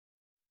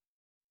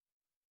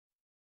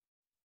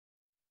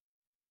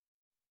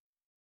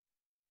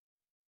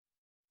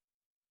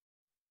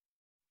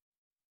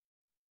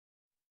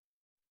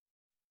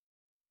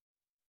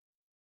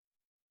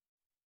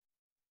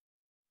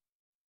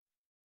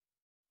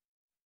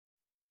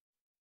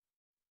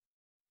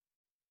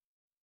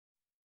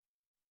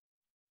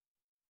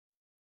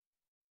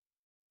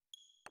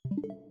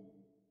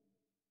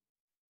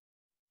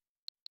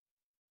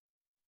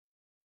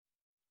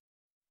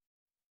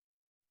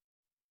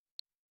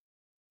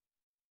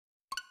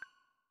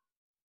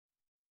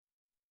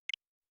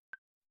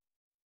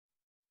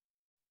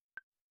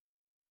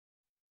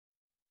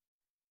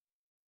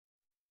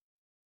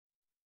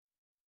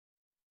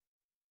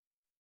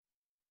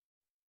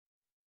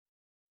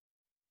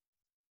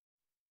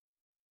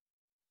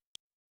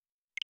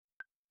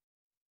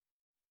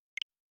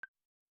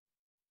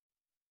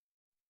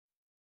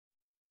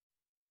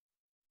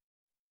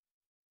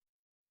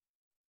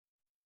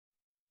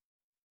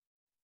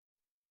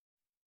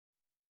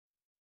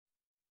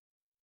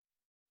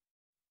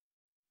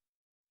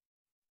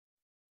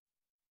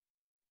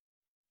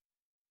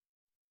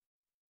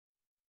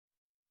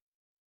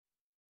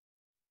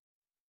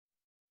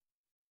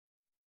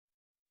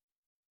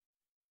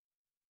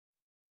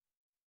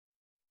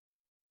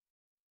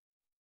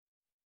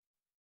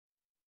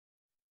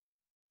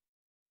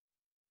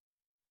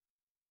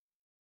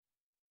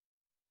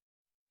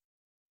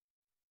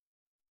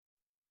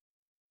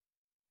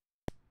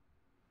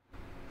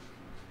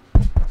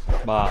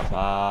Ba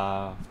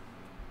ba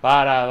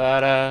ba da ba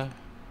da.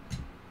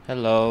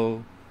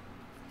 Hello.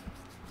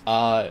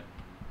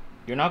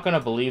 You're not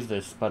gonna believe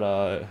this, but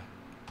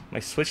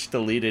my Switch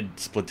deleted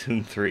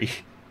Splatoon 3.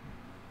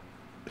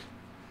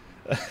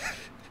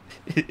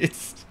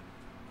 it's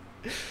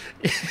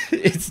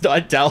it's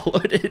not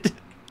downloaded.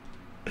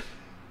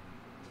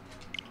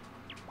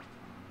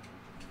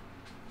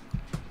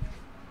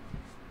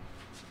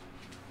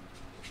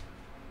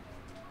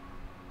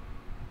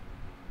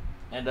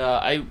 And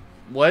I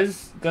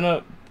was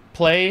gonna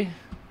play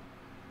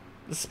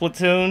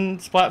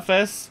Splatoon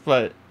Splatfest,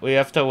 but we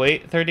have to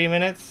wait 30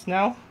 minutes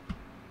now.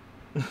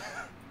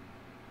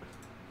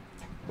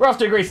 We're off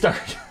to a great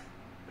start.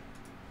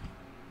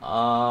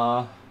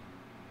 I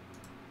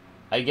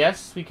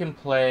guess we can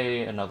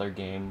play another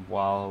game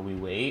while we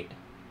wait.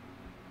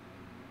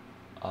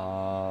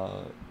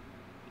 But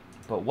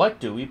what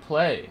do we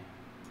play?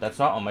 That's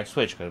not on my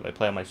Switch, because if I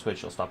play on my Switch,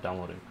 it'll stop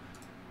downloading.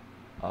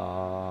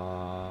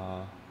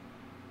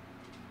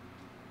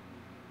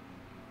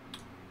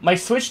 My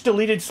Switch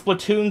deleted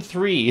Splatoon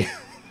 3.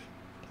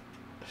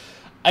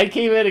 I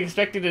came in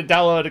expecting to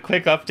download a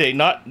quick update,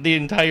 not the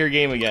entire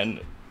game again.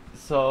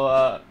 So,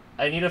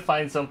 I need to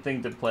find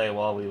something to play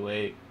while we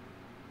wait.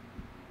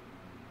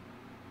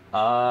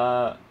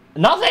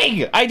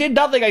 Nothing! I did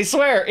nothing, I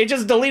swear! It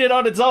just deleted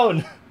on its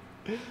own!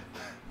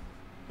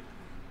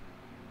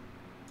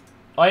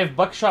 Oh, I have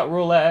Buckshot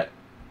Roulette.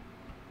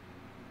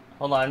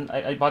 Hold on,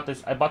 I bought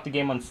this. I bought the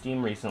game on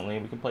Steam recently.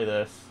 We can play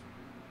this.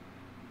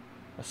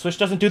 The Switch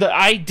doesn't do that.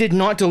 I did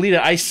not delete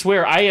it. I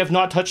swear, I have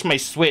not touched my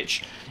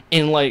Switch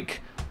in, like,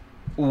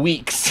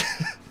 weeks.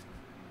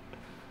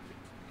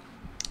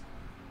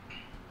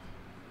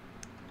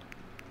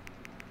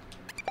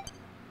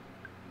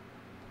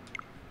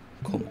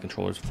 Cool, my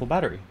controller's full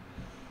battery.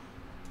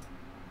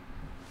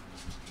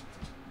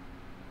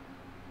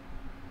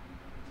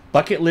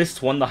 Bucket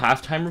List won the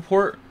halftime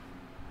report.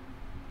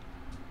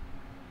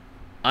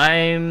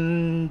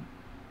 Actually,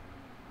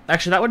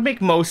 that would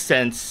make most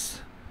sense.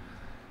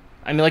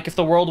 I mean, like, if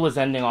the world was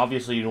ending,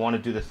 obviously you'd want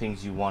to do the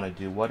things you want to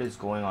do. What is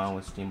going on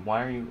with Steam?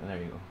 Why are you... There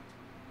you go.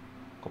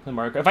 Go play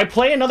Mario Kart. If I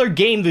play another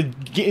game, the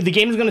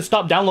game is going to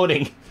stop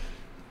downloading.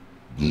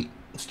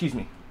 Excuse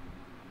me.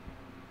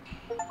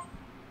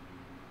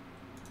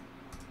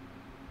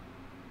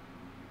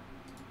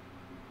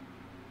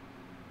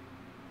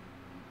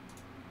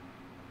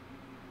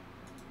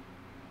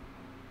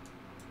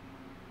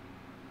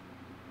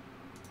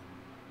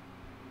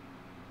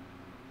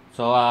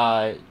 So,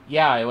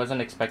 yeah, I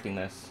wasn't expecting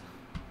this.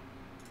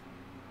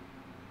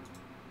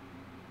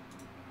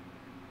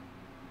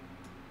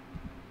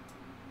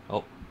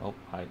 Oh,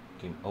 hi,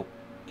 game. Oh,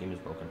 game is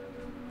broken.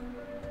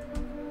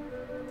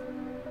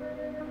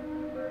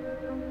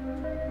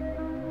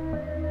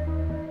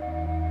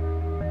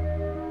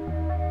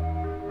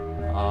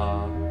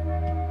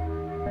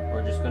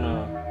 We're just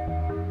gonna...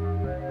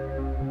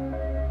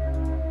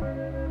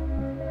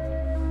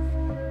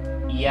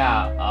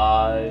 Yeah,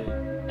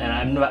 and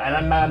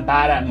I'm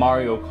bad at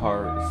Mario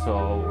Kart,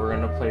 so we're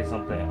gonna play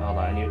something. Hold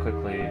on, I need to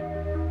quickly...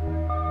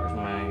 Where's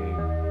my...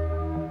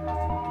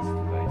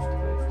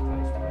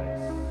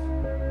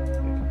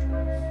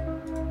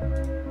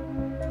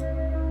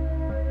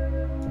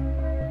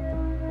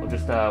 We'll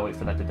just wait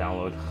for that to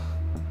download.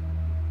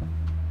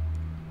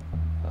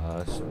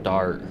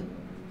 Start.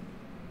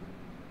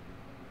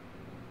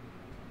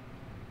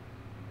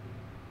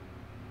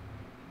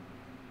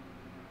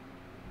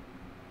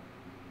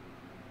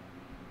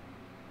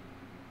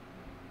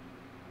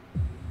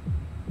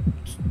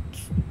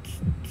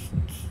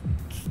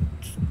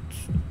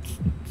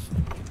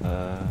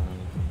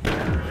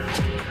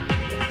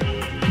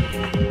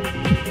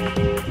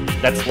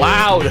 That's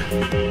loud!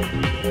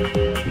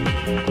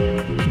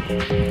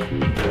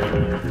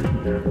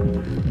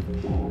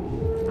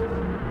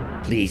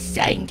 Please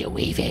sign the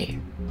waiver.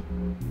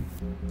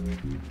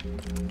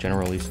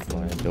 General release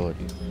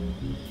liability.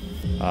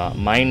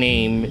 My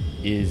name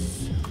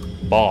is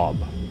Bob.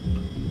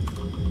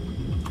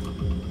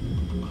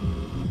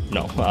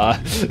 No,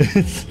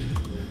 it's...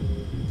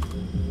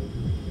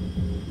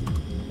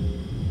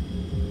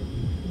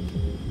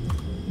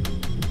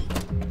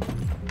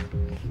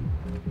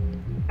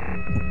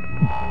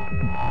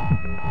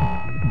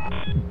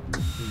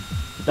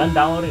 Done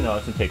downloading? No,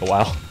 it's gonna take a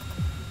while.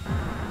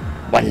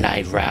 1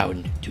 live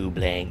round, 2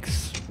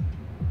 blanks.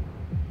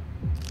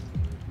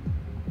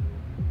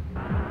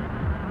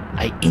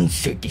 I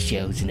insert the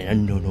shells in an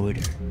unknown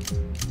order.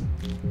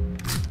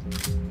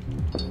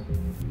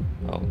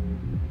 Oh,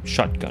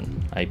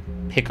 shotgun. I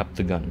pick up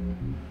the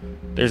gun.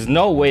 There's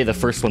no way the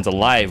first one's a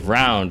live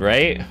round,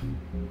 right?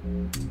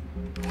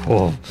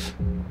 Oh.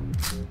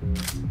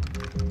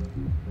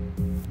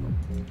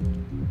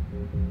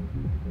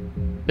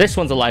 This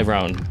one's a live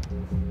round.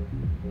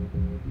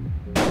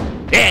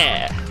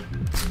 Yeah!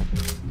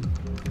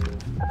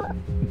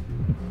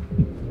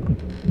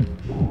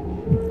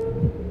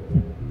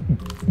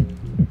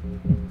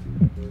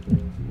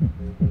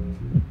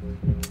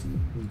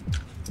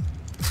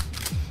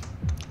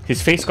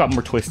 His face got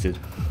more twisted.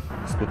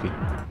 Spooky.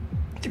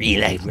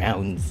 3 live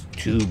rounds,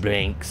 2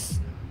 blanks.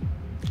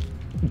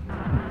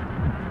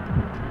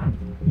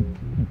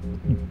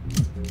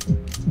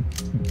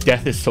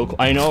 Death is so cool.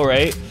 I know,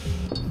 right?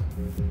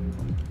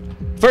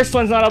 First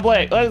one's not a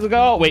blank. Let's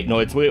go. Wait, no,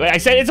 it's wait. I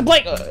said it's a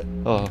blank.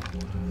 Oh.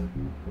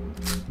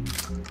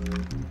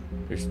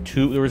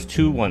 There was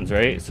 2 ones,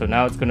 right? So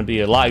now it's gonna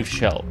be a live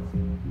shell.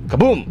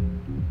 Kaboom!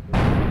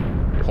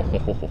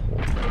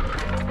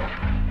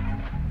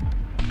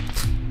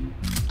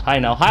 Hi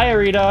now. Hi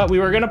Arita. We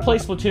were gonna play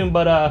Splatoon,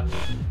 but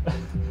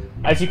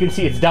as you can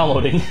see, it's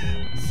downloading.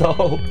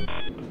 So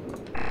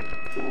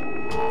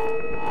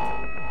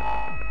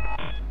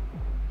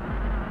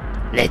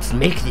let's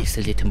make this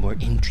a little more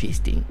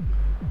interesting.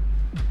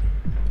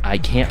 I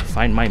can't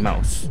find my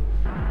mouse.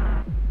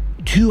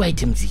 2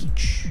 items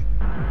each.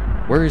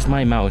 Where is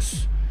my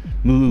mouse?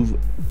 Move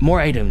more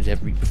items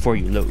before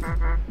you load.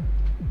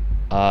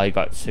 I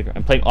got cigarette.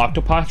 I'm playing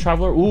Octopath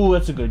Traveler. Ooh,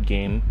 that's a good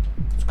game.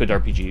 It's a good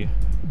RPG.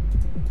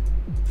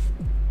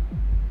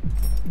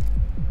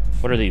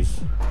 What are these?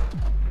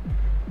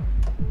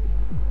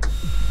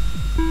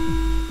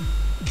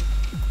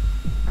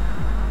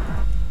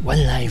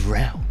 One live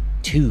round,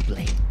 2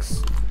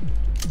 blanks.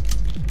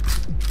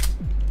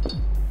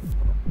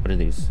 What are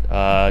these?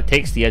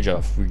 Takes the edge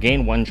off.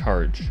 Regain 1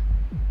 charge.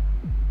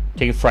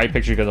 Take a fried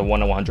picture because of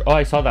 1 to 100. Oh,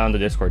 I saw that on the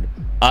Discord.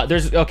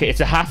 Okay, it's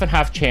a half and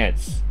half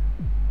chance.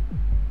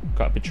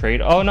 Got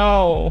betrayed. Oh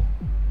no!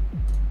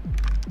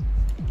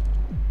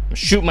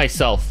 Shoot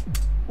myself.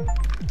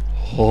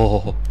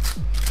 Oh.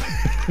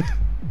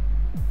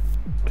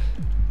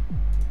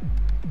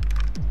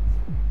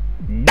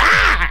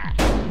 Ah!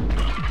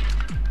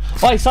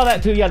 Oh, I saw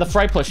that too. Yeah, the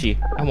fry plushie.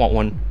 I want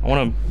one. I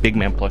want a big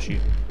man plushie.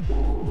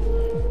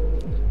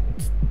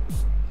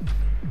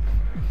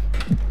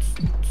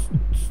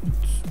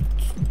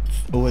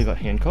 Oh, I got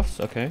handcuffs.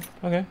 Okay,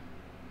 okay.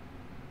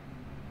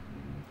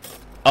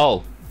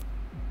 Oh.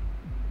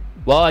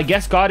 Well, I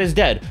guess God is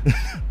dead.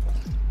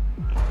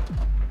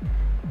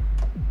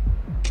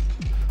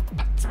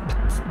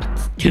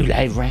 Two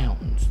live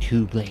rounds,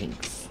 2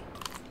 blanks.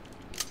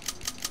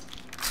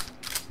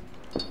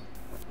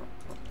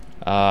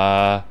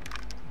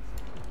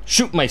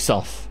 Shoot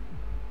myself.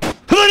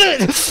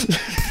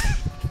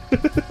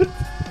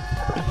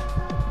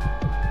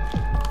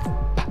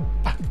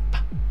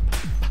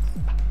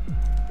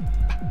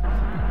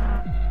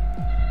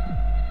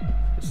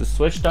 Is the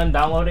Switch done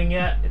downloading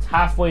yet? It's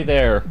halfway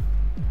there.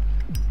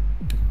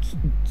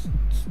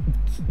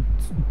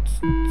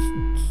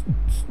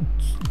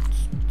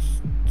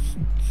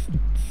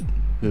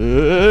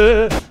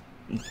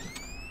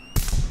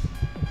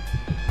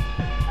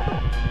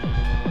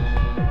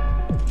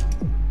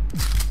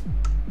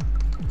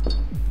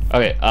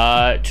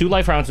 Okay, 2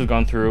 life rounds have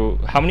gone through.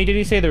 How many did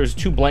he say? There was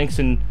 2 blanks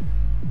and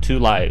 2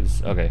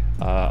 lives. Okay,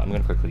 I'm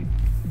gonna quickly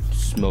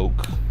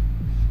smoke.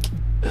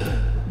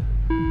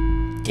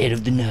 Dead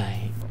of the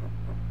night.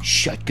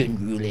 Shotgun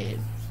roulette.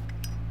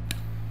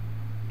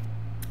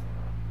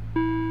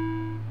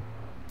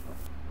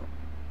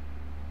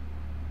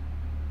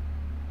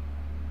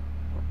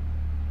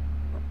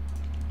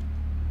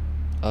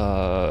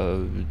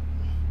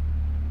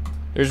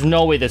 There's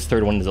no way this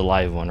 3rd one is a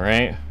live one,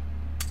 right?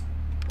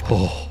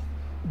 Oh.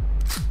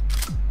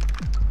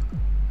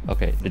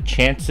 Okay, the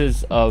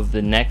chances of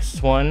the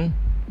next one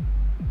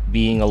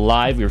being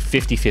alive, you're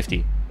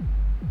 50-50.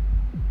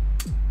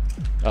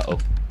 Uh-oh.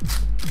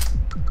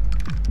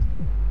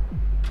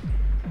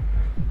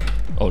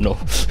 Oh no,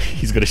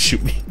 he's gonna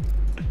shoot me.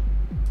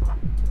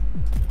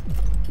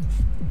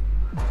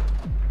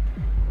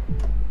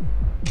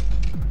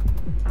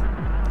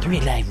 Three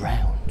live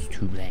rounds,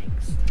 2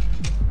 blanks.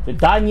 Is it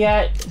done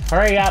yet?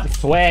 Hurry up,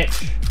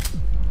 Switch.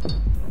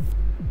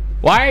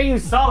 Why are you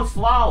so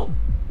slow?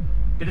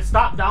 Did it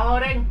stop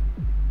downloading?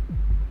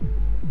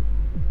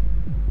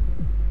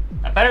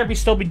 I better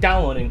still be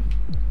downloading.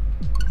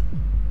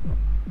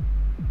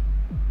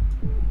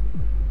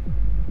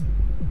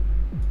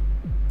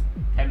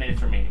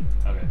 Minutes remaining.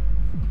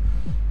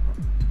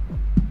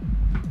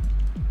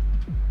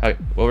 Okay,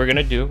 what we're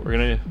gonna do? We're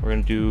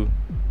gonna do.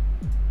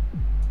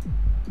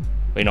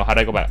 Wait, no. How'd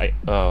I go back?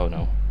 Oh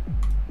no.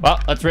 Well,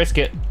 let's risk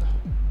it.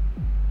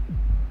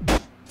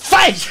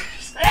 Fight!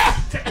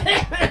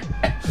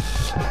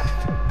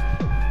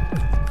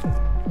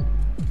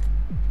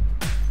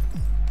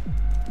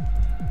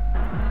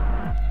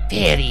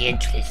 Very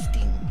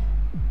interesting.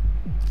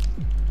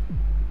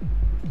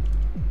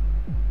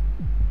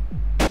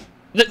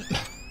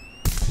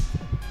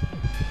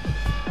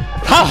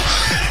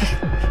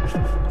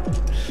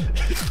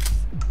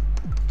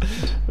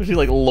 There's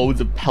like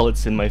loads of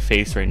pellets in my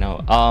face right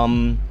now.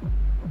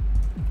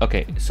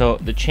 Okay, so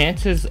the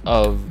chances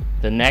of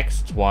the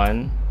next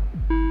one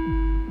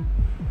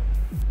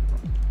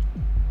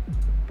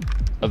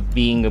of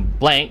being a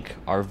blank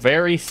are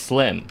very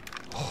slim.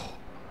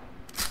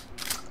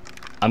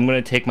 I'm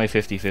gonna take my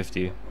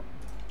 50-50.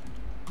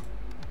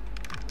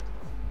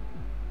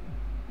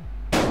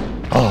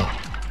 Oh,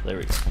 there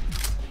we go.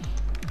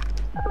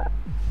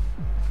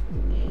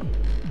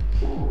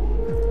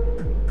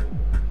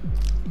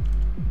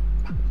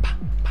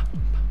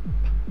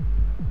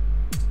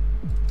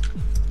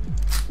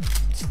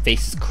 His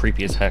face is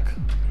creepy as heck.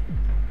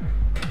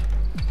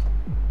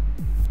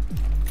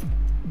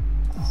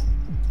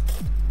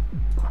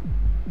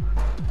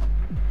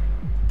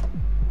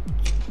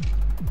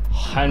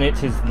 And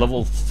it's his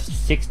level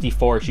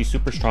 64. She's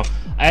super strong.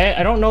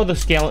 I don't know the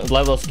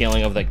level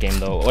scaling of that game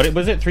though. What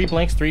was it? 3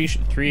 blanks, three.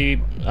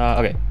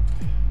 Okay.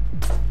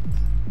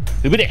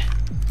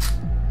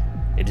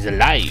 It is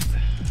alive.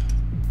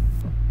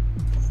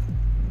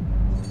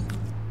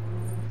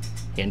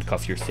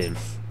 Handcuff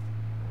yourself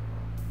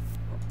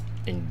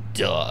and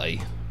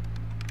die.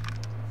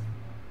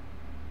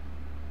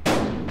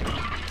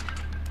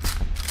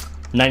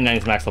 $99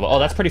 is max level. Oh,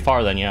 that's pretty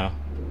far then, yeah.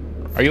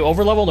 Are you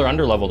over leveled or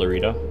under leveled,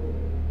 Arita?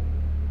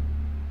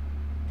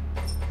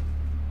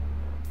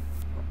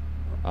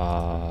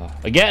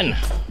 Again,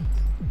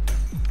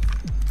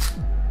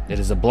 it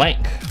is a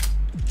blank.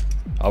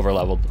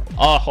 Over-leveled.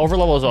 Oh,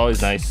 over-level is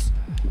always nice.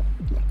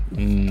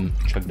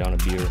 Chug down a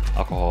beer.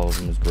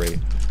 Alcoholism is great.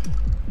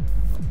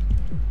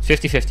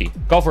 50-50.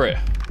 Go for it.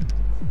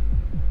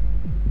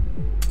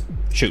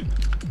 Shoot.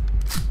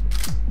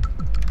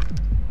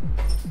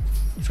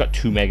 He's got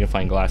 2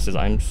 magnifying glasses.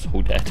 I'm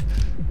so dead.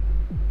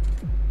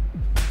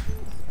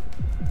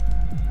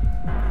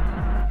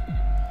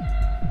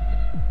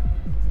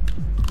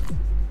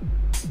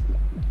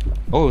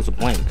 Oh, it was a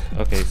blank.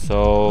 Okay,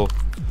 so...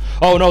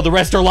 Oh no, the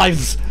rest are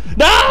lives!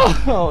 No!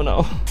 Oh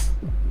no.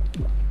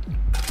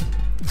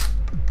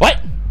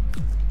 What?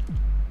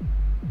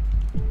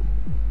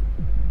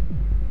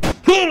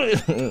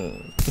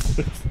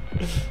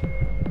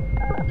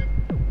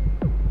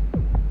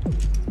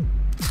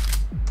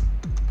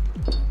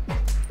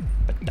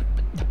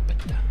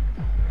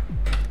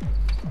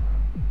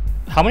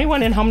 How many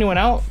went in? How many went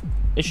out?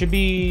 It should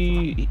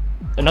be...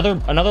 Another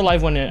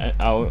live one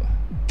out.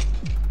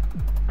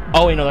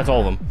 Oh wait, no, that's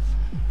all of them.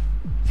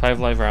 5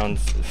 live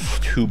rounds,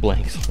 2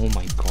 blanks. Oh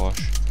my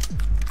gosh.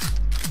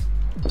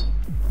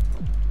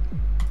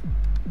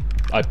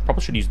 I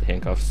probably should use the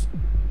handcuffs.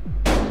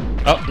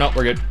 Oh, no,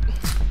 we're good.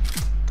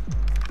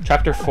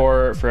 Chapter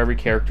 4 for every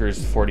character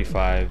is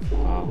 45.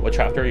 What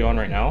chapter are you on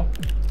right now?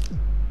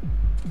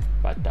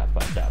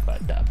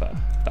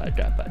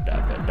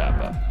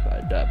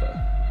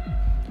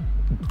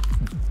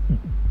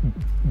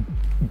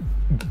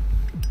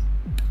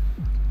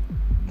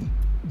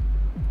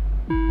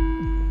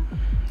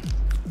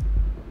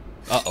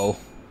 Uh-oh.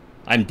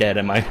 I'm dead,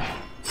 am I?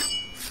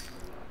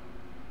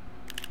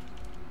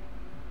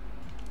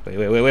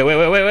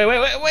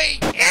 Wait.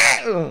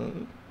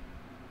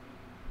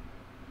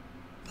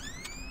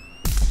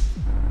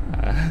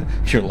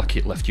 You're lucky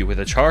it left you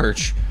with a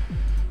charge.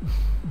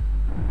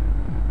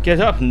 Get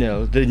up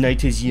now, the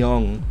night is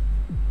young.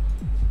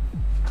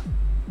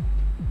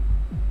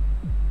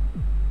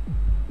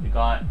 We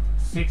got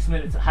 6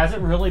 minutes. Has it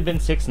really been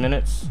 6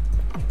 minutes?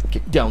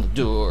 Kick down the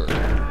door.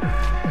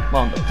 I'm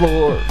on the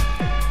floor.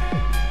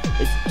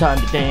 It's time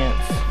to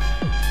dance.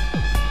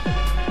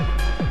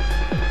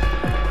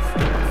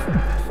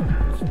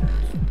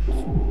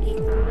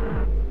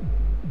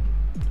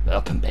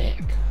 Welcome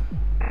back.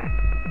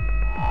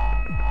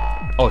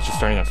 Oh, it's just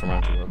starting us from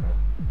round 2. Okay.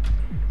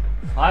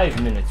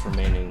 5 minutes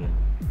remaining.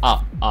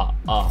 Well,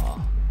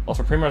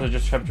 for Primrose, I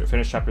just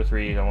finished chapter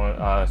 3. I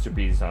want super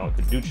easy. So I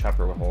could do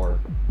chapter with horror.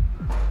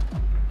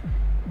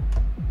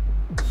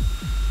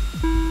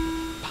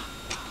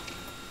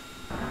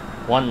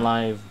 One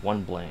live,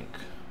 1 blank.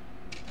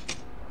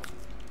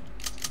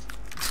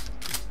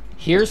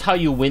 Here's how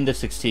you win the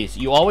success.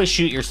 You always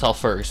shoot yourself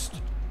first.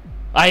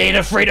 I ain't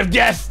afraid of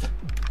death!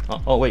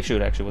 Oh wait,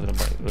 shoot, actually wasn't a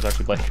blank. It was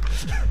actually blank.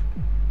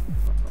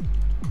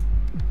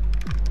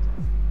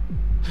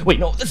 Wait,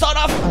 no, that's not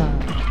enough!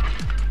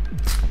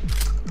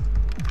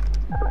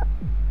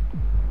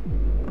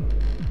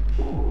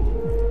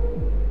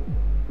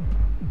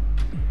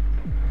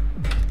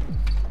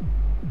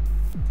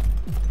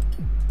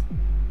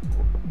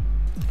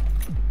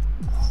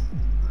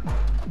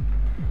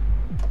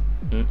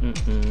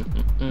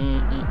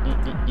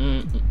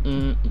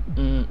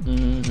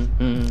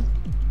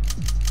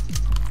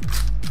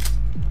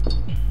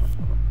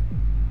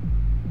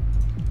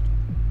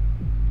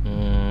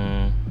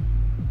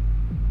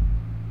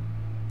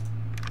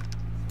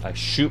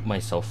 shoot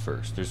myself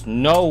first. There's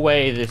no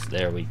way this...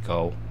 There we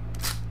go.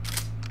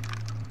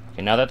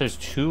 Okay, now that there's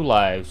 2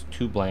 lives,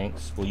 2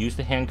 blanks, we'll use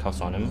the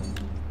handcuffs on him.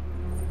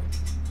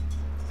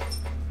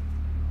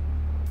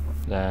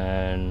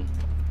 Then...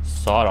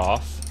 sawed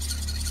off.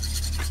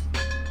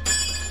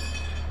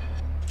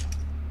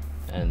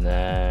 And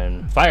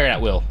then... fire at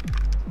will.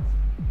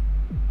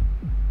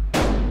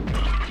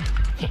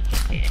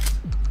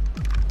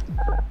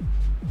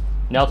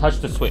 Now touch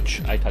the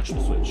switch. I touched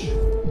the switch.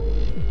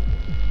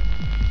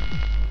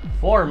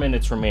 4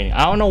 minutes remaining.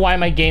 I don't know why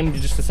my game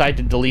just decided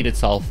to delete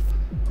itself.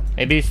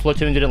 Maybe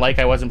Splatoon didn't like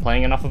I wasn't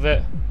playing enough of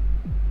it.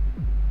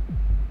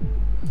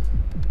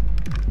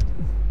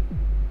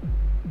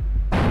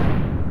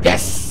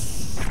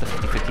 Yes! The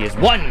 50-50 is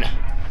won!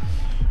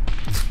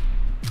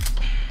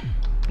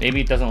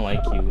 Maybe it doesn't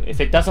like you.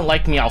 If it doesn't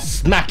like me, I'll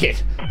smack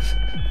it!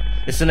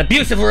 It's an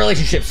abusive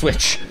relationship,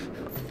 Switch!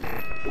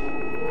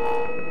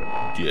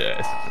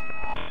 Yes.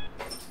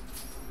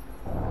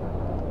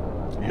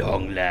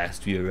 Long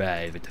last, we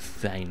arrive at the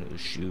final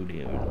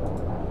showdown.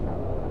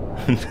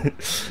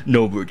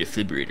 No more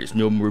defibrillators,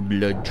 no more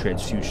blood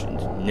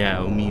transfusions.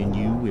 Now, me and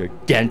you, we are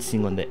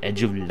dancing on the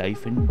edge of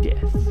life and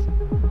death.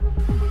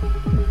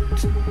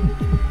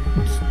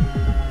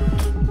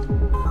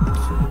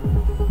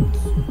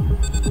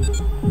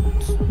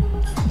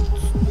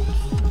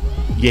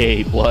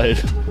 Yay,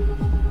 blood.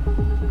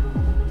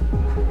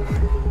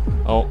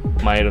 Oh,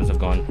 my items have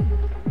gone.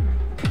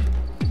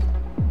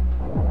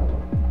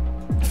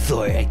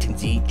 4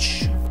 items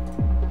each.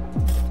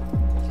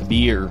 A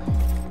beer.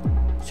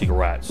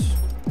 Cigarettes.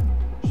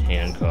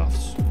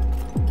 Handcuffs.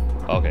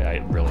 Okay, I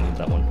really need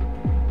that one.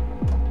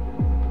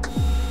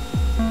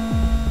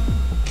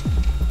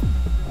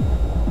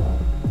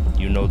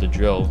 You know the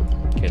drill.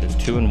 Okay, there's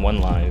 2 and 1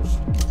 live.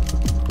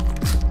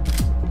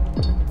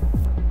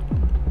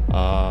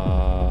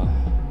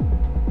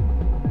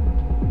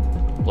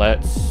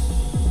 Let's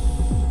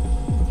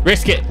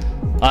risk it.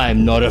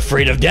 I'm not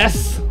afraid of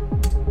death.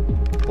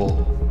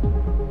 Oh.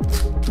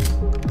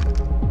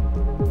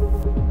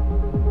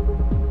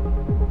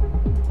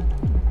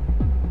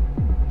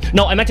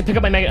 No, I meant to pick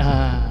up my mega.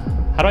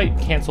 How do I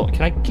cancel?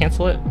 Can I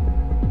cancel it?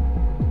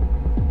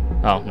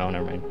 Oh, no,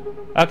 never mind.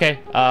 Okay.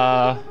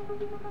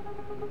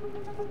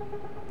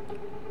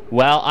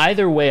 Well,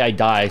 either way I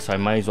die, so I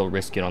might as well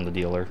risk it on the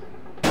dealer.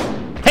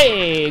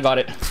 Hey, got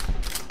it.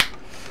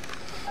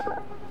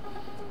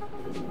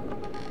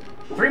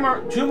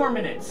 2 more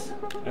minutes.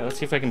 Right, let's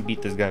see if I can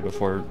beat this guy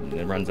before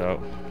it runs out.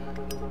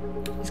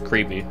 He's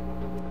creepy.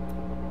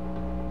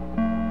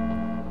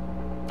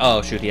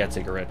 Oh shoot, he had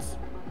cigarettes.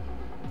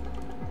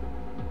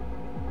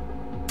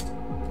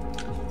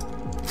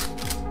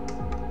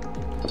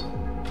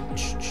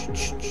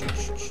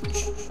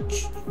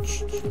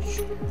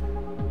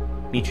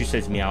 Michu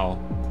says meow.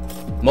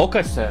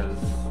 Mocha says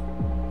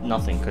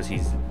nothing because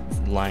he's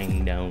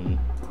lying down.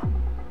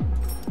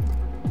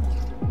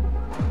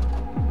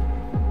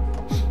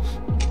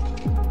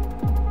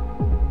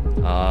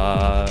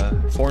 Uh,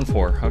 4 and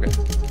 4. Okay.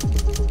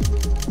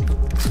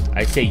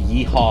 I say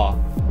yeehaw.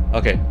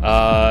 Okay.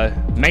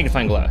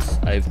 Magnifying glass.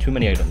 I have too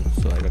many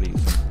items, so I gotta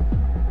use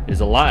them. It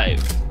is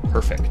alive.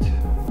 Perfect.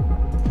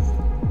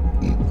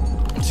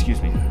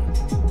 Excuse me.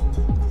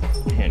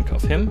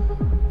 Handcuff him.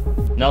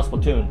 Now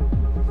Splatoon.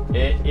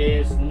 It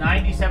is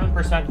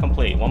 97%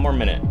 complete. 1 more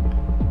minute.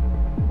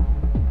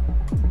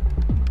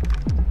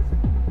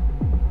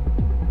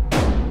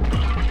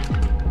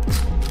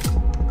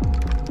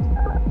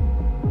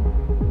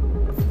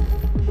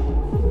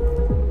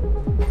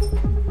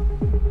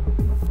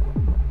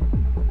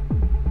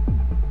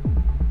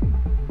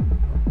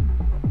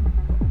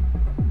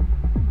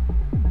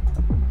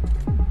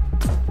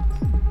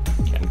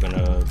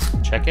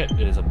 Check it.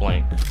 It is a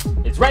blank.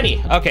 It's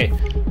ready. Okay.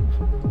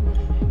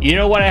 You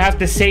know what I have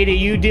to say to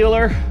you,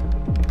 dealer?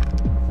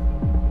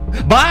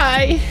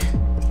 Bye.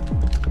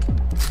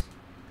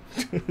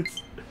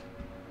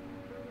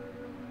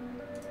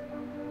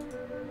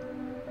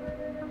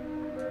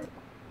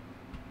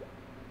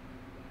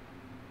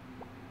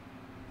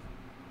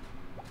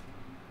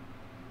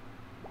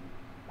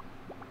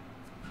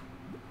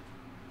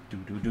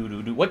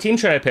 What team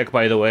should I pick,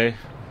 by the way?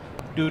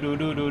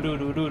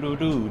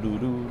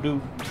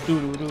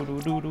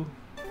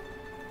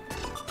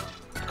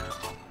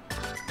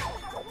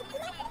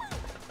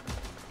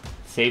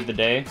 Save the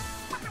day.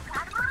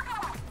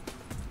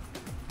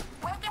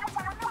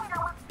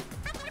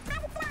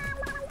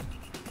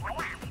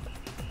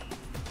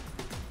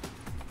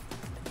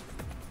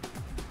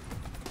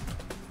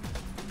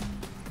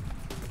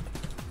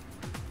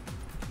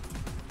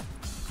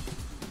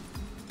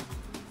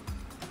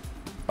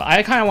 But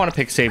I kind of want to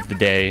pick save the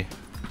day.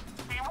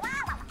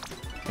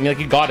 I mean, like,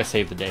 you gotta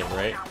save the day,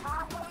 right?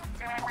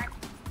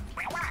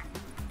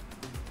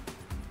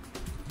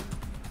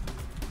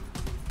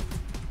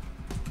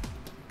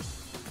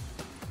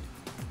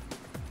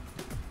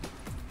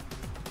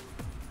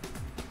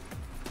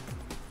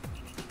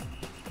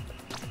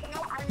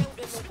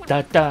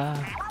 Da-da.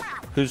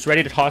 Who's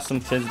ready to toss some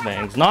fizz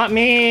bangs? Not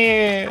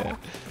me!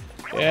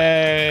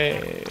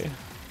 Yay!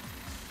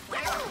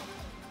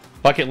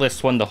 Bucket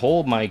list won the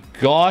whole. My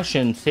gosh,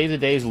 and Save the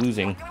Day is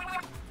losing.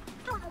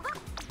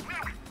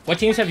 What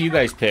teams have you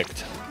guys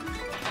picked?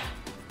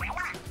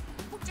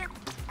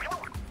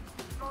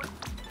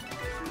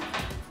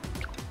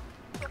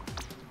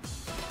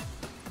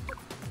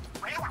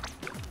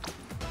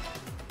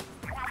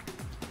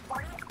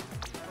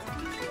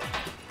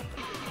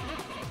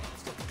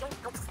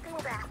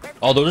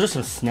 Oh, those are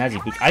some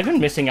snazzy boots. I've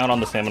been missing out on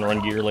the Salmon Run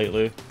gear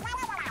lately.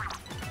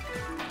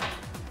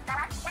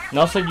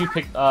 Nell said you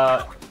picked,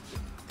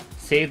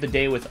 Save the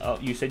Day with,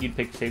 you said you'd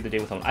pick Save the Day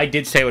with Owen. I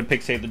did say I would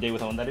pick Save the Day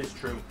with Owen, that is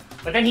true.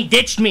 But then he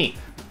ditched me!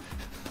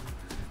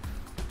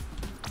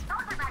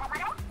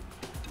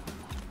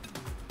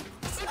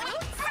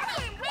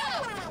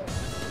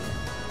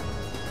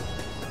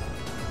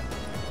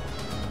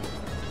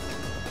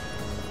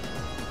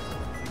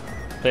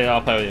 Okay,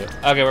 I'll play with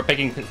you. Okay, we're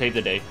picking Save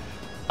the Day.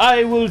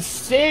 I will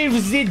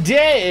save the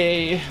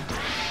day!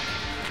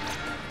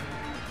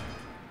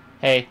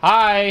 Hey,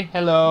 hi,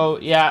 hello.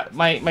 Yeah,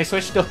 my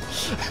Switch still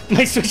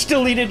my Switch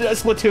deleted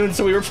Splatoon,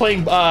 so we were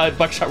playing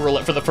Buckshot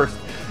Roulette for the first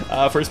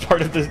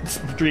part of the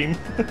stream.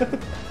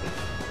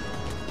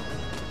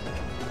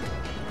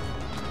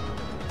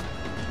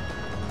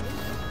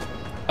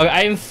 Okay,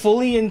 I am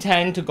fully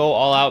intend to go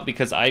all out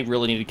because I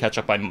really need to catch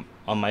up on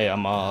my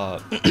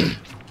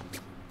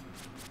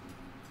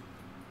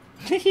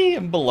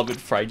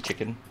beloved fried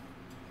chicken.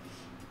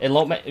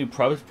 And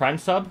Prime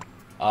sub?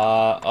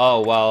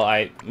 Oh,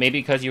 well, maybe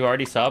because you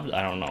already subbed?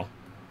 I don't know.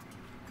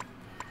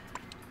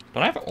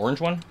 Don't I have an orange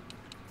one?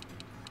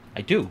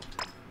 I do.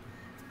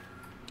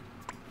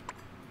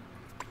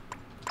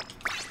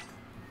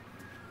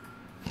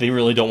 They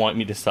really don't want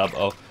me to sub.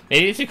 Oh,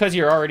 maybe it's because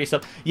you're already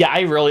sub. Yeah,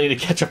 I really need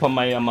to catch up on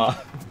my,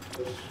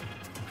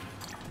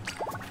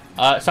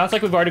 sounds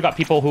like we've already got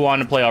people who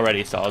want to play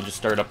already, so I'll just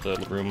start up the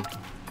room.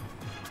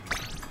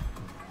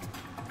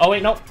 Oh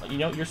wait, no. You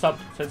know your sub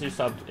says you're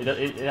subbed.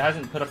 It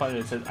hasn't put up on it.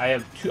 It says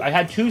I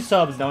had 2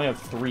 subs. Now I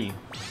have 3.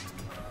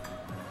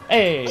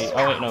 Hey.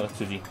 Oh wait, no, it's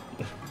Susie.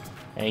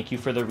 Thank you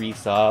for the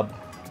resub.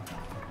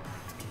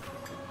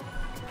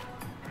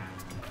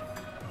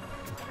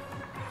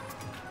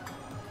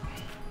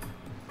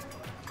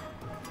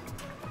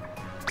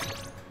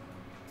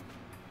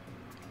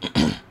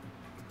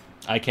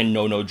 I can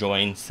no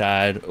join.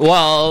 Sad.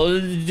 Well,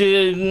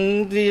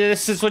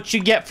 this is what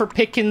you get for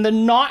picking the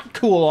not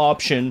cool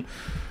option.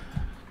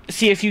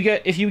 See, if you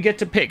get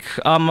to pick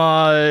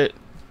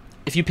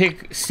if you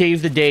pick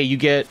Save the Day, you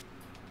get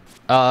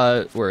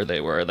where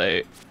are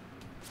they?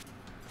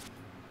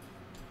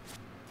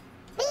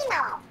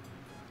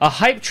 A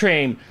hype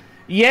train.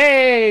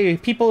 Yay!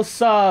 People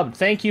subbed.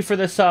 Thank you for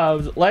the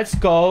subs. Let's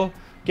go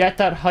get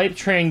that hype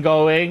train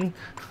going.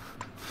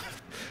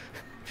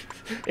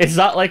 It's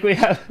not like we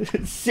have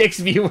 6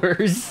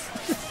 viewers.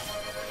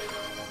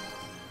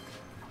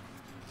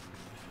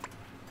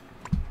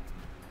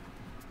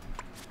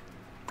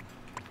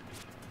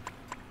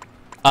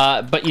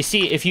 But you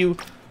see, if you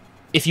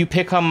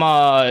pick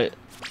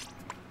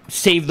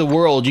Save the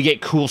World, you get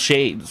cool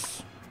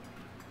shades.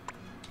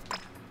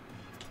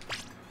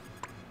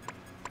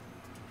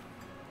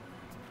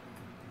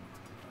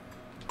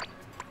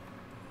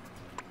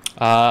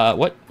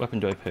 What weapon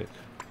do I pick?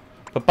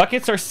 But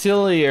buckets are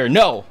sillier.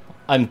 No,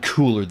 I'm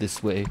cooler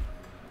this way.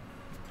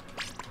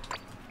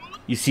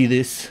 You see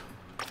this?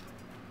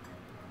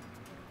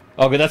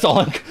 Okay, that's all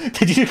I'm...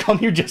 Did you come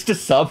here just to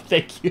sub?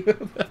 Thank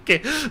you.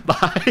 Okay,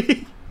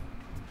 bye.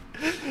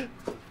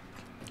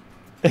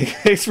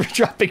 Thanks for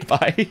dropping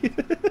by.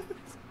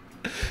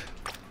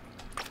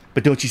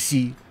 But don't you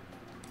see?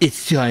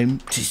 It's time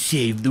to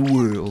save the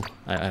world.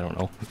 I don't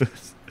know.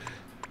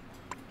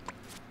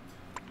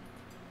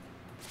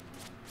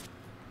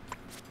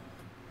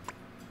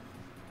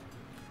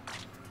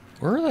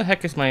 Where the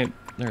heck is my...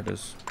 There it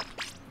is.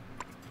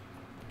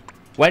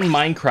 When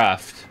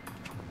Minecraft.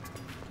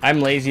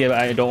 I'm lazy.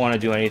 I don't want to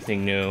do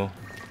anything new.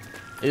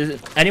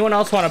 Anyone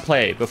else want to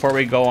play before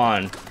we go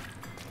on?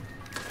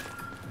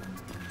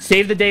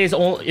 Save the Day is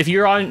only... If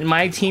you're on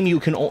my team, you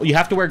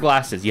have to wear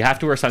glasses. You have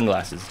to wear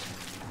sunglasses.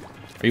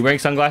 Are you wearing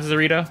sunglasses,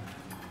 Arita?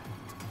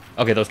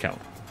 Okay, those count.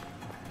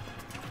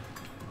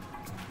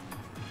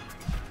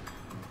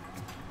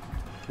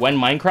 When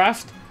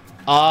Minecraft?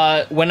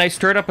 When I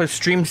start up a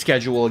stream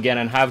schedule again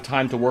and have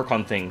time to work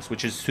on things,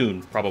 which is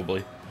soon,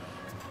 probably.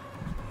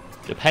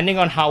 Depending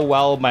on how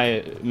well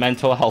my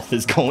mental health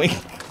is going.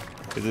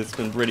 Because it's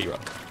been pretty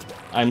rough.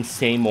 I'm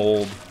same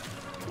old.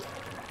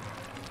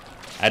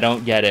 I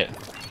don't get it.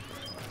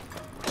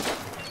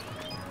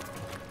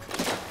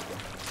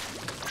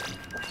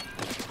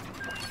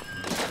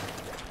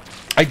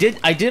 I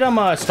did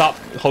stop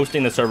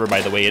hosting the server,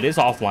 by the way. It is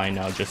offline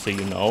now, just so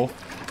you know.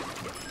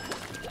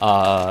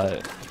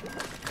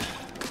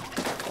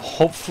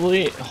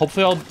 Hopefully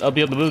I'll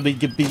be able to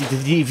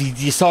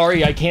be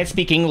sorry, I can't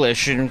speak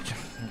English.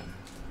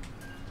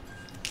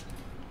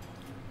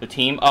 The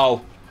team?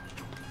 Oh.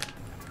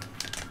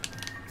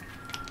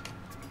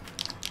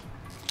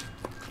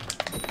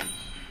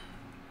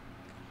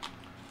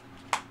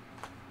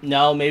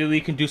 No, maybe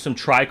we can do some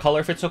tricolor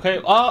if it's okay.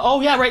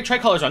 Oh yeah, right,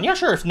 tricolor's on. Yeah,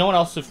 sure. If no one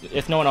else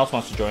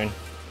wants to join.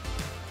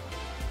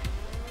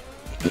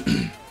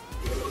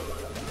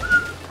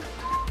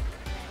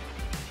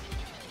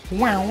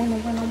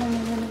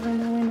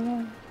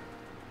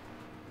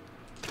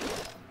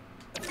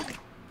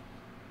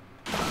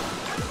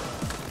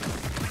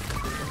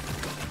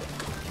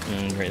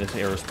 Great, this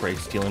aerospray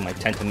stealing my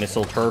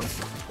Tenta-missile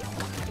turf.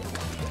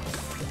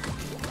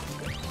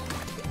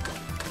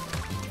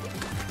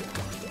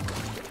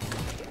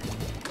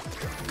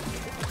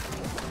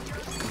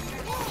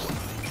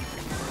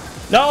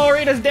 No,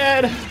 Rita's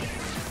dead!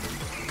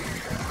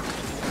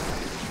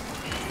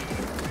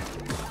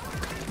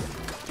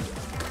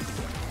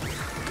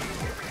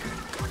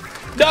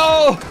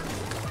 No!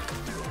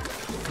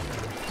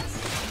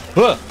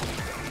 Huh.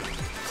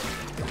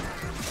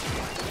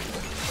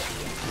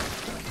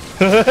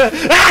 No,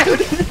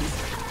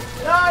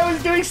 I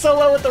was doing so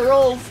well with the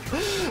rolls.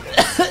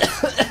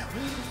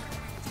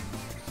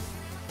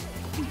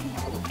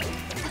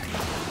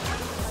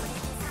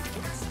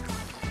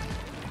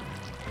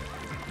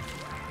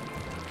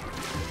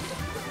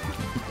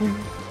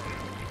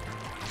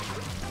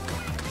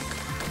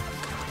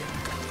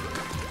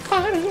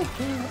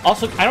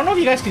 Also, I don't know if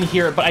you guys can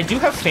hear it, but I do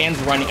have fans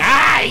running.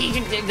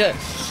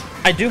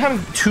 I do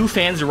have 2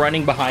 fans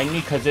running behind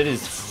me because it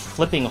is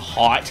flipping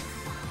hot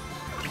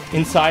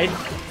inside.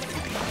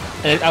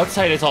 And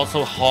outside it's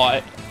also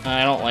hot.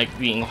 I don't like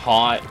being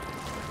hot.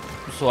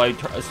 So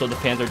the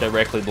fans are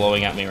directly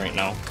blowing at me right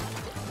now.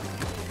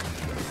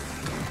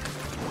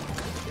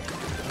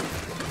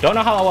 Don't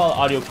know how well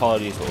audio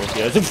quality is with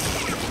you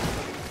guys.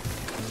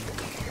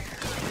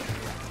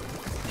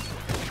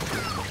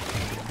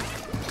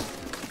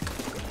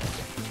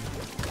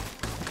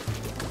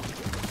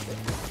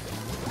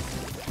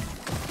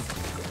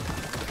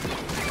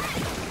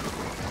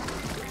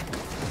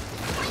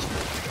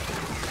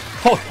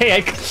 Oh,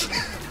 hey,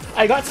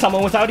 I got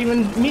someone without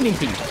even meaning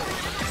to.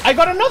 I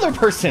got another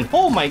person.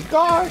 Oh my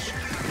gosh.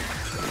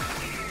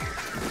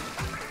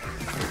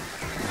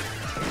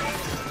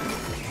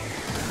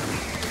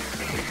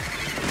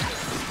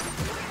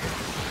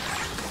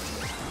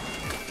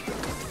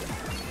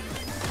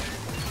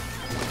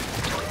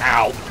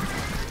 Ow.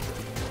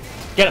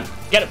 Get him.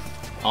 Get him.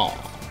 Aw.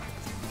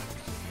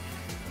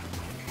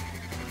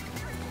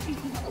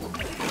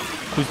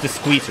 Who's the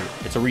squeezer?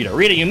 It's a Rita.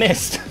 Rita, you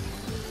missed.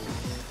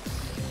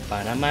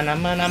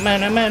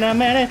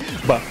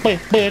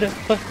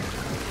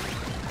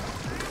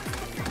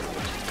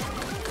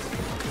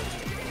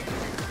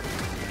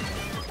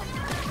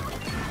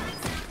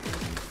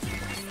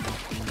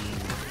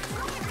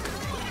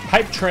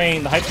 Hype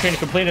train. The hype train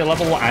completed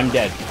level 1. I'm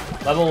dead.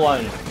 Level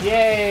 1.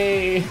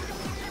 Yay!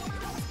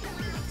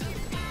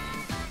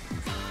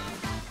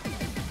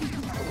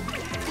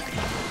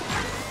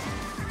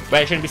 Wait,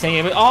 I shouldn't be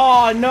saying it.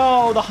 Oh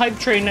no! The hype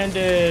train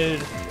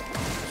ended.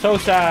 So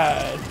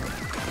sad.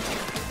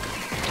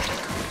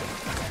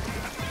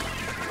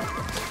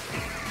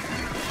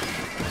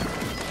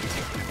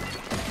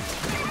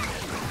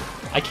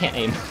 I can't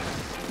aim.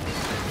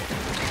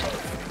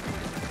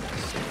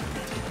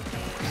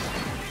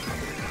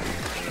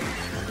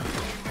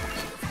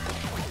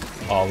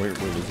 Oh, we're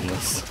losing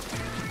this.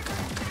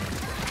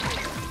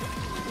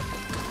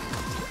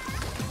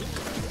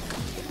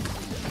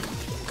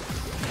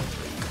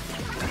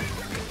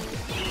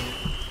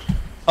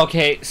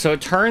 Okay, so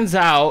it turns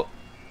out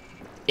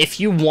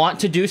if you want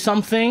to do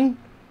something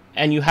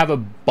and you have a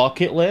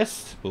bucket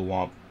list, I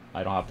don't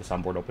have the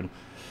soundboard open.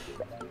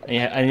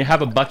 And you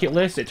have a bucket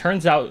list, it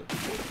turns out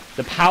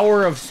the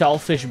power of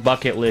selfish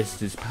bucket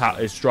list is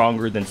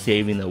stronger than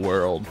saving the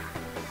world.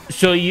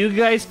 So you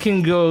guys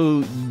can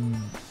go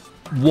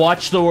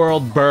watch the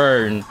world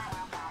burn,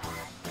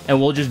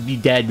 and we'll just be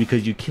dead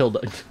because you killed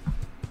it.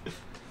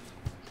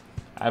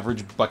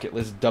 Average bucket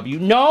list W.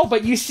 No,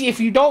 but you see, if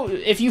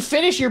you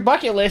finish your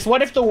bucket list,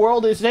 what if the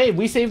world is saved?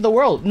 We saved the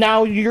world.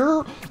 Now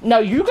you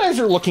guys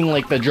are looking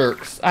like the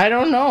jerks. I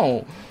don't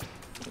know.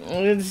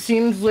 It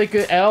seems like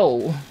an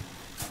L.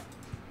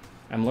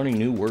 I'm learning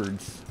new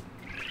words.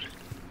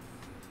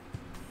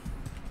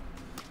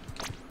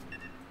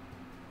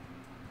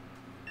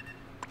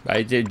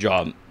 I did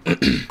job.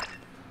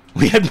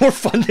 We had more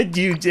fun than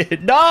you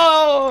did.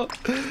 No!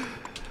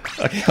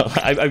 Okay,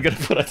 I'm gonna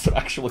put on some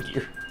actual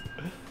gear.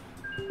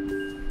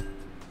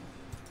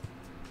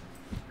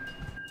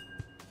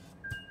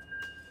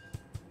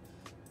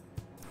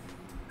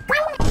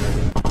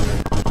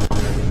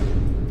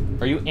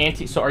 Are you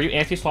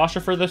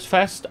anti-slosher for this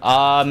fest?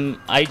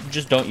 I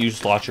just don't use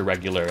slosher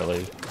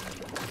regularly.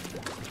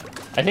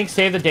 I think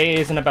Save the Day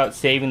isn't about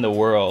saving the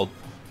world.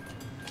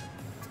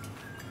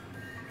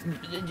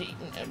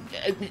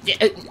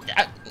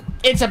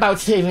 It's about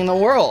saving the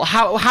world.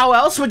 How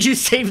else would you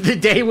save the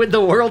day when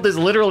the world is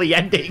literally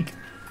ending?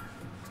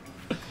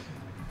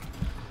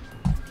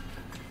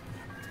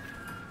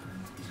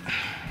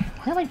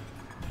 Why are my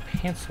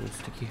pants so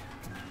sticky?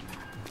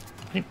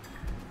 It's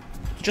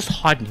just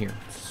hot in here.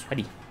 It's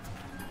sweaty.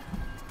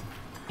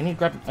 I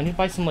need to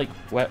buy some, like,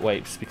 wet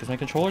wipes, because my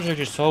controllers are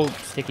just so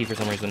sticky for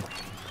some reason.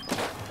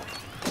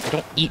 I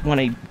don't eat when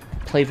I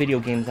play video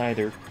games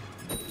either.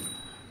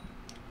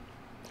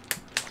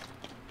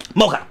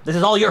 Mocha, this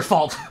is all your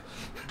fault!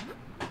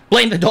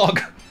 Blame the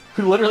dog,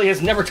 who literally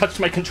has never touched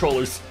my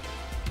controllers.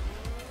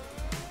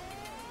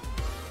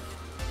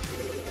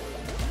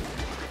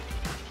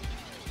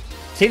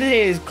 Save the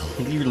Day is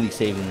clearly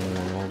saving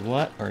the world.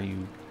 What are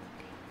you?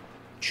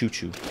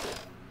 Choo-choo.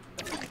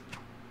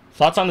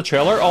 Thoughts on the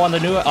trailer? Oh, on the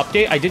new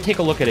update? I did take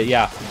a look at it,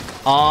 yeah.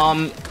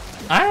 I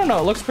don't know,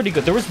 it looks pretty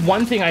good. There was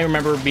one thing I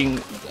remember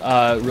being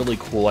really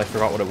cool. I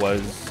forgot what it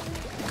was.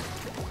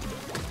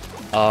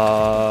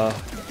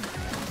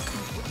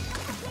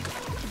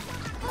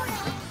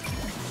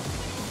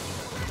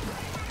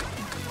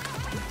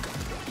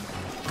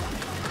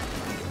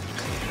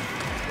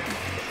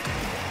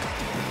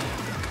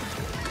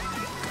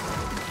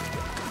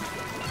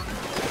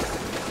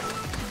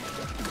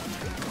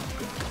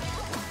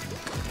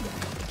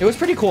 It was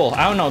pretty cool.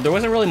 I don't know. There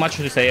wasn't really much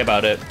to say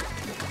about it.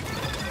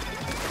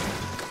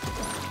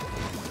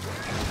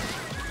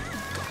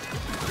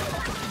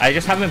 I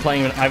just haven't been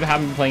playing. I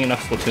haven't been playing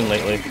enough Splatoon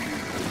lately.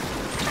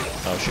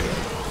 Oh shoot!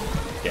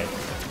 Dead.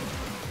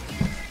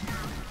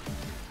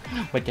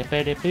 What the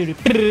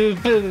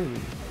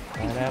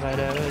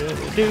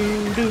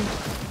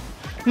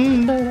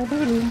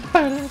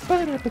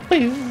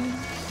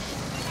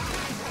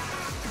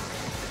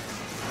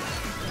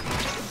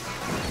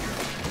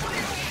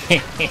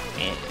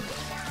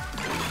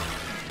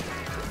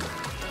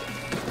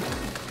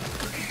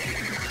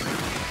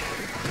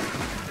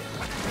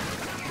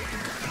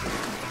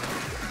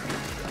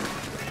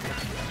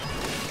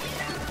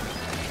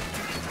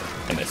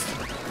I missed.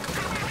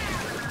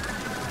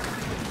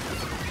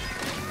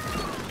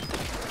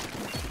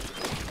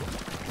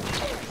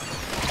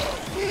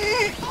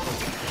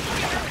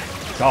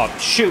 Oh,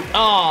 shoot!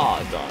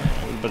 Oh, darn.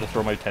 I better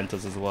throw my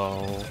tentas as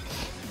well.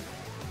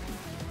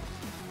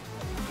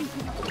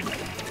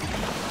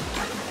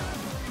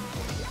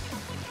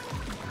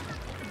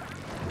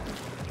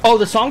 Oh,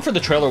 the song for the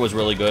trailer was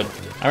really good.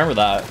 I remember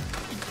that.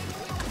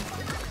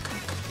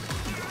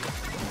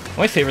 One of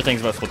my favorite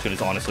things about Splatoon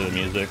is honestly the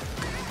music.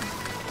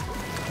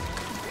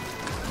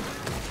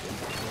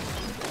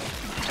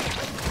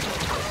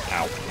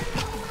 Ow.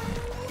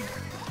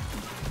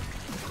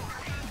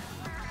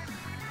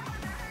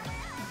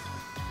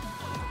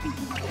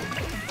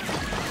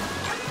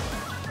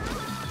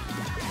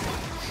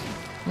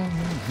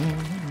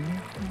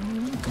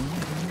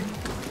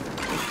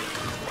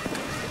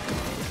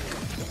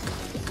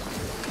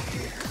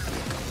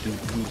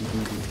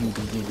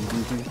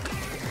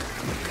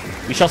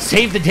 We shall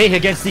save the day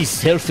against these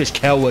selfish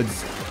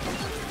cowards.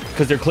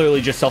 Because they're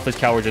clearly just selfish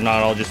cowards and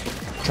not all just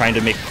trying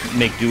to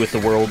make do with the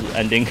world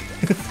ending.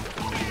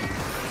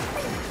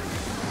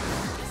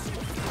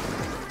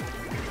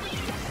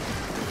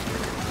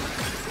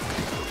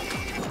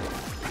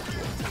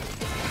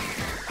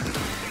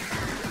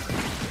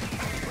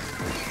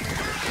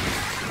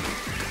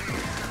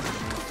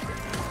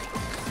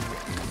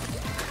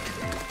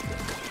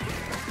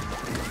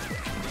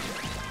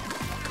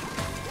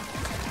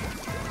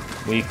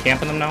 We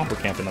camping them now? We're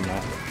camping them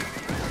now.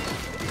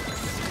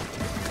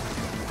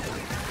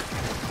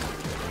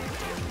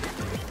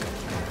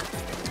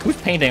 Who's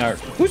painting art?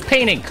 Who's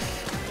painting?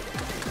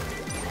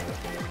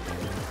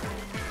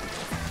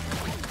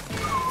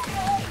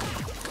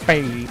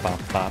 Ba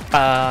ba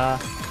ba.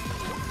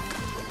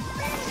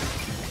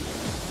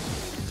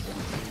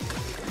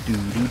 Do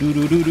do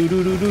do do do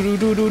do do do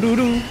do do do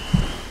do.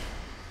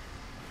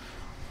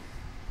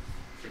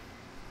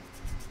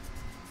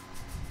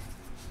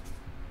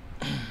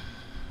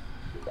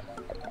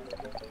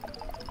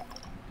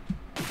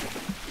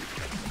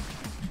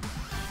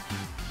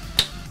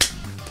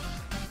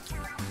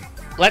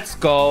 Let's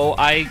go.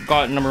 I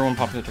got #1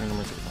 popular turn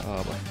number 6.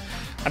 Oh boy.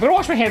 I'm gonna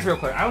wash my hands real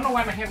quick. I don't know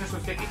why my hands are so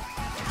sticky.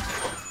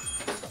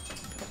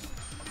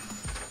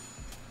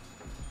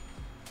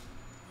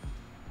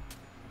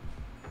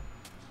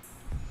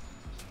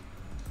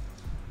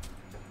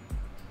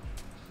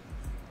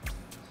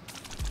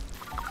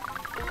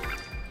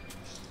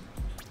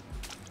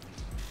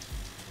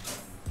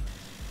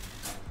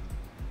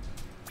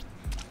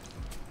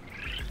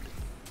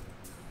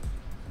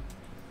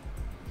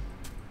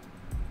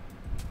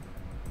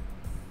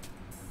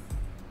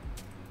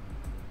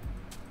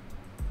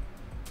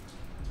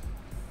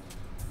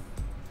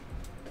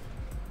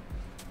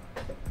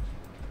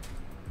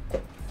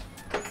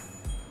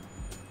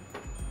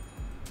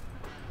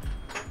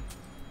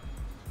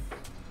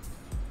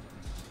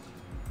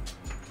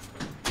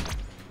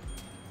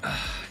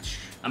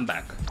 I'm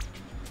back.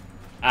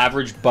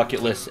 Average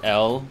bucket list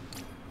L.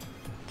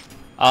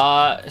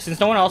 Since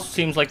no one else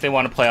seems like they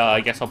want to play,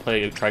 I guess I'll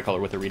play Tricolor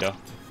with Arita.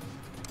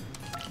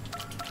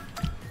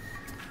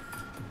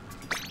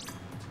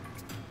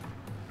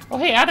 Oh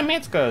hey,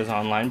 Adamanska is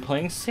online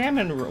playing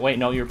Salmon. Wait,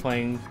 no, you're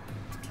playing.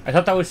 I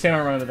thought that was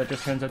Salmon Run, but that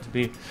just turns out to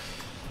be.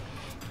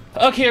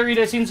 Okay, Arita,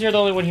 it seems you're the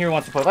only one here who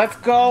wants to play. Let's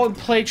go and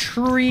play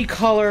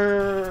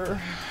Tricolor.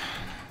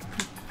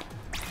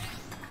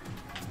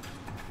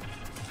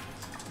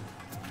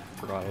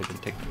 while. I've been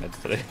taking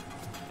meds today.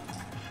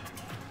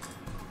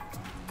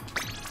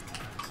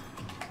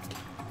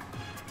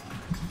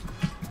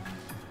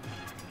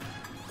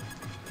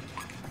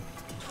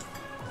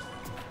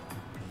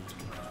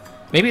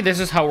 Maybe this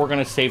is how we're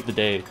gonna save the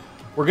day.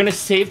 We're gonna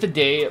save the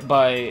day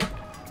by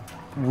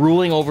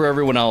ruling over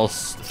everyone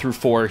else through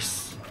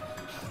force.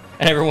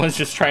 And everyone's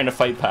just trying to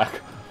fight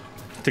back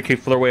to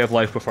keep their way of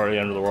life before the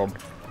end of the world.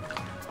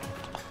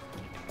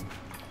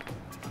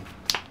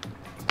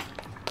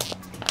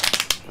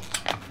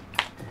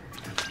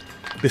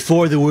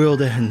 Before the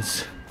world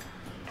ends.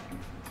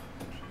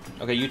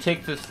 Okay, you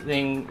take this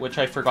thing, which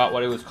I forgot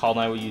what it was called,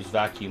 and I will use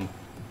vacuum.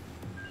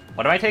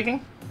 What am I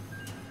taking?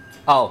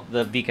 Oh,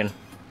 the beacon.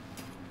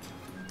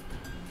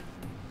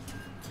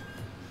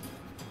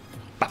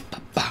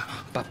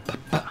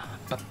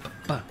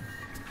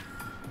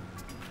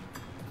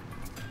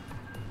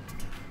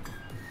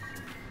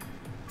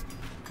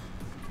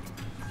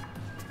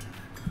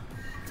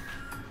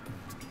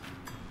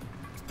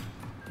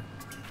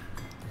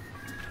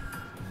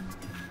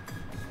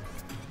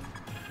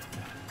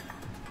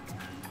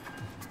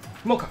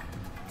 Mocha,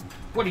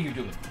 what are you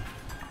doing?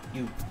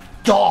 You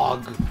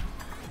dog!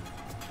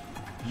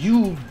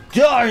 You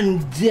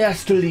darn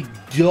dastardly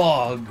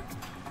dog!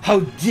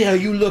 How dare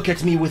you look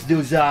at me with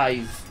those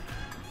eyes!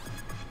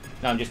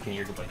 No, I'm just kidding,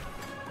 you're goodbye.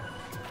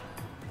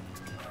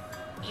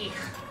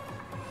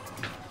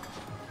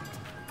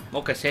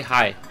 Mocha, say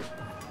hi.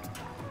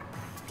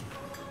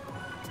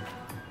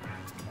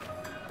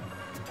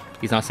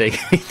 He's not saying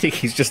anything,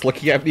 he's just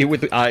looking at me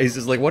with eyes.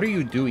 He's like, what are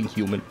you doing,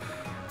 human?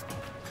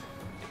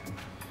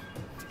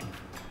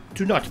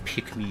 Do not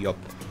pick me up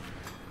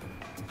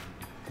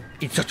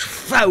in such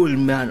foul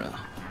manner.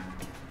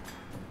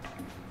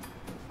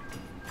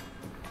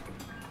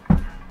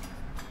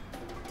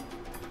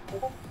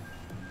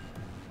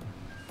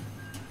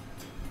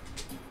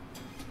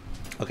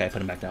 Okay, I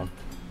put him back down.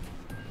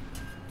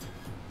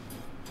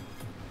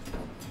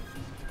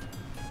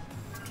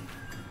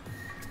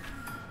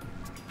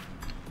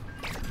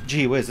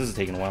 Gee whiz, this is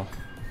taking a while.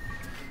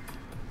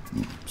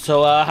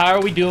 So, how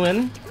are we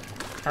doing?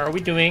 How are we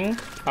doing?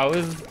 How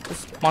has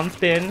this month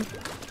been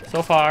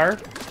so far?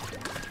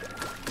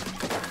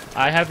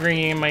 I have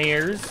ringing in my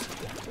ears.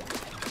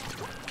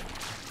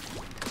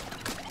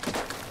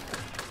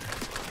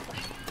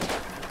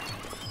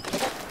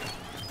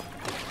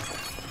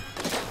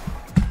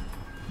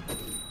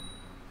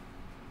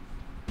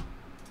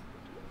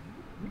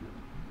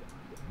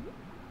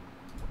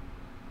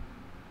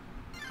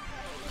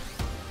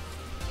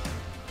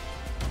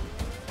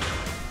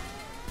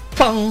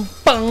 Bung,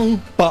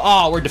 bung, but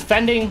oh, we're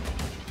defending.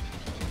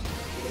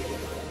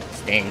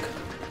 Stink.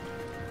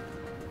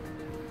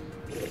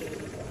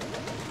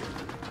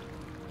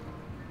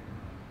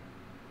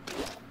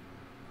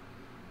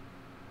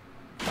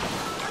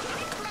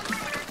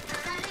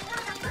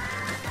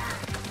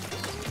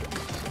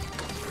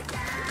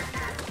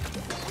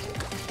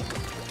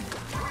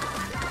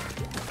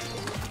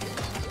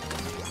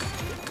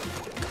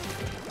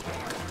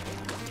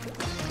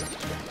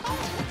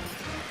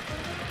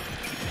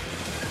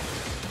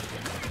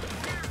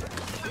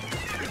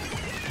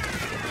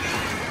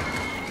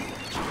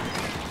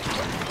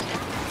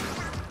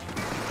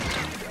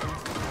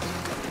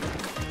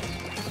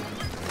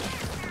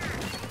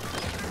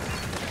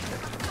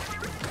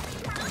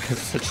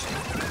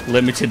 Such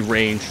limited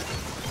range.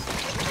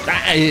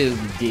 I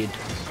did.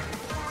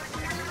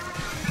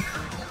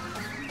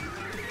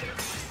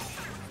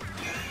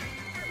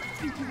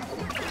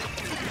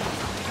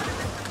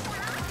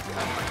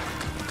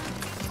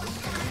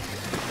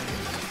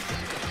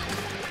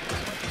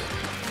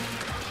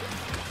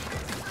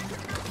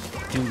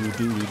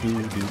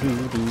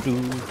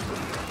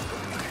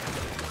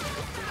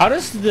 How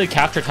does the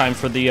capture time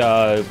for the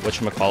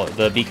whatchamacallit,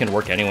 the beacon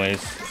work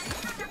anyways?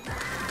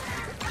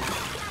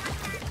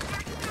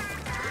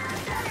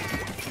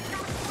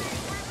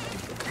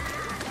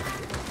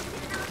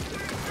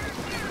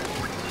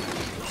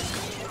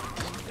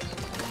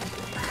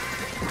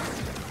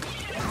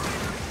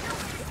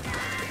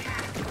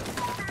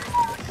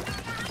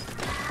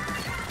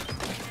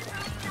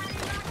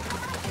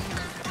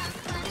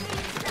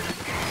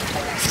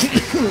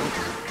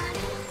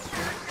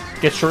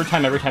 Gets short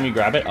time every time you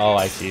grab it? Oh,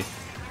 I see.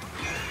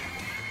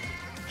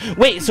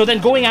 Wait, so then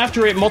going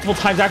after it multiple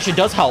times actually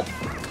does help.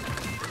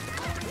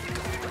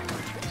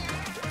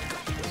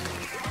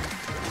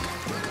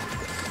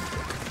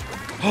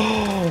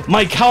 Oh,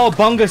 my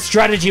cowabunga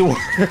strategy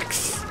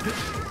works.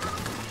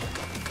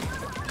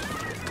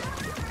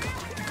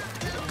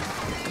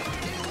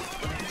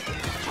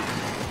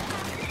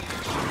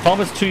 It's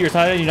almost 2 years.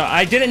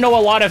 I didn't know a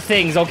lot of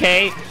things,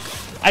 okay?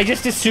 I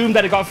just assumed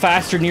that it got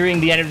faster nearing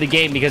the end of the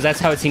game because that's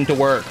how it seemed to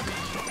work.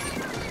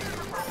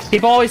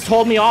 People always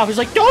told me off. It's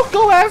like, don't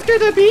go after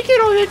the beacon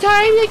all the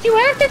time. Like, you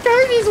have to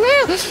turn as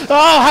well.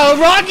 Oh, how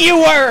wrong you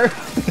were!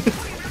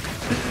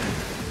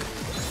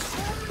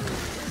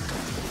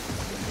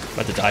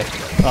 About to die.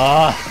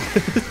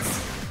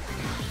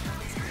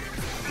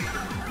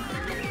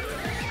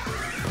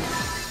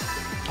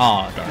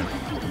 Oh, darn.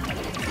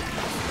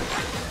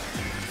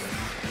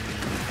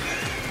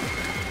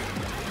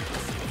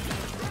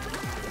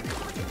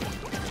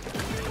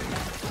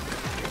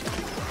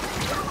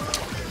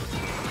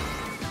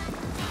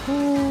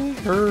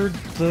 Heard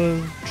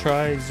the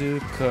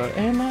Trizuka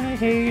and I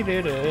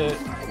hated it.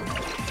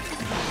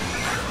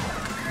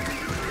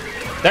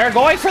 They're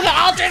going for the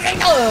Ultra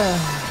Single!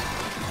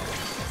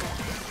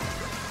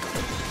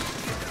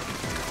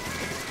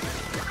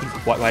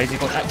 Why is he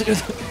going that?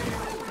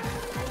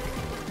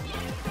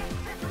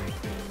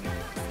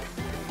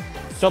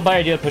 Still by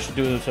idea push to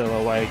do this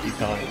solo. Why I keep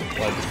telling?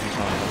 Why I keep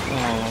telling?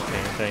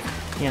 Oh, okay.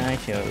 Yeah, I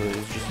feel it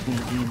was just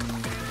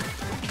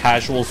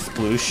casual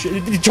sploosh.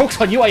 The joke's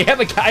on you. I am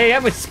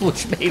a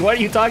sploosh main. What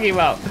are you talking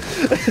about?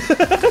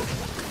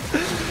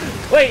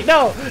 Wait,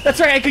 no, that's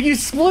right. I could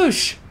use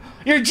sploosh.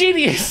 You're a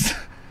genius.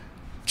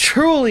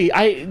 Truly,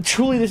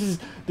 this is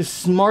the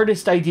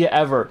smartest idea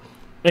ever,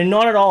 and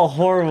not at all a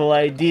horrible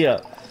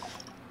idea.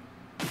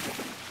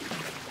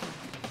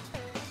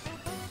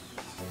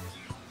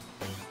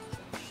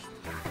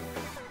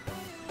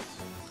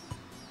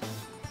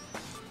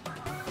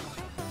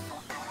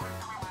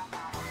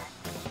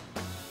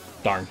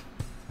 Darn.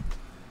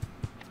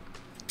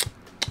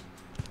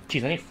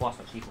 Jeez, I need to floss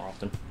my teeth more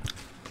often.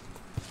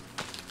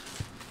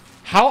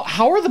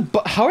 How are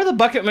the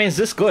bucket mains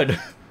this good?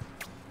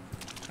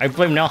 I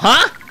blame now,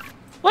 huh?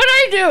 What did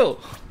I do?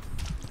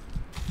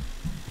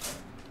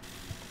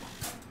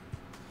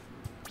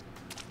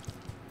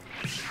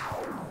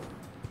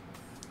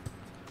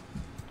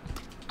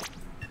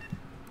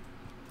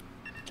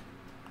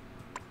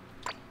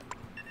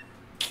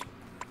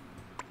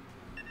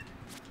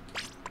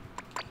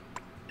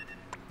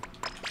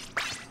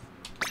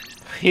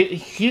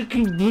 You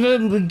can't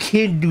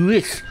do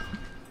this.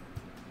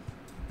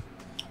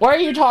 What are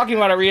you talking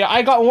about, Arita?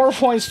 I got more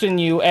points than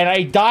you, and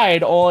I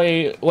died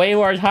way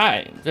more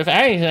times. If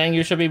anything,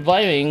 you should be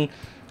blaming...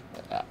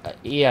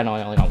 yeah, no,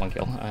 I only got one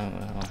kill.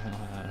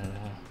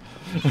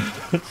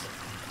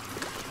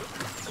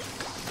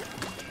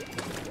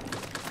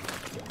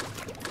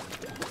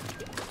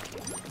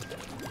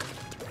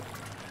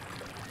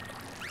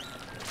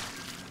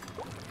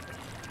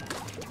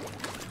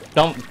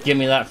 Don't give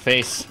me that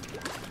face.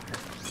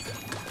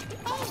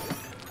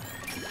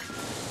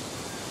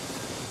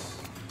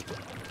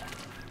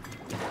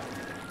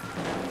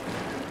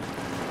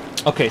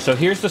 Okay, so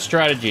here's the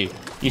strategy.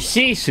 You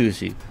see,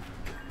 Susie,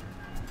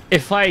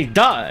 if I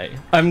die,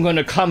 I'm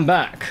gonna come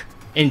back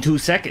in 2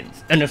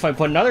 seconds. And if I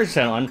put another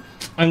set on,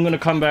 I'm gonna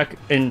come back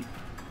in,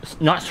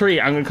 not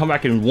 3, I'm gonna come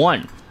back in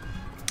 1.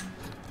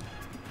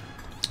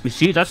 You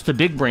see, that's the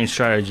big brain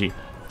strategy.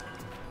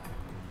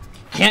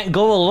 Can't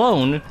go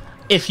alone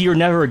if you're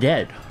never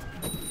dead.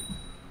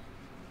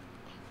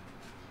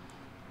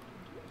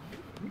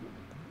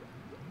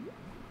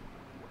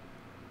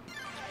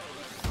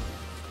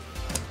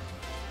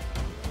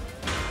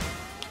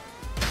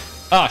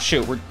 Ah,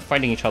 shoot, we're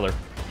fighting each other.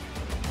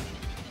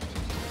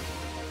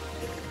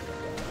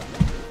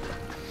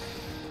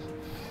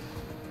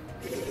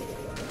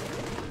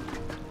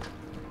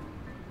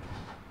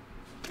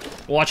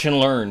 Watch and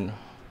learn.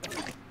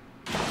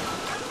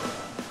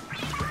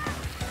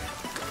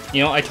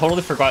 You know, I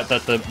totally forgot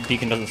that the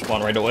beacon doesn't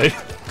spawn right away.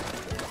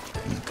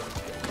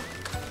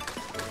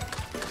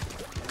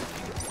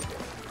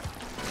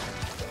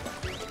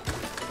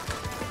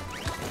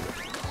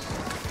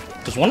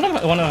 Does one of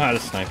them had a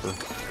sniper?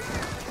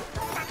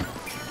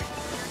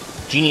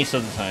 Genius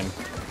of the time.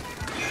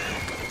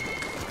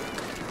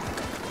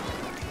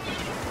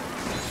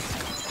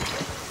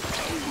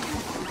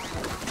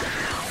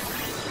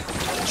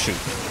 Shoot.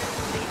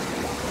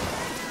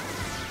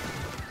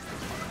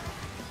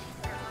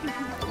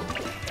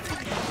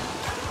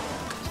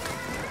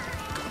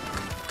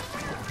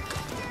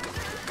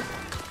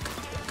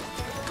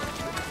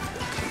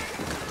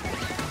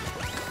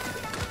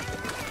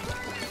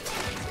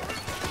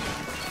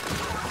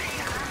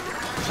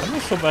 Why am I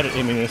so bad at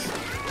aiming this?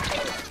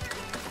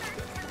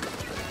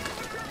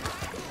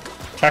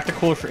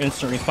 Tactical for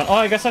instant respawn. Oh,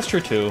 I guess that's true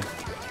too.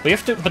 We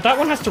have to, but that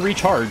one has to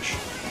recharge.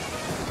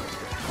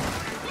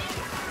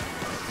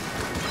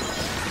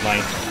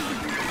 Nice.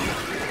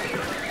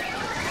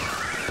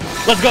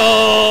 Let's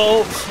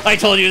go! I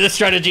told you this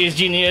strategy is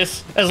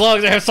genius. As long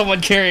as I have someone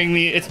carrying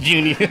me, it's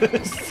genius.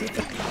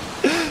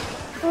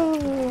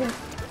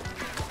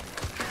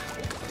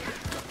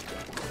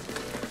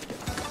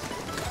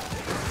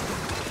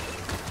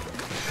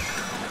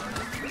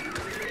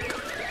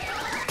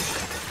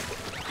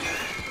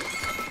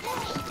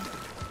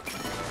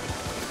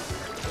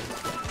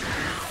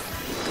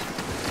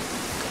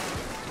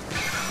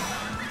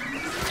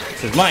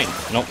 This is mine.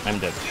 Nope, I'm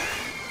dead.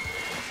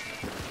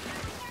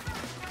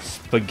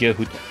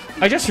 Spaghetti.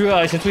 I just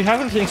realized since we have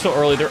everything so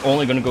early, they're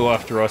only going to go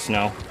after us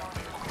now.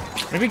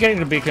 Maybe getting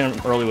the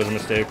beacon early was a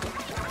mistake.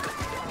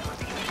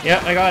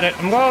 Yeah, I got it.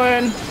 I'm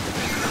going.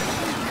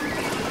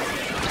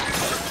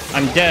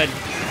 I'm dead.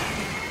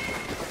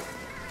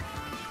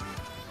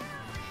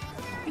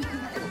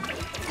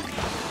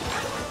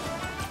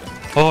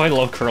 Oh, I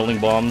love curling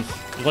bombs.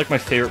 It's like my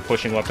favorite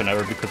pushing weapon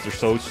ever because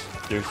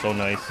they're so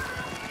nice.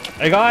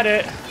 I got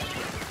it.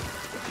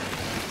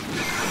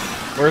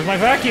 Where's my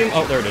vacuum?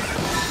 Oh, there it is.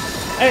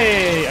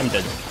 Hey, I'm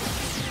dead.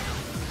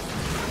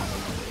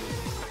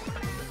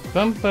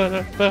 I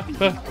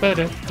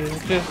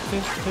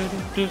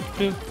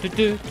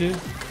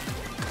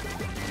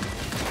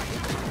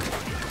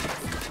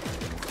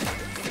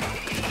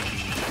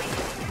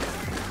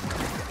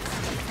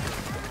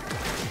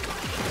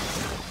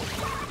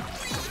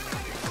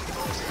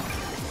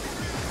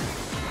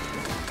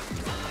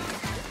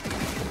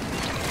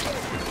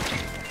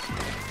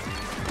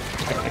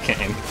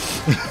can't aim.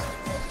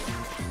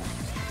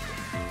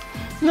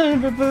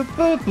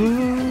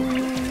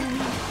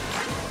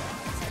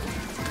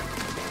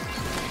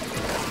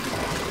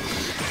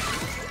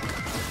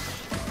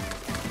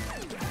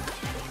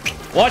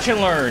 Watch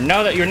and learn.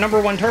 Now that your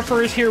 #1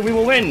 turfer is here, we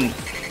will win.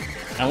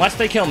 Unless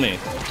they kill me,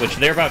 which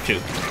they're about to.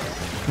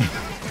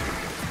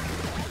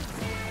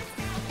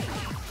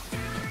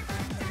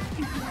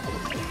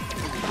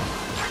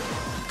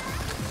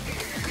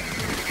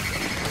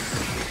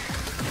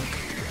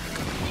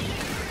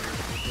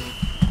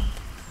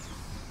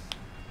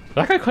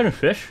 That guy couldn't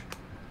fish?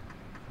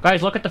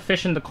 Guys, look at the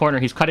fish in the corner.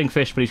 He's cutting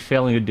fish, but he's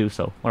failing to do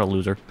so. What a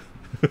loser.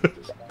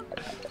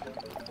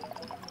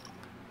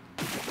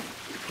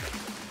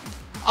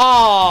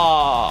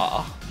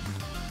 Aww.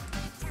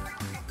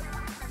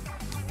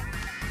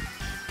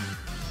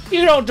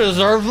 You don't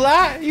deserve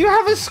that. You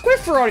have a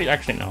Squiffer on you.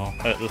 Actually, no.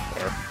 That was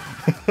fair.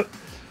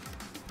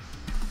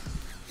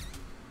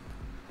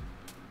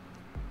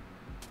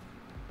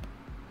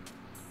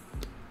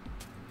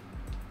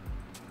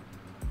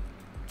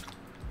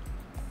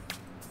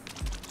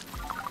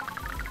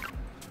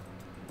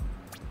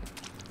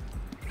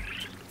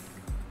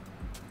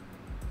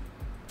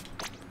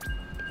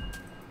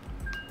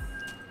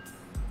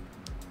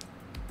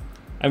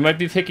 I might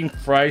be picking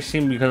Fry's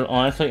team because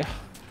honestly,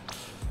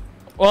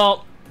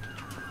 well,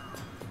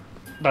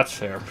 that's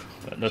fair.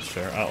 That's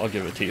fair. I'll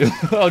give it to you.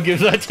 I'll give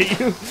that to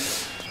you.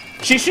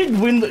 She should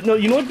win. No,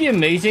 you know what'd be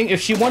amazing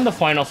if she won the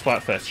final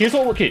Splatfest. Here's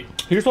what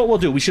we'll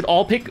do. We should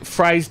all pick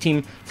Fry's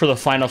team for the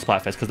final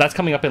Splatfest because that's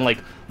coming up in like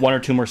 1 or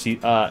 2 more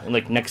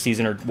like next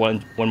season or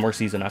one more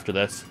season after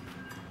this.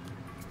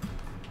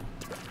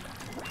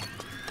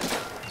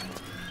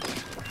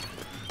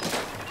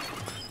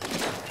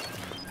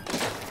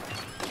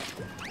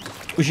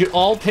 We should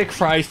all pick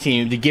Fry's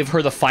team to give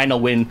her the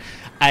final win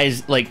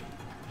as like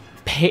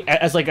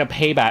as a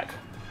payback.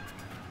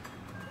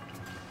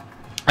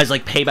 As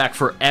like payback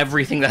for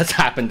everything that's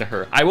happened to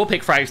her. I will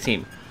pick Fry's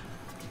team.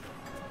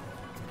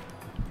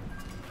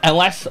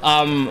 Unless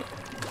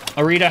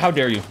Arita, how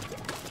dare you?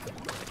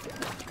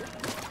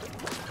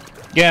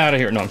 Get out of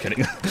here. No, I'm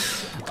kidding.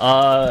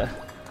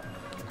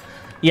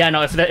 Yeah,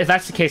 no, if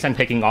that's the case, I'm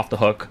picking Off the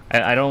Hook.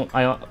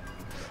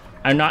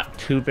 I'm not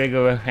too big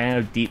of a fan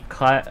of Deep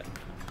Cut.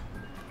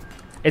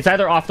 It's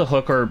either Off the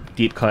Hook or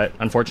Deep Cut.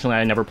 Unfortunately,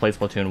 I never played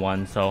Splatoon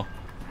 1, so...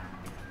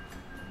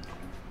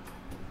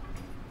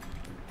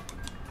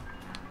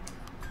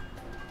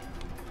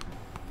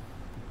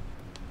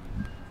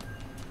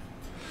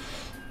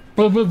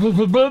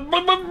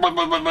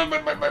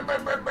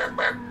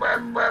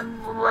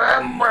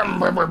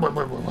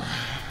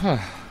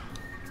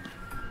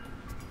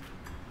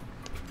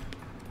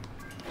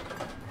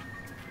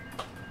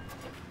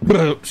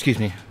 Excuse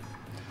me.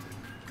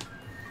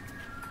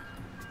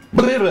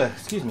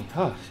 Excuse me.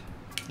 Oh.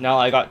 Now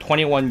I got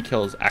 21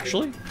 kills.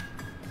 Actually?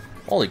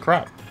 Holy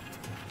crap.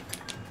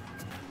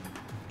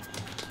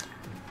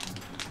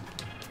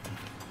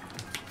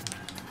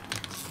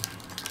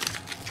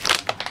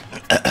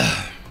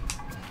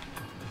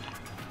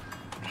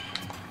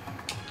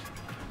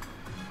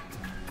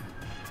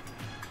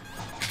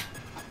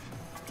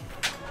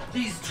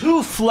 These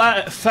 2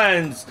 flat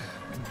fans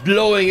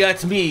blowing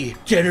at me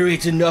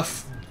generate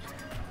enough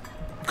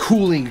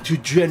cooling to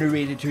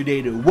generate a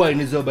tornado. One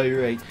is on my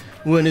right,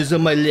 one is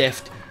on my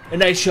left,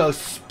 and I shall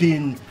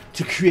spin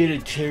to create a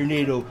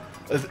tornado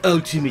of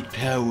ultimate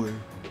power.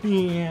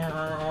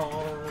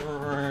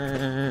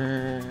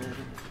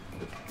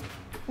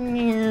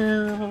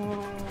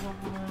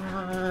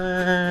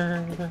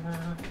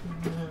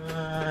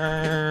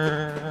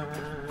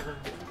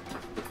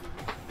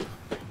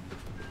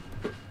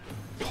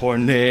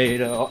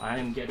 Tornado,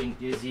 I'm getting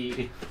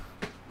dizzy.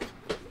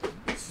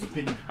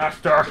 Spin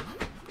faster!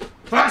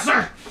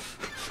 Faster!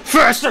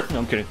 Faster! No,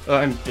 I'm kidding.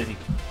 I'm dizzy.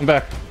 I'm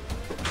back.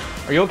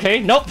 Are you okay?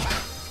 Nope.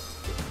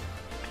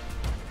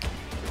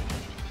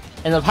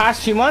 In the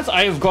past few months,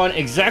 I have gone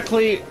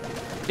exactly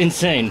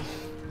insane.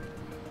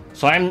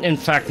 So I'm, in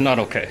fact, not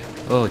okay.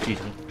 Oh, jeez.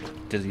 I'm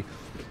dizzy.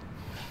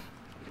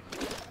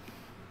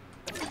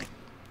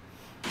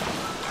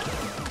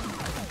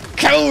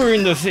 Cower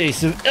in the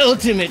face of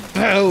ultimate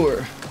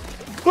power.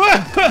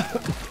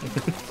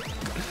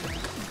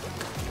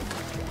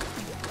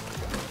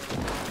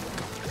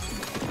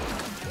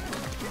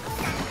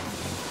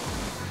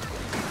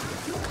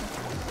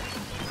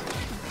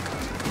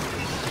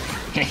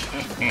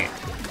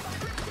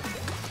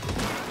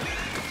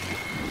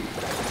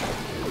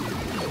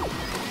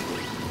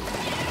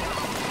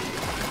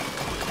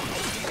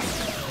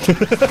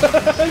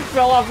 I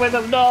fell off with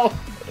him, no!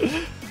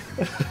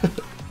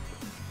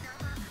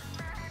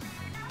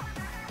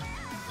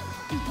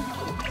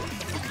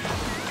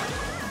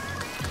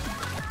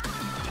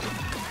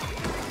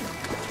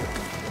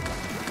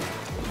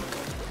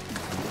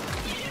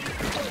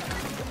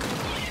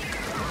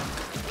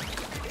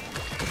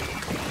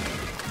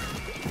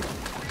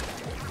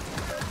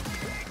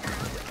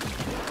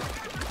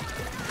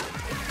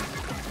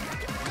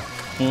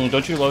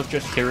 Don't you love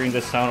just hearing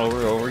this sound over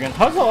and over again?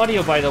 How's the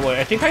audio, by the way?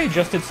 I think I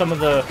adjusted some of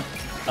the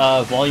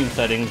volume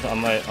settings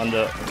on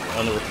the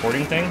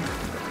recording thing.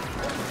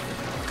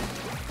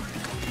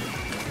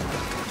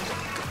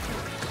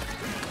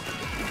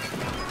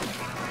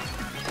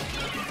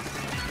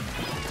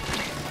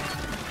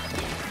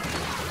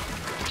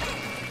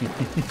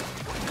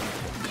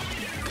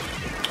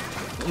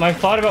 My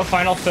thought about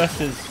Final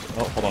Fest is...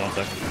 Oh, hold on one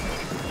second.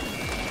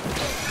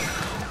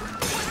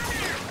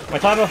 My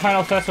thought about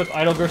Final Fest with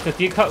Idolgurst is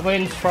Deep Cut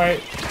wins, Freya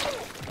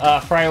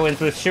wins.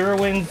 With Shira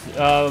wins,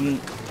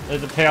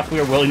 there's a payoff we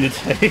are willing to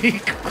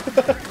take.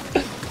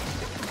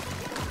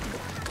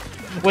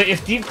 Wait,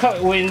 if Deep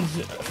Cut wins,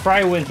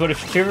 Freya wins, but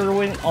if Shira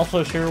wins,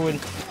 also Shira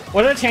wins.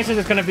 What are the chances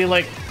it's gonna be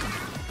like...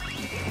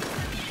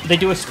 They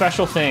do a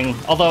special thing,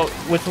 although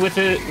with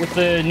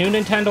the new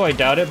Nintendo I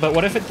doubt it, but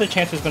what if the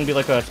chance is going to be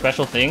like a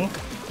special thing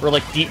where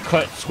like Deep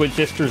Cut, Squid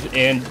Sisters,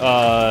 and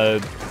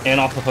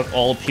Off the Hook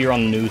all appear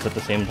on the news at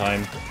the same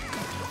time?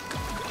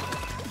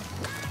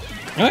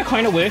 You know, I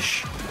kind of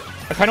wish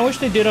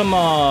they did them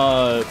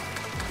what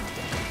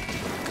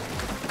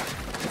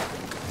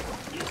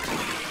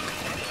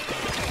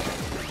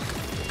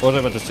was I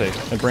about to say?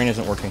 My brain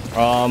isn't working.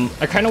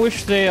 I kind of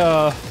wish they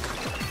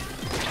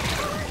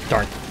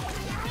darn.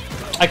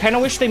 I kind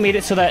of wish they made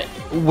it so that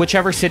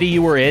whichever city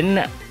you were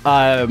in,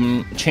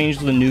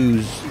 changed the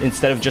news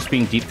instead of just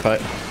being Deep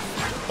Cut.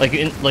 Like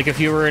if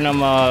you were in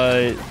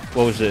what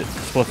was it?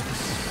 Split.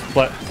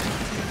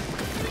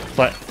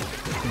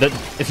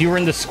 If you were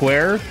in the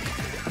square,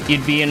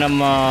 you'd be in oh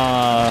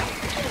my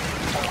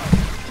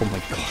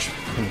gosh.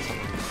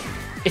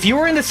 If you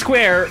were in the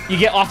square, you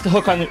get Off the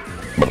Hook on the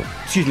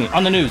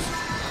on the news.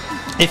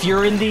 If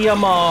you're in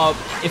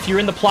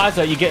the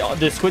plaza, you get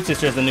the Squid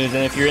Sisters the news,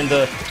 and if you're in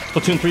the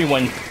Splatoon 3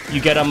 one,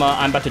 you get I'm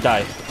about to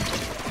die.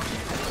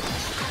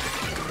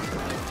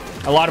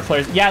 A lot of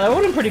players. Yeah, that would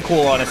have been pretty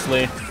cool,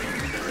 honestly.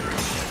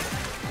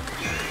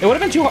 It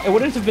would have been it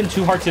wouldn't have been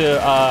too hard to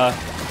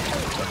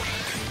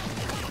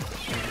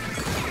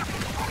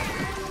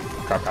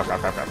Go.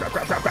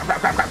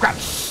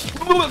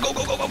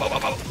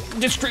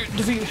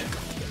 Defeat.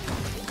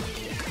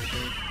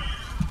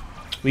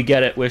 We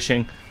get it,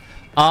 wishing.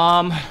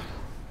 What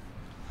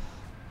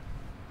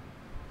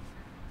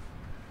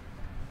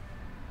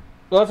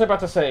was I about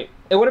to say?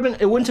 It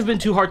wouldn't have been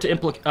too hard to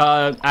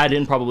add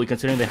in, probably,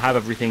 considering they have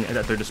everything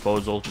at their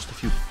disposal. Just a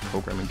few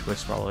programming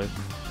twists, probably.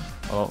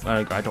 Well,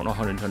 I don't know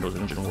how Nintendo's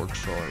engine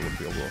works, so I wouldn't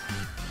be able to.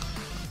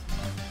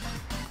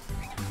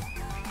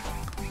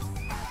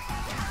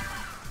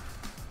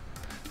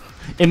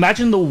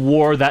 Imagine the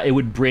war that it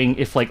would bring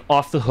if, like,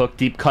 Off the Hook,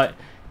 Deep Cut,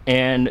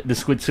 and the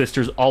Squid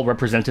Sisters all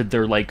represented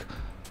their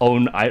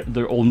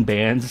own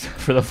bands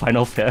for the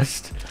Final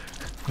Fest.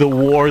 The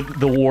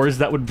wars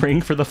that would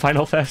bring for the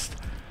Final Fest.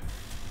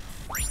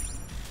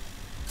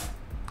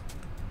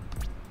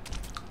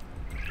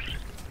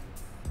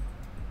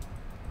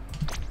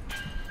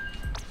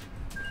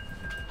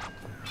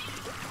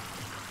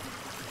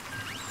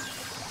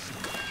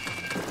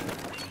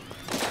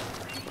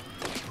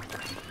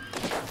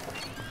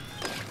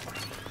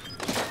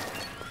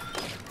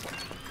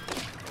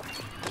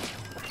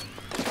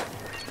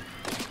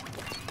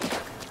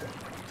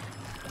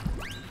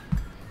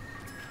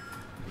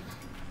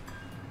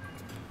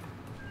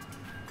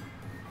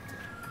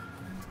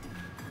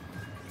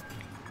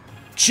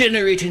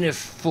 Generating a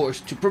force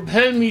to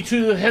propel me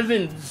to the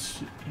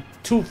heavens.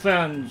 2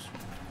 fans.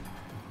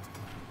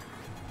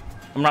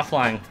 I'm not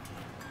flying.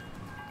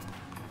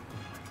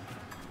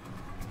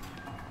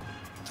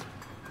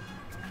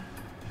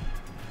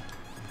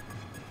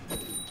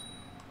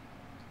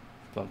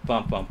 Bum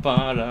bum bum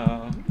ba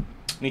da.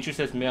 Michu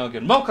says mail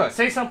again. Mocha,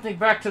 say something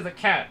back to the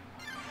cat.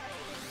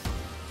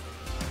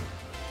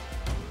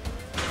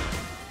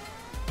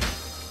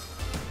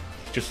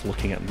 Just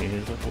looking at me.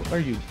 He's like,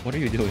 what are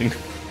you doing?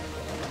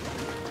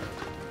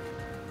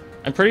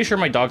 I'm pretty sure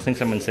my dog thinks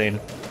I'm insane.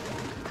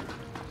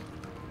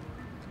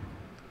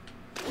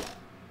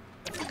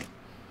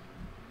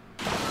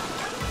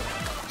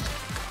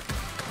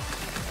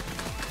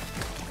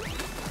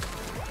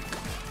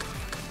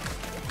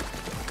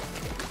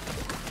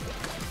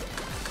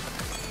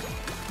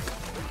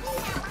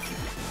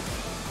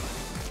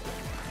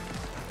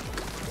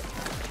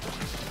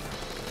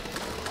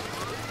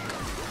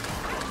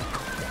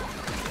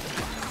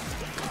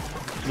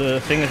 The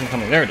thing isn't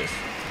coming. There it is.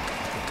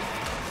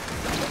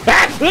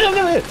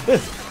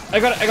 I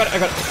got it.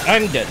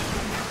 I'm dead.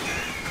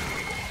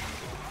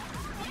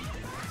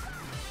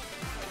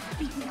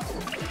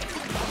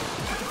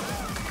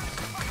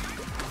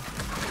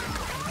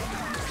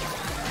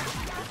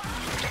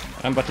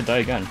 I'm about to die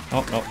again.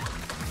 Oh, no.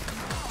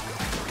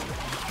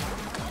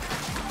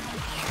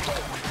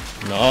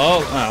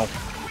 No, ow.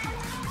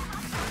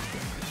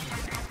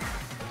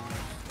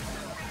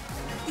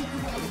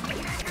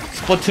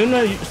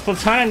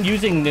 Splatoon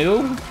using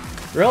new?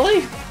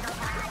 Really?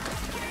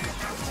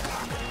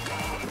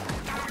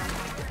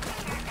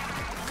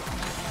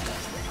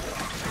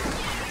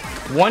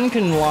 One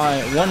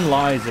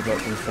lies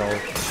about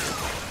themselves.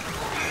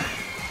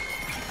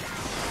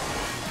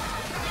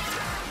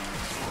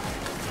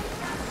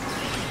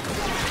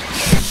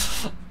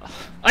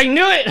 I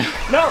knew it!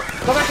 No!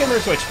 Go back in there,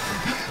 switch.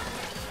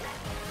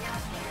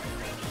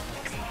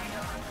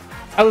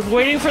 I was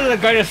waiting for the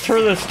guy to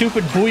throw the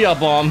stupid booyah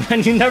bomb,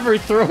 and he never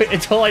threw it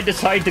until I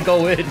decided to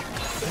go in.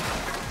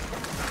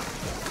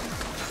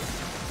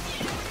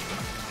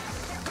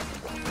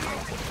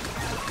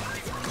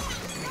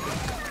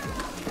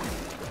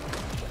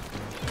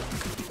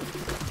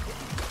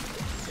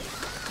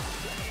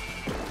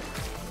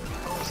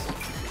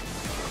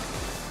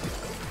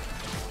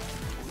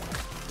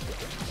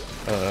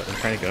 I'm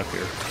trying to get up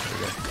here. There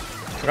we go.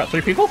 I got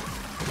 3 people?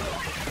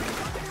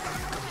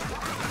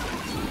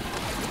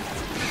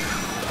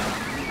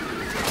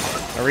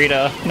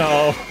 Arita,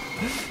 no.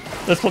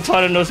 This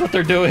Platana knows what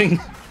they're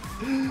doing.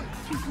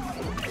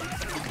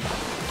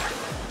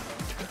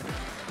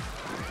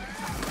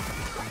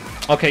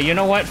 Okay, you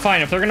know what?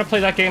 Fine, if they're gonna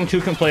play that game,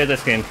 2 can play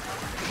this game.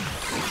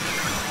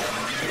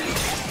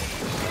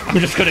 I'm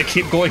just gonna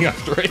keep going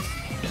after it.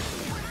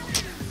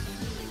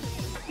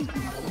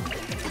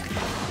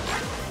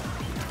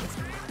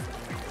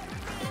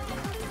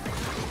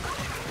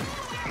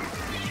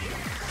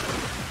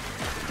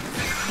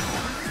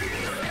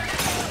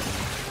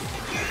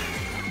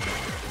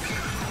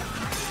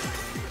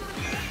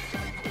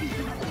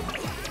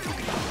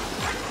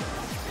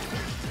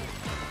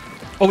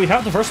 Oh, we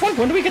have the first one?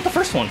 When do we get the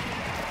first one?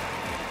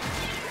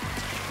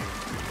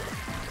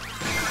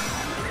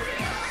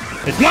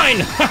 It's mine!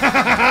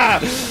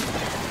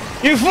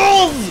 You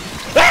fools!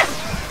 Ah!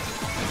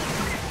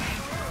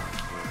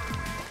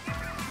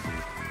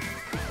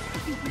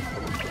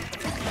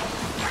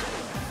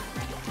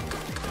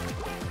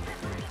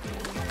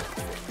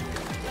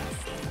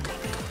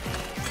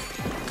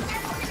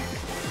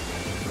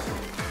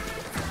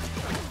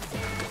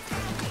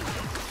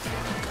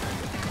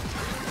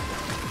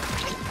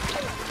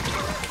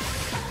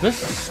 This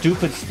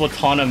stupid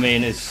Splatana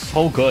main is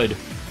so good.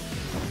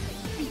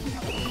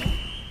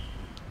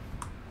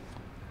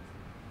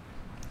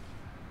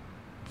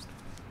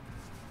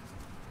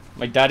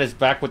 My dad is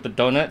back with the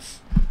donuts.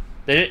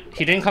 He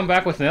didn't come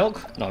back with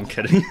milk? No, I'm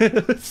kidding.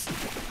 That's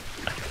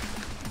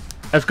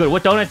good.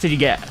 What donuts did you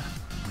get?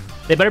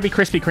 They better be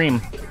Krispy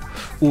Kreme.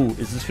 Ooh,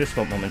 is this fist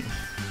bump moment?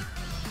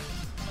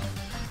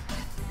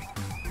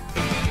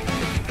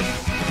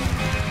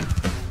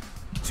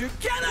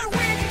 Together we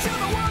can show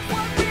the world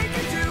what we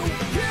can do.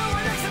 You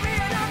are next to me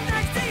and I'm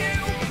next to you.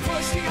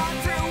 Pushing on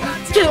through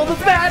until the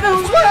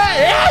battle's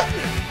won.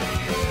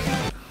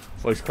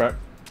 Voice crack.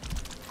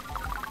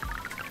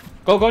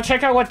 Go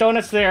check out what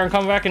donuts there and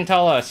come back and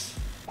tell us.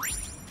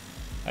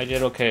 I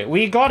did okay.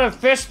 We got a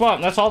fist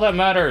bump. That's all that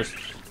matters.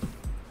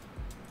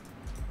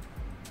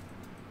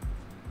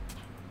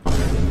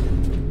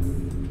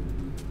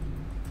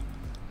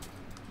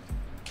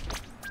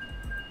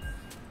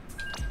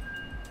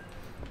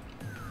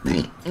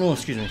 Oh,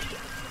 excuse me.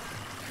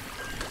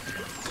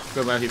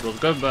 Goodbye, people.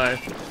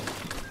 Goodbye.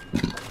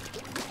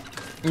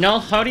 No,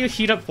 how do you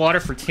heat up water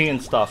for tea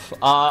and stuff?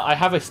 I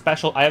have a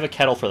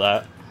kettle for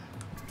that.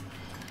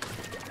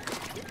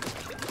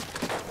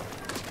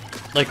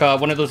 Like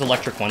one of those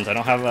electric ones. I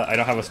don't have a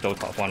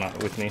stovetop one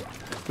with me.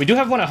 We do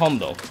have one at home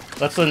though.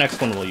 That's the next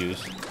one we'll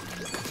use.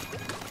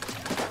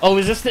 Oh,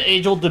 is this the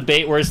age-old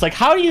debate where it's like,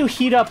 how do you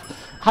heat up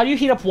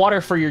water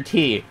for your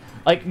tea?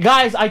 Like,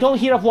 guys, I don't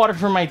heat up water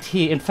for my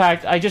tea. In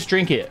fact, I just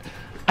drink it.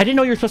 I didn't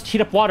know you were supposed to heat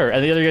up water.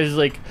 And the other guy's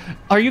like,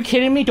 are you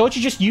kidding me? Don't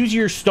you just use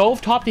your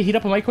stove top to heat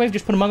up a microwave?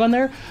 Just put a mug on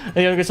there? And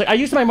the other guy's like, I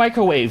used my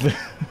microwave.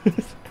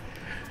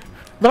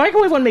 The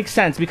microwave one makes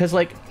sense because,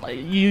 like,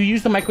 you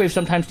use the microwave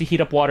sometimes to heat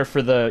up water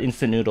for the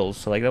instant noodles.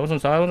 So, like, that was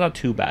not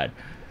too bad.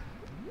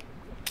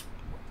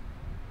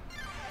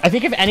 I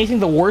think, if anything,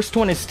 the worst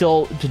one is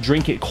still to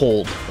drink it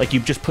cold. Like,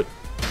 you just put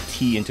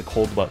tea into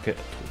cold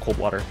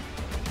water.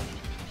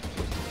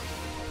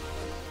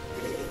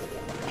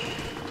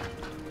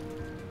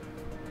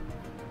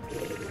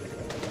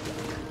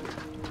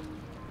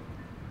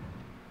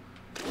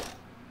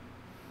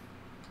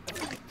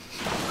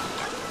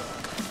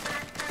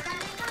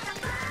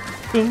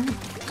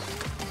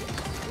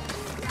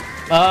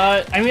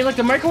 I mean, like,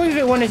 the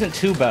microwave one isn't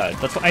too bad.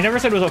 That's what, I never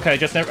said it was okay. I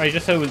just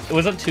said it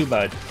wasn't too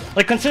bad.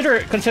 Like, consider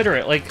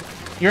it. Like,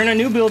 you're in a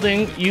new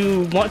building.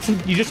 You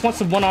just want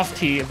some one-off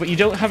tea, but you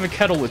don't have a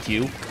kettle with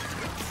you.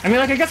 I mean,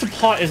 like, I guess a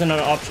pot is an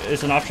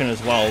option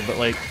as well, but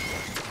like.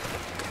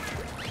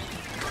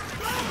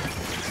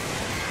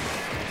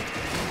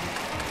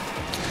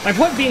 My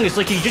point being is,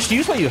 like, you just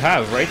use what you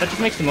have, right? That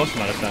just makes the most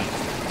amount of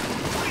sense.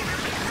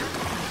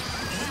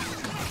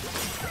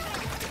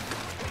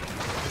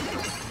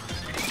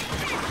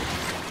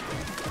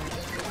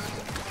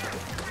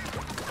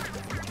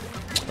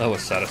 That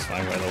was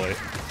satisfying, by the way.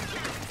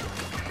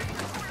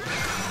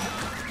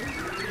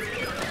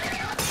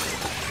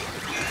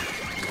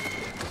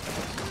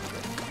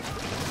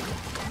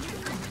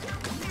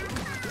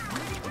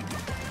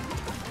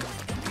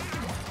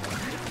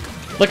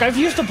 Like, I've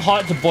used a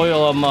pot to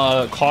boil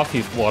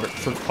coffee water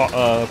for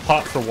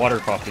pot for water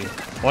coffee.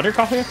 Water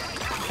coffee?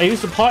 I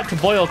used a pot to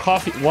boil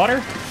coffee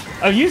water.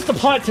 I've used the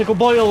pot to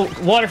boil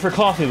water for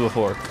coffee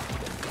before.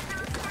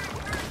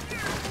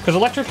 Because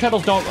electric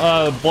kettles don't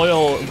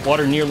boil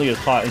water nearly as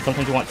hot, and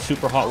sometimes you want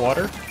super hot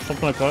water.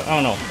 Something like that.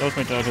 I don't know. That was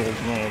my dad's old...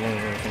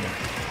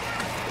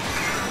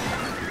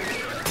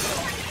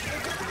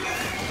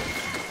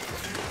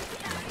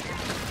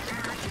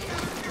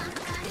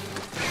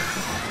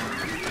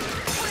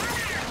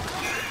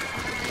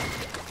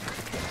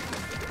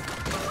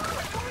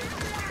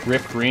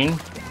 Rip Green?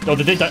 Oh,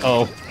 did they die?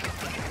 Oh.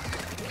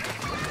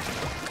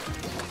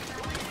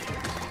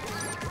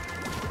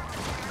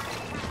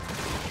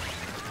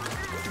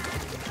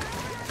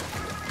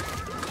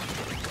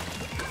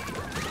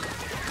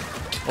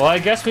 Well, I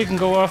guess we can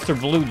go after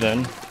blue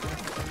then.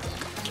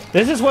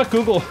 This is what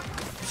Google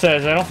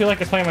says. I don't feel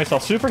like explaining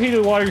myself.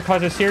 Superheated water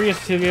causes serious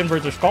civilian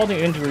injuries or scalding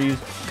injuries,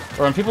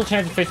 or on people's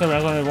chances of facing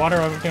the water,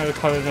 everything that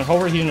causes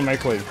overheating in the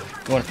microwave.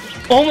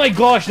 Oh my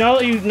gosh! Now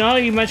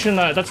that you mentioned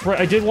that, that's right.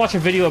 I did watch a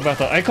video about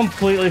that. I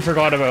completely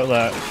forgot about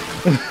that.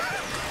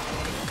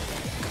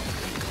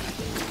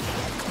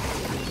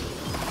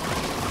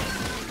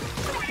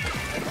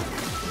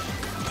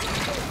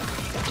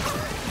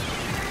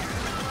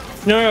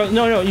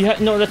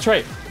 No, that's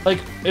right. Like,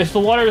 if the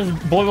water is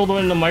boiled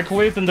in the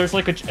microwave, then there's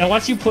like a...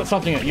 Unless you put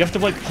something in it. You have to,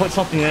 like, put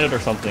something in it or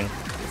something.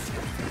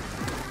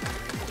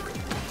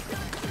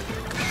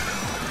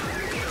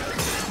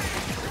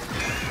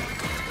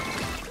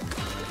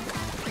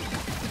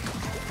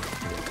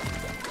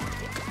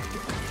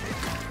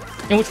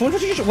 And which one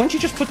wouldn't you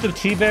just put the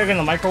tea bag in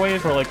the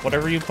microwave or, like,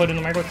 whatever you put in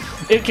the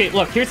microwave? Okay,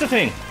 look, here's the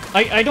thing.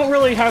 I don't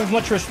really have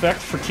much respect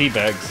for tea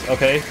bags,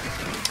 okay?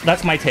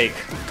 That's my take.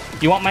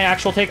 You want my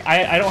actual take?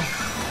 I don't...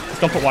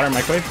 Just don't put water in the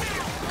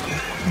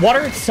microwave.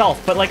 Water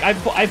itself, but like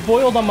I've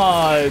boiled them.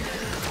 I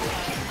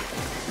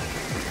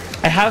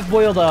have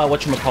boiled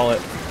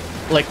whatchamacallit,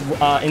 like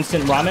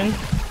instant ramen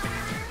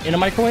in a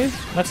microwave.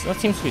 That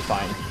seems to be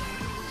fine.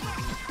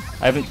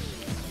 I haven't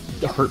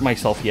hurt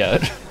myself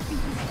yet.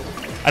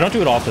 I don't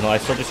do it often though. I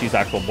still just use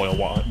actual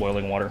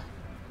boiling water.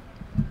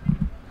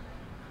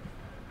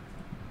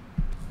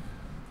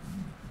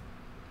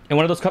 And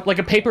one of those cups, like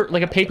a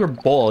paper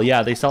bowl.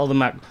 Yeah, they sell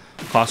them at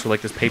Costco,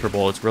 like this paper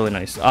bowl. It's really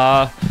nice.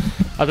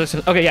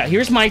 Okay, yeah,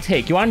 here's my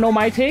take. You want to know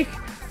my take?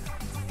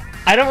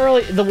 I don't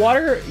really... The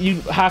water,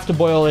 you have to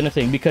boil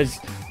anything because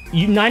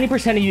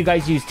 90% of you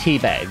guys use tea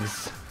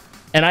bags.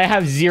 And I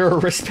have zero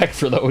respect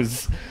for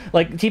those.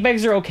 Like, tea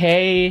bags are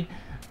okay,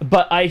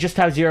 but I just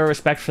have zero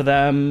respect for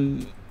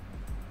them.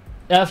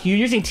 If you're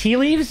using tea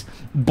leaves,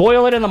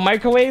 boil it in the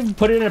microwave,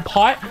 put it in a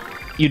pot,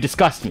 you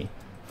disgust me.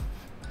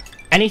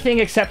 Anything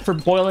except for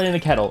boiling in a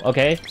kettle,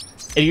 okay?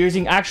 If you're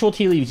using actual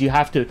tea leaves, you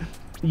have to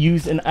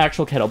use an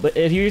actual kettle. But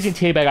if you're using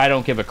tea bag, I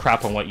don't give a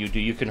crap on what you do.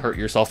 You can hurt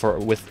yourself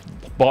with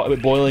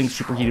boiling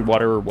superheated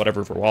water or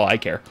whatever for all I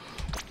care.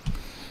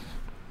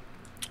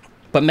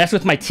 But mess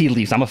with my tea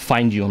leaves, I'm gonna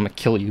find you, I'm gonna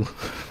kill you.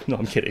 No,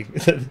 I'm kidding.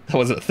 That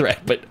wasn't a threat,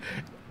 but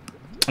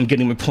I'm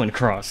getting my point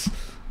across.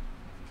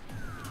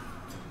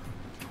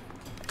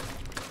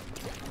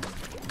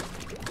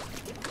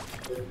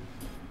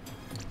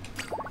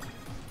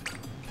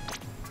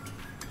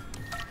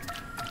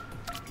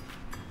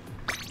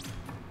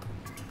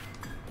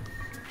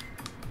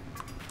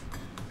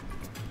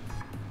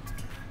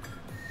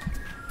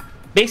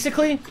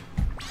 Basically,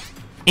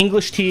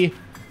 English tea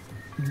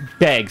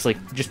bags,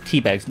 like just tea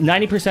bags.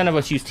 90% of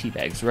us use tea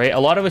bags, right? A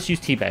lot of us use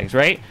tea bags,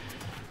 right?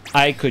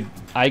 I could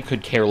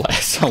care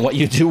less on what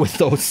you do with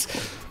those.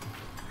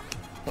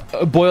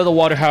 Boil the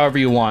water however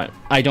you want.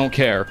 I don't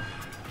care.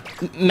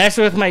 Mess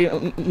with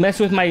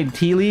my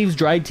tea leaves,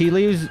 dried tea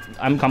leaves.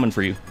 I'm coming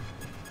for you.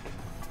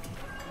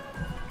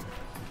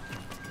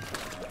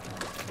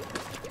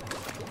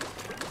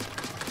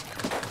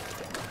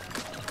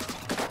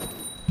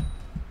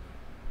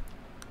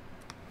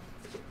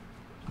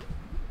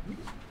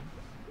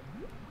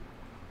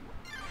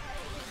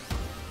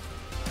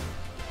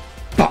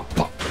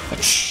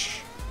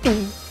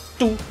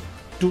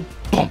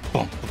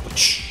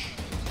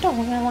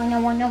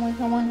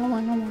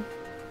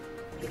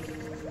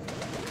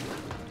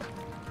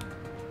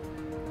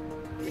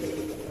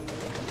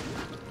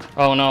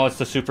 Oh no, it's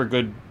the super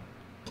good,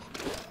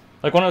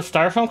 like one of those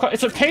styrofoam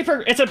it's a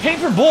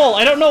paper bowl.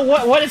 I don't know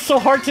what is so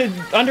hard to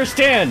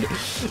understand.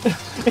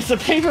 It's a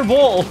paper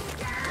bowl.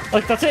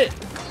 Like, that's it.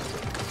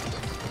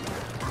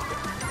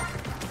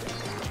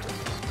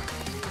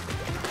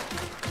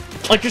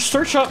 Like, just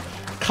search up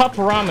cup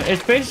ramen.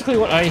 It's basically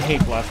what I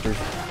hate blasters.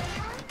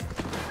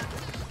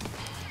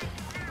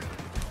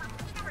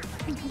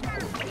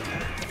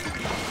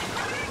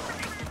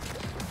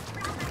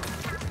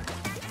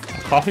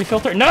 Coffee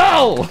filter?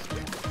 No!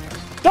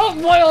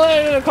 Don't boil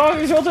it in a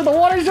coffee filter. The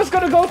water's just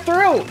gonna go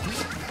through.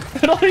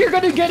 And all you're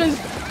gonna get is...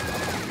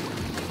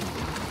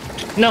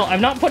 No, I'm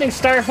not putting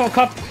styrofoam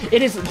cup.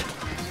 It is...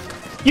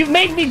 You've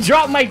made me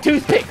drop my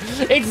toothpick.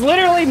 It's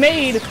literally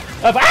made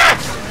of... Ah!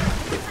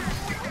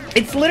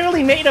 It's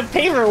literally made of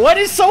paper. What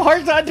is so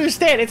hard to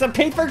understand? It's a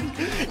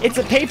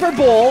paper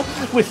bowl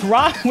with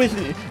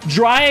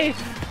dry...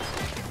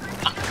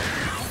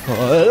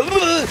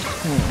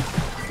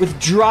 with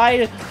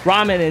dried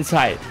ramen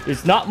inside.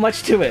 There's not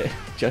much to it.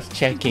 Just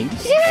checking.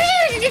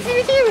 I'm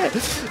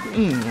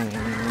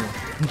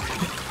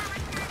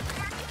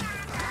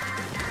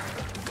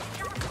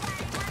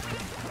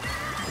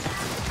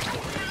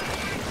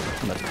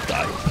gonna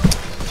die.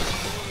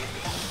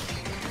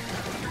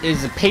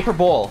 Is a paper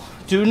bowl.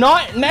 Do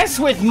not mess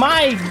with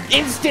my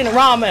instant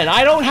ramen.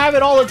 I don't have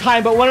it all the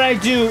time, but when I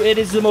do, it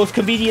is the most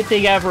convenient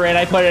thing ever, and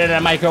I put it in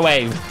a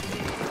microwave.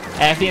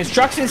 And if the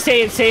instructions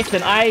say it's safe,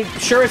 then I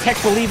sure as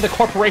heck believe the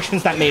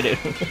corporations that made it.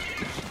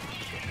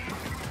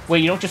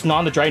 Wait, you don't just gnaw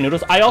on the dry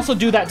noodles? I also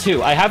do that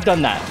too. I have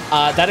done that.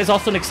 That is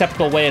also an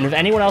acceptable way, and if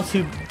anyone else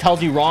who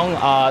tells you wrong,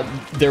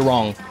 they're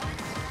wrong.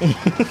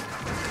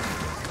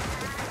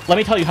 Let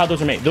me tell you how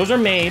those are made. Those are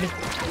made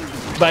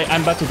by...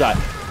 I'm about to die.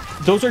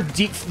 Those are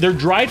deep... They're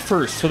dried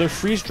first, so they're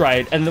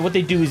freeze-dried, and then what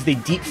they do is they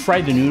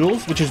deep-fry the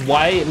noodles, which is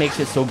why it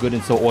makes it so good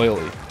and so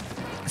oily.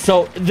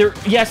 So,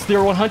 yes, they're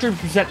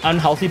 100%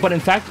 unhealthy, but in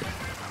fact,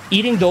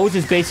 eating those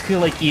is basically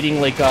like eating,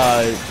 like,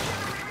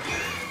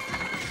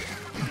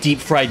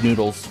 deep-fried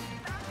noodles.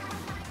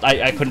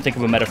 I couldn't think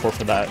of a metaphor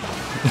for that.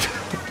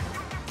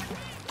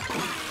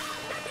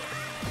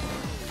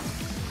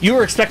 You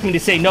were expecting me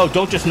to say, no,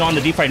 don't just gnaw on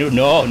the deep-fried noodle.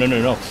 No, no,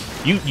 no, no.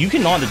 You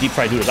can gnaw on the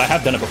deep-fried noodles. I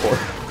have done it before.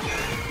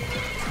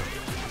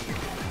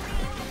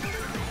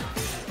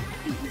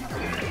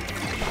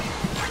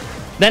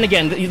 Then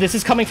again, this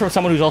is coming from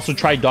someone who's also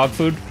tried dog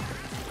food.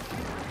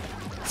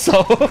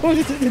 So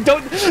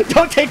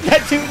don't take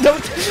that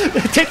don't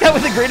take that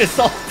with a grain of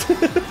salt.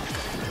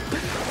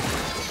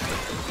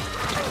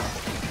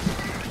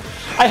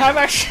 I have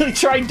actually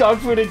tried dog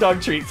food and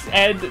dog treats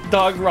and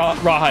dog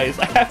rawhides.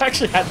 I have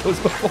actually had those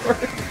before.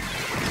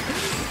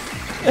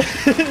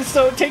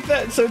 So take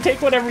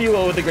whatever you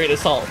will with a grain of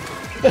salt.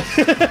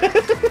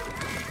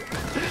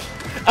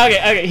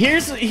 Okay,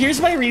 here's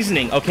my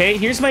reasoning, okay?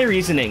 Here's my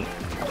reasoning.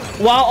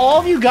 While all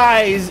of you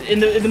guys in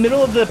the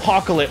middle of the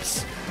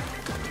apocalypse,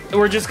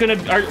 we're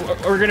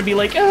gonna be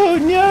like, oh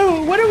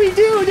no, what do we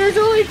do? There's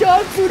only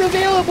dog food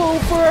available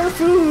for our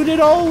food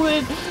and all,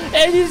 and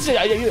I'm just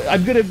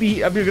gonna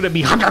be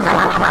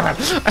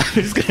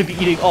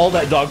eating all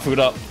that dog food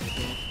up.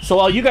 So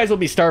while you guys will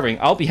be starving,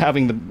 I'll be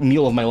having the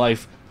meal of my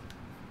life.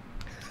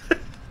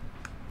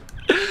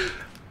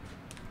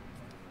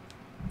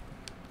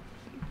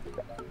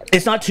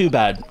 It's not too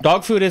bad.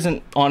 Dog food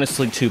isn't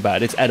honestly too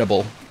bad. It's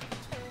edible.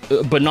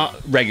 But not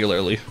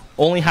regularly.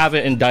 Only have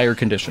it in dire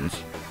conditions.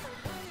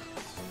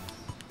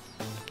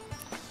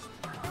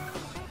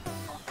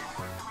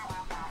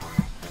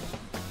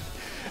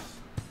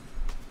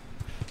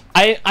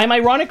 I'm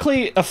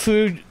ironically a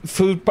food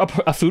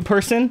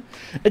person.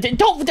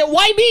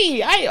 Why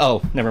me?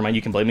 Oh, never mind.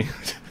 You can blame me.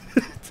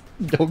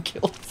 No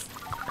kills.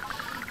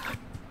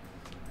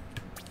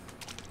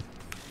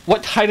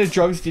 What kind of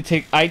drugs do you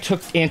take? I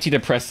took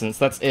antidepressants.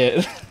 That's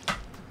it.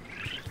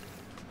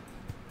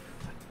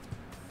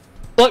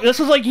 Look, this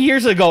was like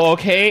years ago,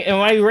 okay? And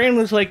my brain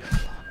was like,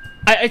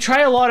 I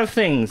try a lot of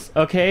things,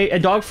 okay?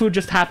 And dog food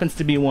just happens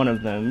to be one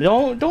of them.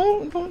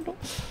 Don't.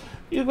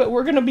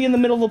 We're gonna be in the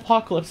middle of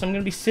apocalypse. I'm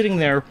gonna be sitting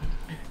there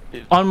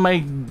on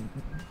my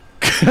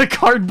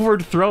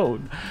cardboard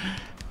throne.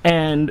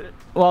 And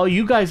while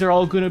you guys are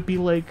all gonna be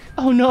like,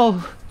 oh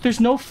no, there's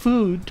no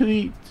food to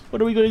eat.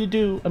 What are we gonna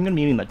do? I'm gonna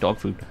be eating that dog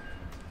food.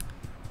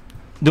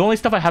 The only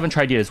stuff I haven't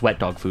tried yet is wet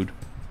dog food.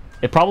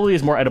 It probably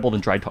is more edible than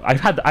dried dog.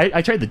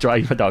 I tried the dry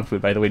dog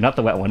food, by the way, not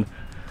the wet one.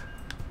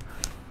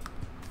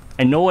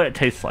 I know what it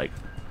tastes like.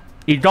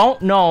 You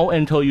don't know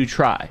until you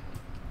try.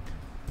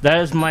 That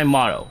is my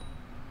motto.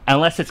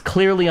 Unless it's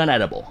clearly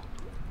unedible.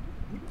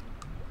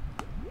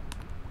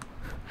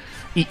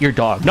 Eat your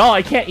dog. No,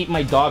 I can't eat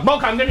my dog.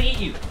 Mocha, I'm gonna eat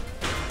you.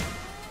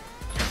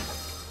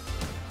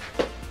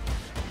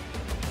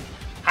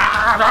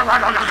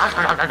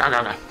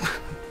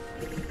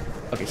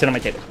 Okay, sit on my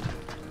table.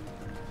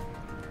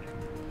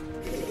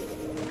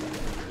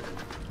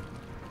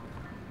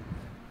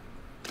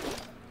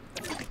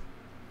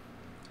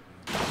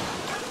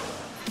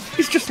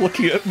 He's just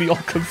looking at me all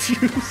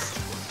confused.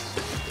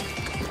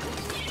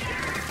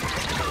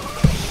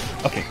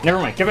 Okay, never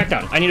mind. Get back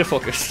down. I need to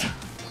focus.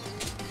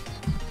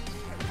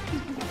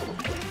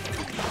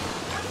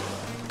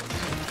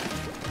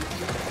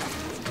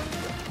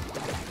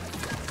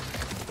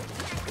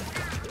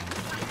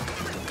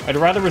 I'd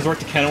rather resort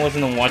to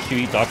cannibalism than watch you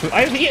eat dog food.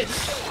 I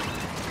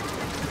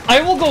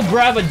will go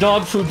grab a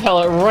dog food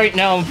pellet right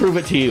now and prove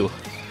it to you.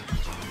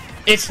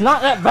 It's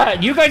not that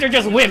bad. You guys are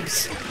just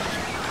wimps.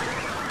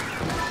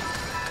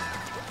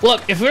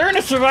 Look, if we're in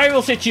a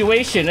survival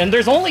situation and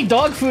there's only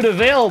dog food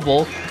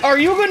available, are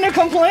you going to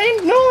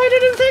complain? No, I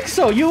didn't think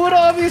so. You would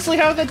obviously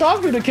have the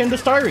dog food akin to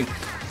starving.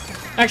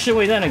 Actually,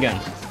 wait, then again.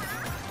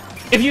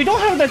 If you don't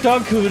have that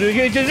dog food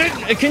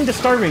akin to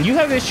starving, you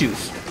have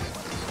issues.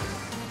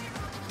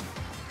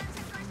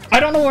 I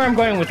don't know where I'm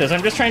going with this.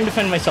 I'm just trying to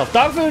defend myself.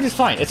 Dog food is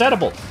fine. It's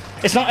edible.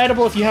 It's not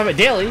edible if you have it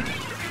daily.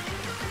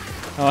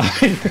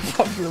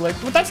 You're like,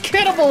 but that's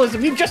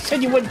cannibalism. You just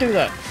said you wouldn't do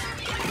that.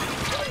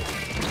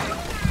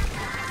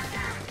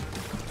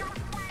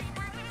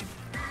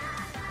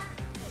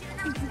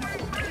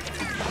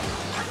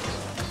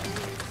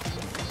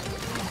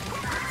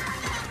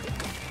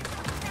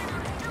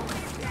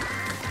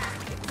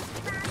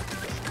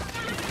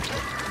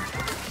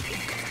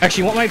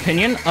 Actually, you want my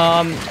opinion?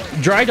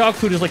 Dry dog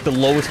food is like the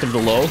lowest of the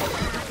low.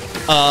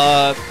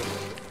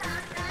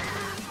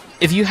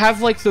 If you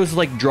have like those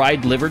like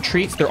dried liver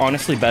treats, they're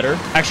honestly better.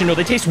 Actually, no,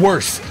 they taste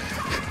worse.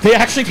 They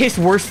actually taste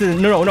worse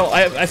than... No,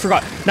 I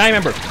forgot. Now I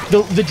remember.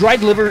 The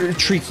dried liver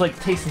treats like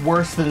taste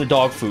worse than the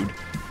dog food.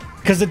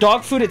 Because the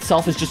dog food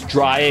itself is just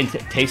dry and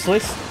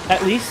tasteless,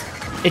 at least.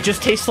 It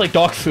just tastes like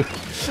dog food.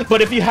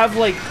 But if you have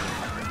like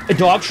a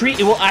dog treat,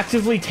 it will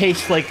actively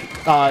taste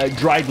like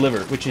dried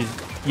liver, which is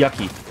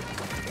yucky.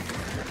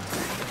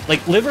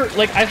 Like liver,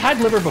 like I've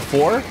had liver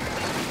before.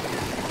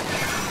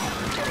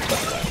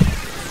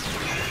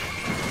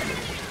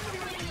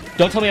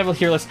 Don't tell me I have a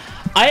tier list.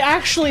 I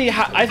actually,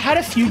 I've had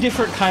a few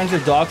different kinds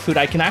of dog food.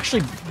 I can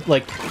actually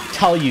like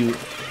tell you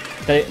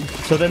that.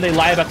 So then they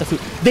lie about the food.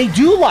 They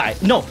do lie.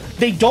 No,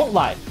 they don't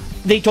lie.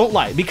 They don't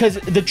lie because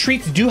the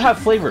treats do have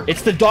flavor.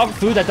 It's the dog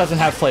food that doesn't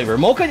have flavor.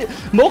 Mocha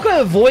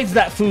avoids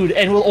that food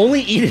and will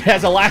only eat it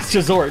as a last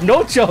resort.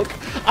 No joke.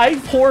 I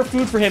pour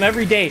food for him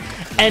every day,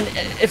 and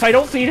if I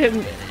don't feed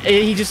him,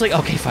 he just like,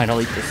 okay, fine,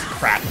 I'll eat this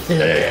crap.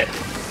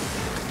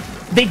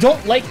 They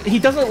don't like. He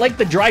doesn't like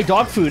the dry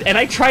dog food, and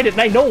I tried it,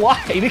 and I know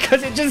why.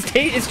 Because it's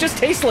just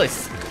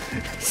tasteless.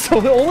 So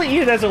he'll only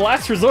eat it as a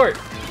last resort.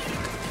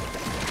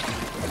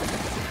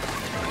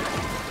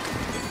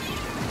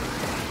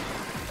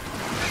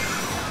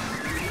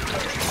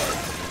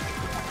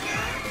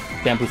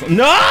 Bamboozle.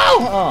 No!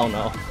 Oh,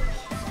 no.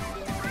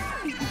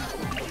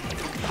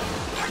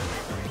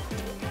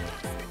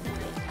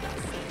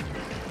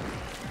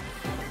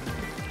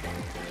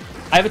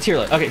 I have a tier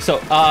list. Okay, so,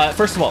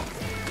 first of all,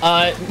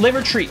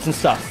 liver treats and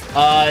stuff.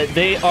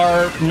 They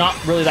are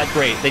not really that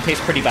great. They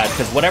taste pretty bad,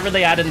 because whatever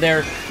they add in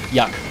there,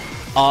 yuck.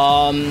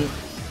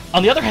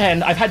 On the other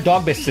hand, I've had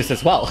dog biscuits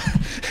as well.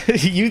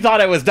 You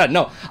thought I was done.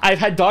 No, I've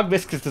had dog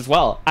biscuits as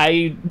well.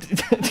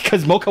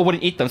 Because Mocha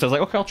wouldn't eat them, so I was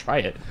like, okay, I'll try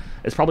it.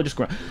 It's probably just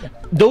ground.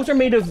 Those are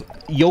made of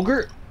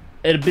yogurt,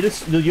 and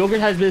the yogurt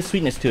has a bit of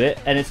sweetness to it,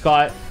 and it's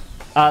got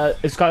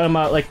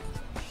like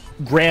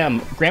graham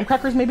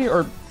crackers maybe,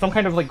 or some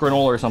kind of like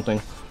granola or something.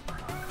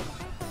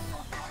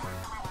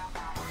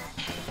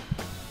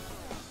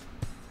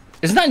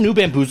 Isn't that new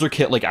Bamboozler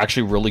kit like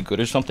actually really good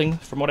or something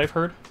from what I've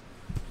heard?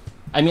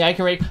 I mean, I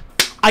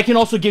can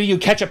also give you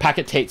ketchup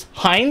packet Tates.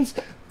 Heinz,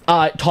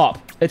 top.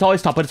 It's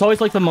always top, but it's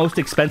always like the most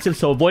expensive,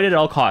 so avoid it at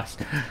all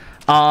costs.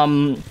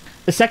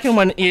 The second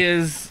one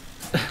is...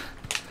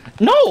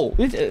 No!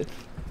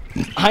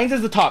 Heinz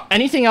is the top.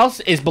 Anything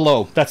else is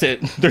below. That's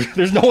it.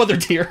 There's no other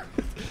tier.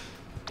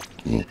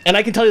 And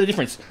I can tell you the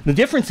difference. The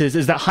difference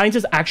is that Heinz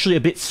is actually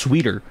a bit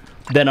sweeter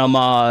than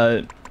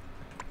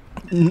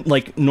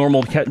like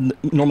normal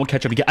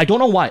ketchup you get. I don't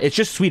know why. It's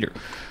just sweeter.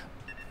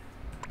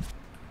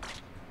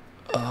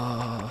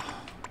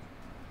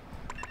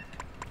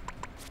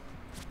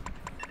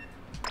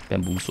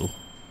 Bamboozle.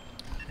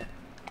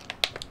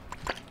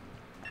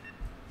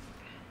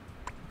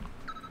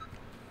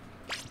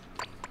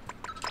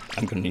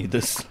 I'm gonna need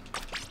this.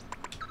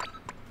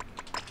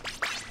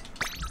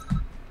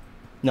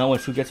 No, when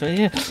food gets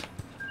ready, yeah.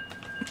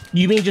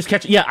 You mean just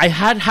ketchup? Yeah, I've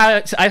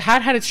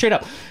had it straight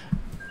up.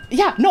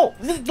 Yeah, no,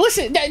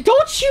 listen,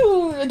 don't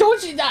you,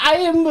 I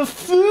am a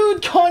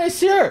food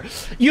connoisseur.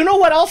 You know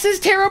what else is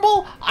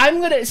terrible?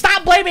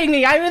 Stop blaming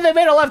me. I'm in the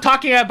middle of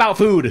talking about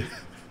food.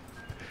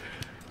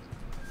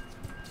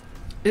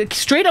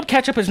 Straight up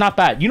ketchup is not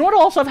bad. You know what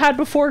else I've had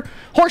before?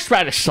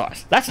 Horseradish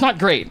sauce. That's not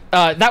great.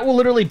 That will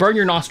literally burn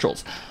your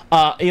nostrils.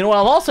 You know what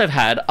else I've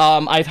had?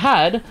 I've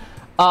had,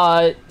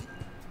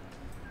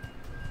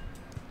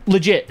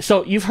 legit.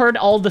 So you've heard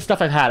all the stuff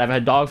I've had. I've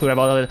had dog food. I've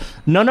all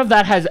none of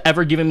that has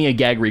ever given me a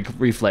gag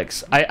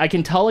reflex. I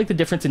can tell like the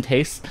difference in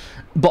taste,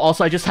 but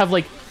also I just have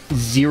like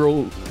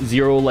zero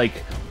like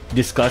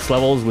disgust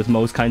levels with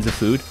most kinds of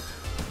food.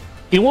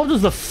 You know what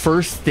was the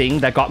first thing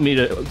that got me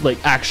to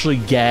like actually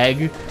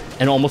gag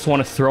and almost want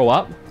to throw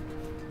up?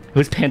 It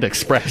was Panda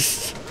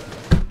Express.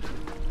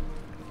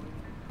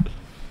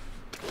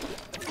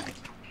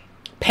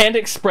 Panda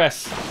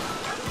Express.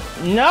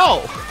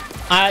 No!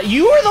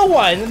 You were the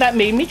one that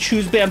made me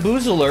choose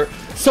Bamboozler,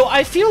 so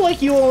I feel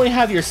like you only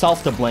have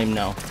yourself to blame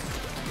now.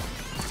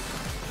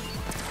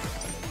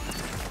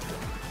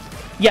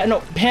 Yeah,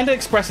 no, Panda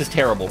Express is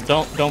terrible.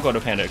 Don't go to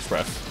Panda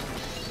Express.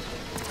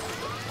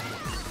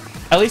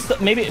 At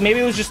least, maybe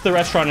it was just the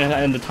restaurant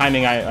and the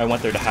timing I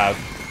went there to have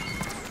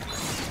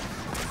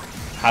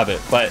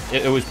it, but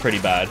it was pretty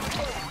bad.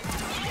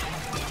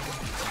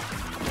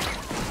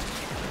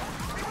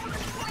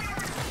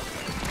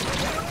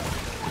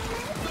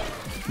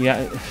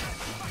 Yeah.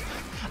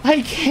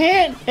 I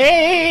can't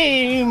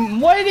aim!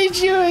 What did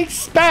you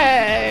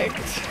expect?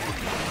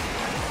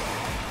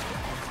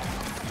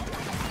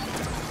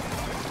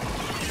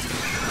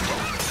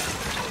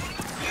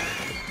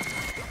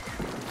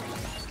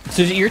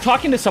 So you're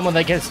talking to someone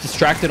that gets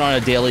distracted on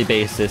a daily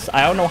basis.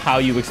 I don't know how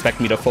you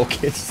expect me to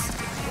focus.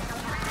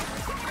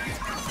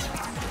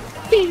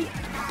 Beep.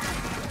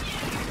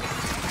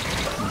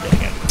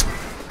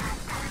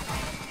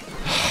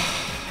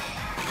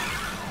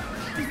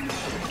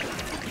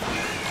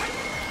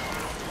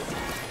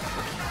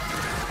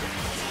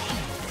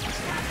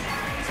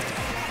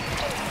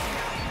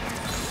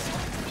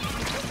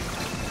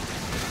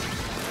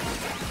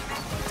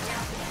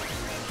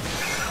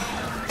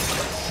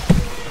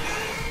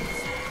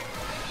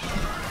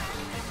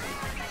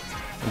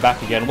 I'm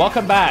back again.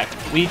 Welcome back.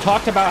 We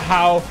talked about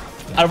how,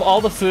 out of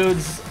all the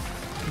foods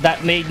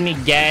that made me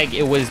gag,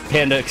 it was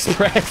Panda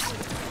Express.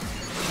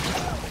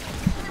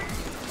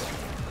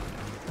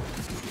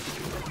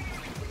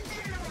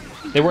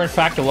 They were in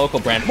fact a local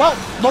brand. Well,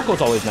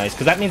 local's always nice,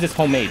 because that means it's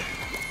homemade.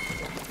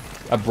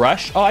 A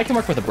brush? Oh, I can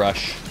work with a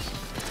brush.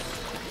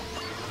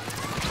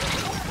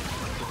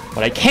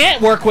 What I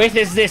can't work with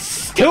is this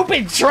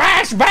stupid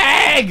trash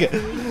bag!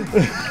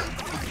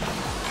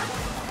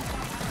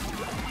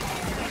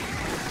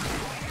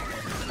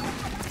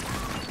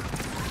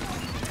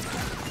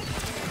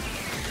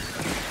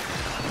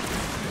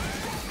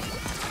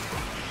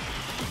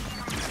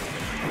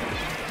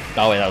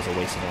 Oh wait, that was a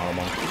waste of an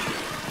armor.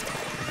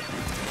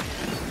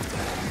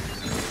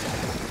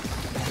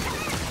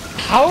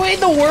 How in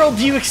the world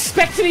do you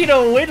expect me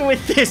to win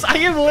with this? I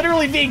am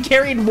literally being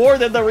carried more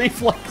than the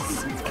reflex.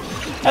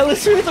 I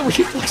literally with the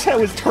reflex I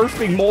was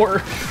turfing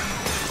more.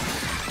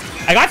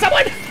 I got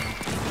someone!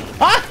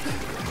 Huh?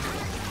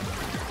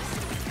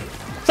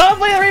 Someone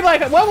play the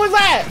reflex! What was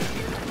that?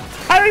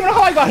 I don't even know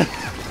how I got it.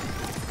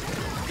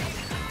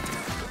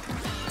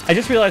 I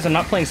just realized I'm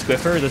not playing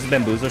Squiffer. This is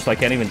Bamboozler, so I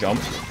can't even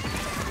jump.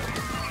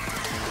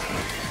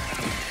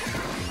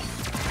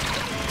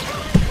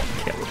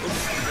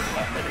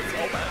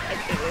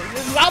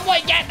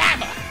 Someone get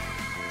them!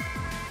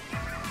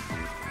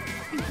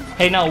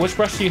 Hey, Nell, which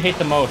brush do you hate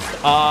the most?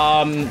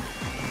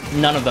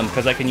 None of them,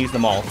 because I can use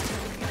them all.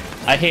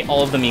 I hate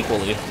all of them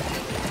equally.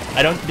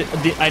 I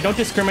don't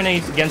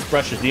discriminate against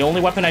brushes. The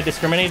only weapon I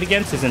discriminate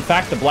against is, in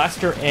fact, the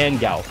blaster and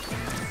Gao.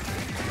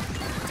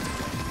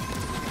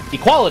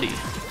 Equality!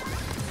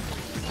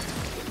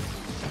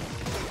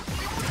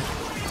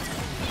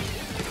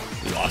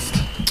 We lost.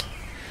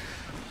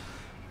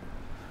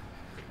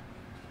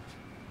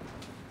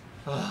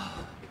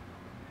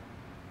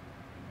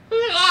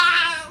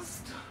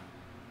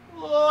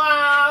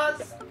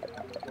 Lost!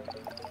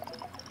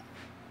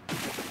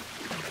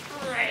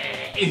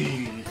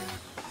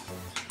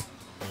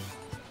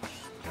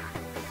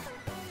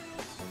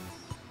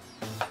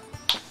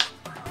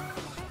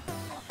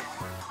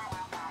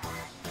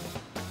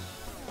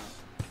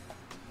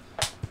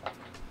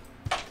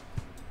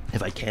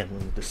 If I can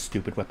win with this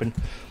stupid weapon.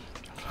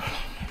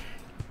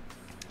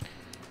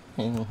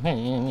 I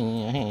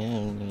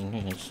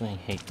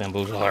hate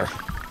Bamboozler.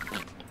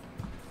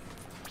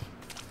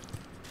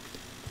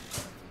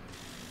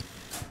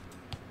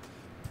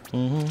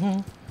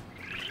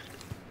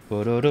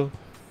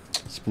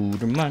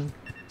 Spooderman,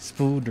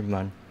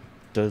 Spooderman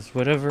does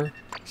whatever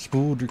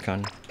Spooder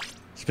can.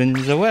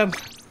 Spins a web.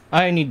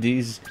 I need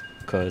these,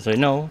 cause I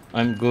know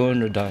I'm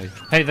gonna die.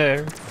 Hey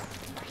there,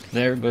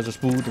 there goes a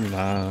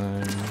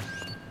Spooderman.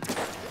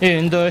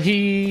 In the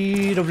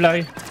heat of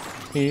light,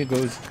 here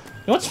goes.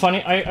 You know what's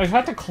funny? I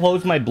had to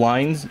close my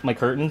blinds, my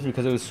curtains,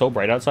 because it was so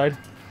bright outside.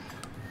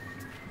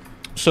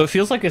 So it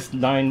feels like it's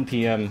 9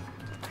 p.m.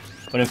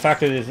 But in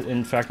fact, it is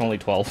in fact only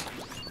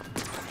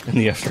 12 in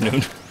the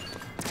afternoon.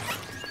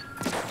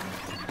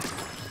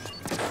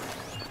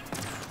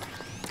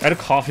 I had a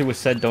coffee with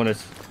said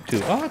donuts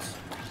too. Oh,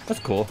 that's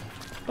cool.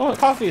 Oh,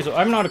 coffee is.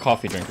 I'm not a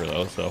coffee drinker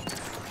though, so.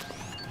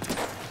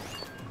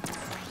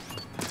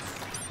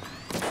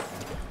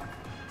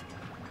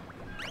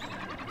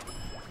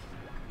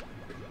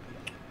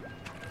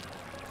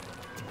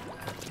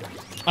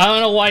 I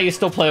don't know why you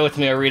still play with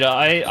me, Arita.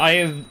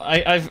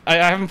 I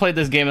haven't played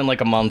this game in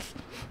like a month.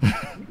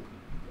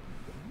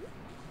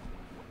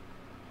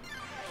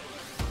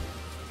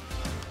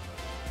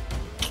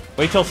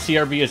 Wait till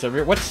CRB is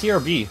over. What's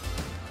CRB?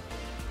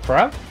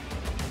 Crap?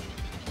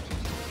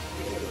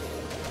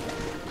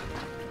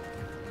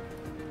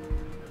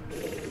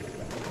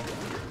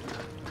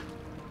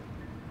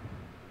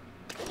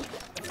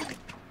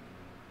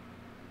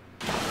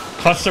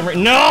 Customer.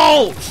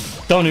 No!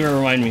 Don't even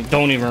remind me.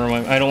 Don't even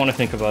remind me. I don't want to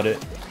think about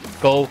it.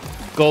 Go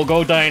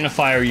die in a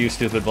fire, you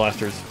stupid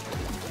blasters.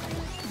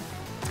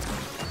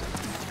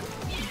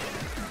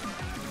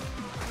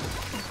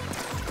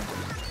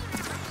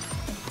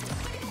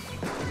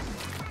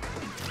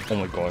 Oh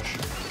my gosh.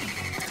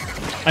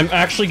 I'm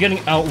actually getting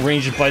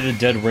outranged by the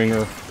dead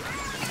ringer.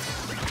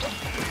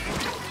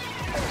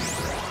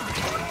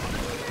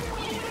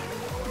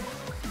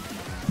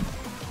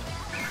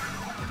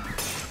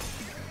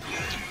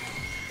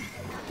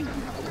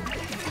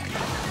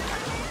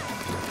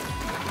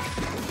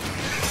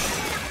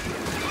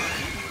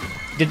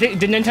 Did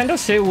Nintendo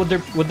say would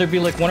there be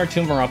like 1 or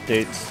 2 more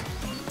updates?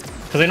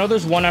 Because I know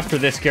there's one after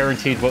this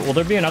guaranteed, but will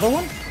there be another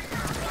one?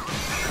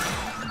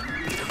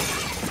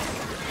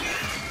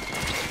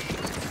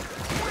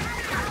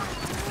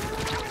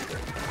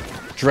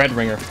 Dread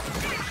Ringer.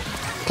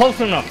 Close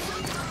enough.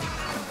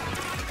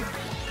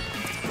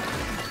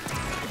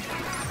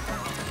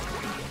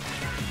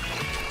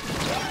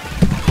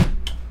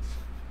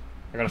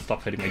 I gotta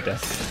stop hitting my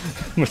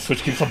desk. My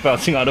Switch keeps on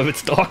bouncing out of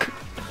its dock.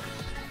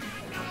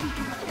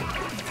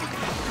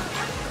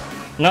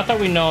 Not that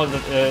we know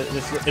that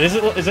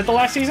is it the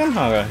last season?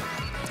 Okay.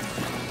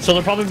 So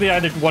there'll probably be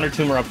either 1 or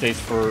 2 more updates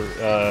for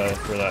that.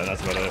 And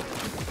that's about it.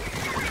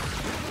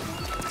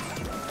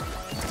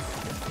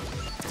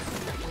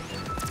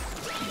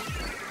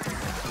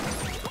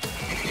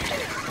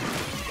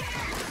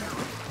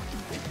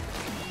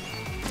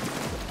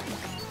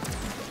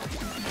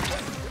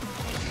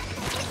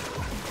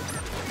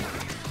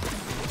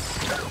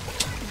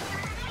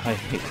 I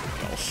hate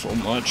Cal so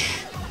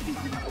much.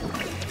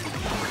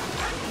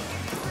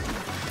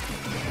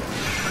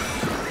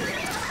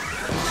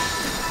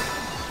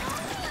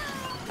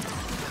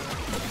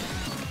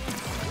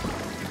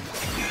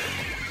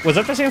 Was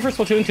that the same for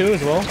Splatoon 2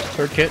 as well?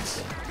 Third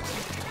kits?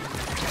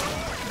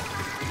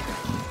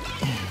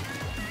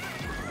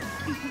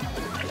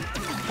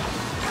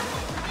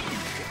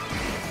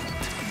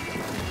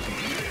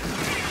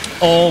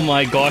 Oh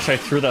my gosh, I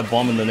threw that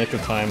bomb in the nick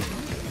of time.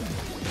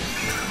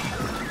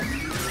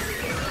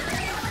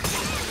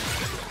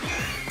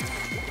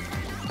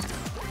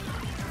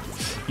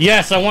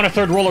 Yes, I want a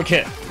third roller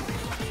kit.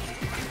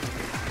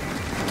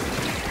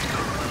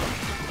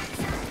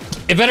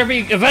 It better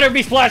be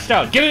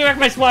Splashdown. Give me back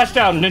my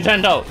Splashdown,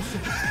 Nintendo.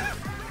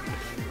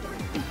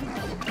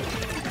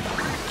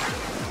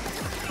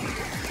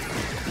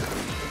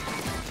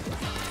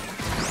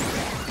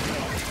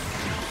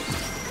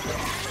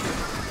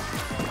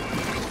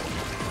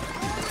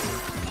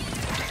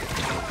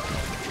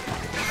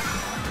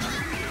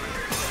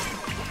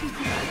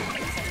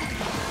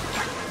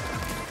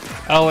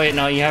 Oh wait,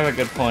 no, you have a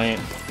good point.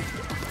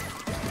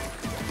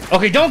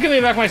 Okay, don't give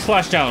me back my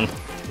Splashdown.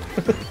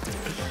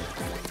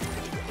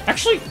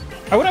 Actually,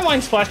 I wouldn't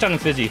mind Splashdown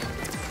and Fizzy.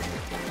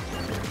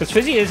 Because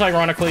Fizzy is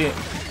ironically...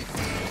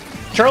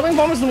 Charling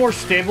Bomb is the more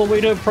stable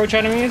way to approach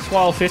enemies,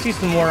 while Fizzy's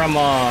the more,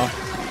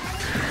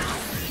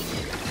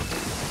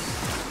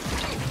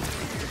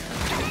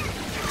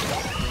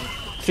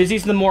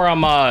 Fizzy's the more,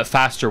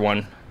 faster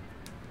one.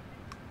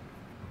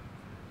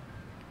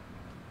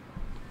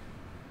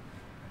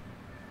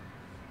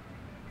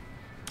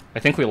 I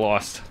think we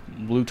lost.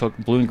 Blue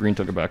and green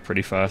took it back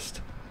pretty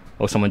fast.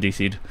 Oh, someone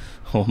DC'd.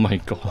 Oh my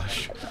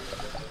gosh.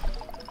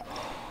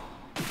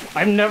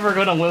 I'm never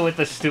gonna win with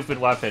this stupid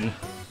weapon.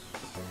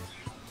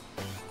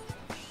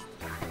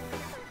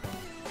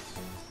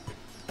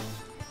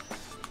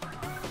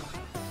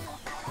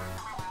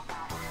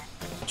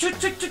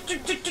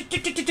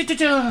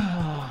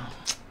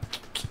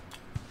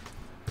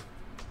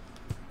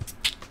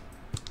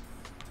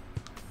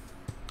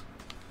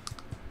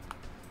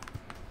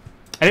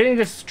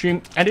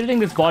 Editing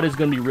this VOD is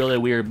gonna be really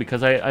weird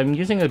because I'm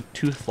using a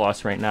tooth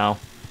floss right now.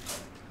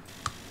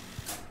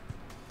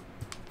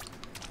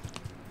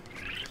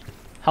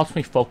 Helps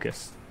me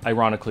focus,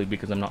 ironically,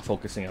 because I'm not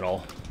focusing at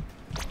all.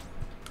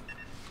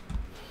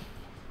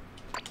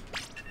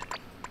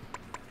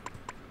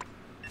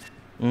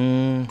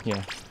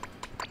 Yeah.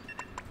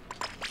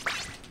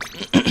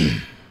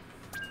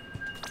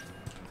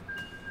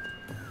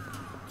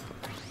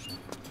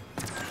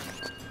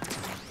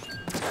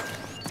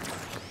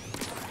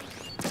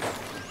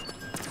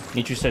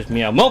 Nichu says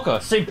meow.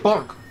 Mocha, say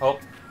bark! Oh.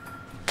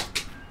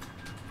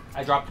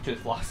 I dropped the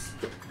tooth floss.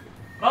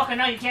 Mocha,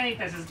 no, you can't eat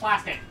this. It's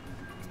plastic.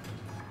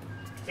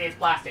 Say it's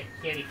plastic.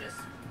 Can't eat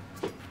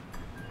this.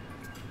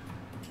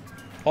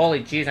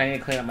 Holy jeez, I need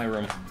to clean up my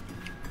room.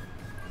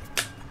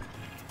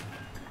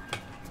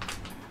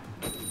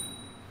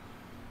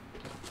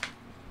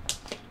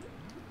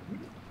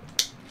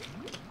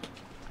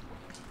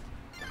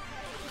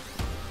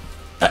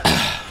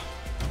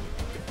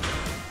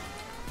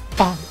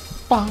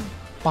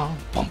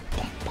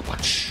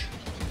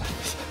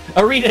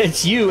 Arita,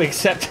 it's you,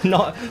 except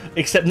not.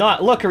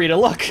 Look, Arita,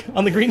 look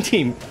on the green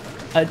team.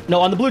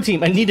 No, on the blue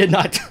team. I need a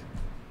nut.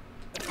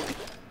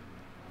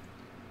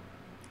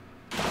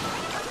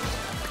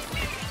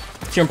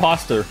 It's your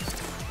imposter.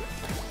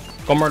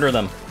 Go murder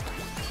them.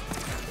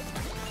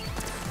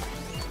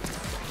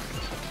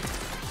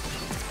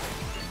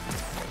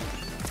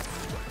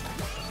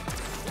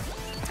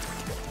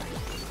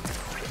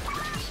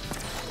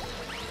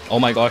 Oh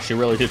my gosh, you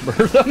really did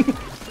murder them.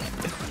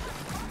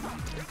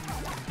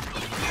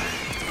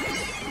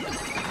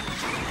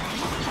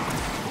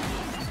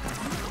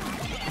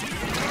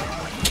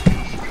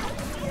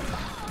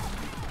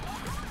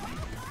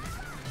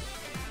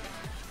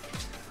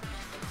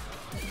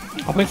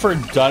 Hoping for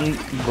a done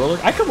roller.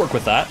 I could work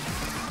with that.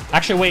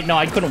 Actually, wait, no,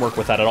 I couldn't work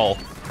with that at all.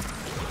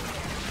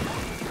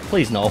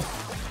 Please, no.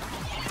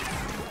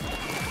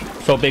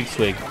 So big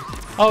swig.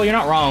 Oh, you're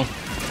not wrong.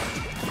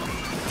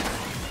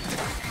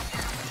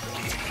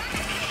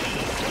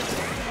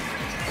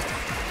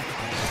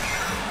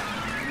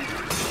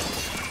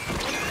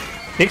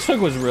 Big swig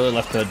was really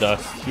left in the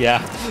dust. Yeah.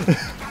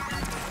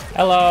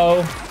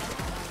 Hello.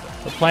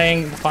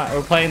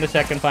 We're playing the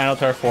second final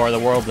Turf 4. The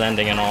world's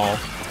ending and all.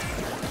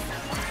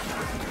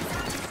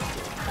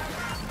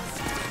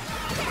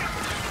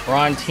 We're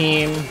on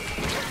team.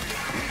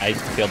 I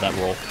failed that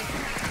roll.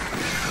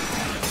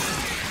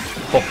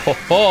 Ho ho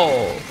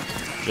ho!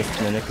 Just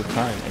in the nick of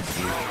time, I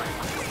see.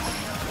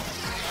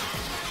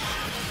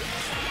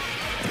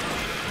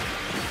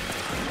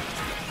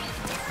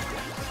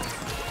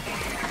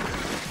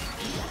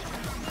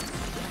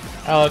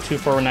 Oh,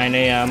 2:49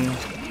 a.m.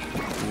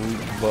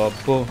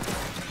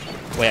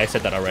 Wait, I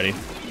said that already.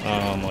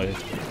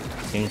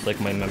 Seems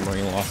like my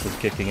memory loss is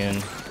kicking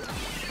in.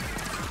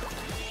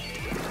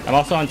 I'm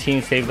also on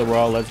Team Save the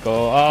World. Let's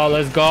go. Oh,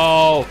 let's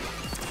go.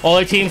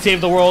 Only Team Save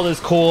the World is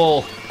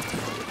cool.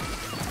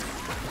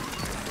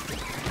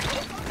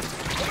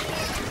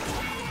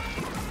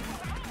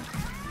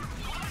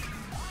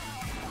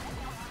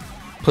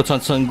 Puts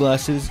on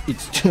sunglasses.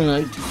 It's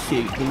time to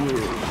save the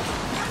world.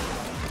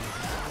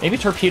 Maybe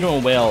torpedo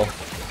and whale.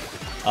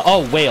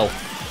 Oh, whale.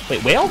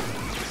 Wait, whale?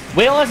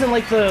 Whale as in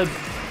like the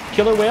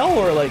killer whale,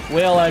 or like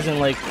whale as in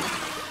like?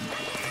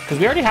 Because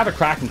we already have a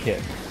Kraken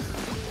kit.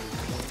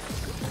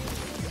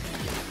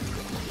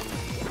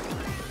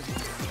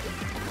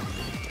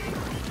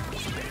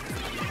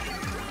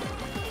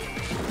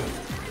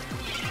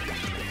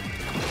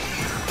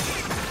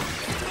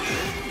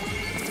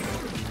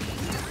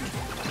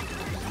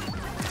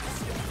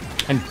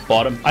 I'm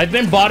bottom. I've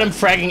been bottom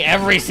fragging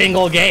every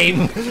single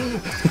game.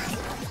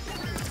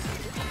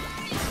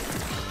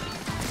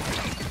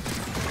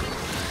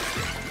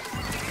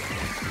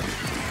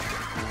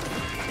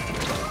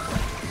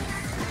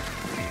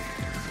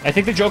 I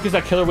think the joke is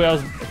that Killer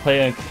Whale's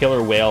playing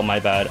Killer Whale, my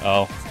bad.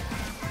 Oh.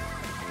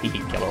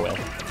 Killer Whale.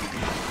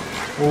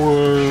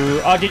 Or,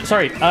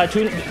 sorry,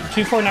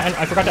 249,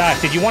 I forgot to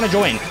ask, did you want to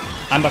join?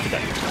 I'm about to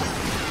die.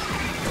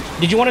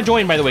 Did you want to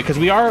join, by the way? Because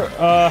we are,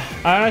 I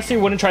honestly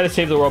wouldn't try to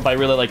save the world, but I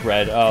really like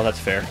red. Oh, that's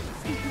fair.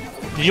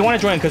 Did you want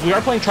to join? Because we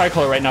are playing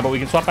Tricolor right now, but we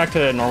can swap back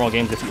to normal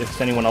games if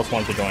anyone else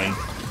wants to join.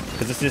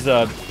 Because this is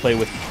a play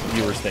with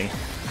viewers thing.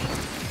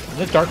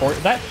 Is it dark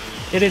orange?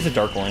 It is a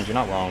dark orange, you're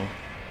not wrong.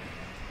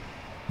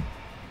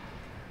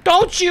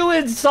 Don't you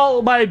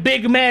insult my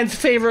big man's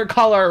favorite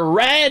color,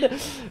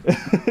 red!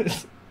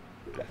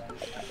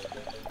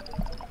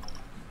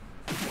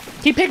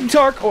 He picked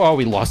dark. Oh,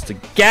 we lost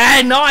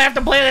again. No, I have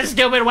to play this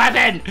stupid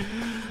weapon.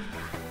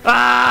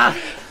 Ah!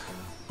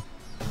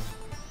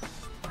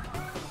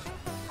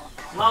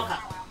 Welcome.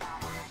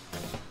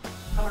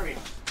 Come over here.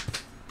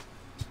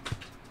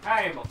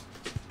 Hi, Mo.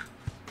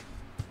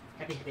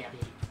 Happy.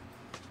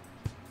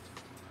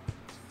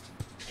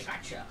 I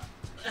gotcha.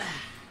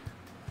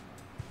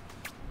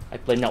 I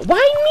play now.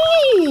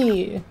 Why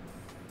me?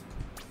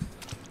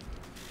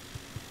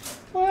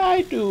 What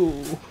I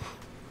do?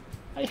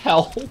 I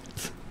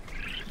helped.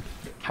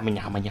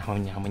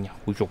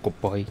 Who's your good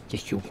boy?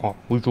 Yes, you are.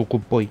 Who's your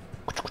good boy?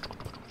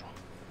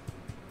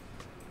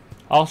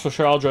 Also,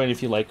 sure, I'll join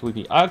if you like.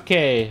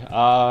 Okay.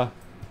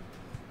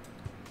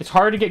 It's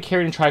hard to get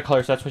carried in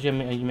Tricolor, so that's what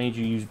made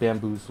you use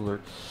Bamboozler.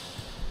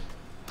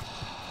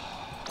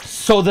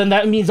 So then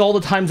that means all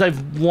the times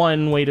I've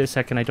won. Wait a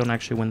second, I don't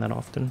actually win that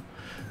often.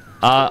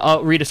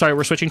 Rita, sorry,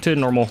 we're switching to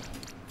normal.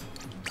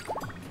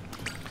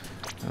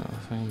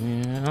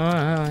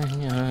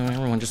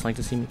 Everyone just like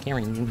to see me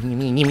carrying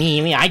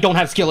me. I don't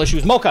have skill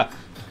issues. Mocha,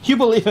 you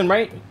believe in,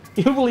 right?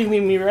 You believe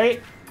in me,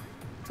 right?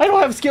 I don't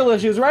have skill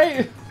issues,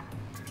 right?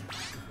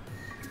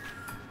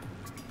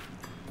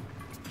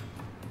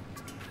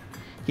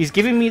 He's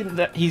giving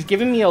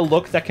me a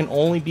look that can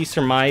only be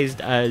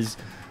surmised as,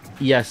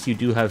 yes, you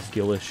do have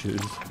skill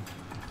issues.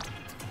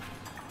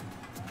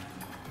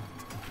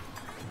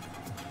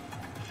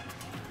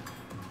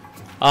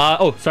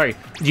 Oh, sorry.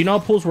 Do you know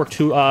how pools work?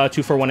 2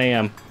 for 1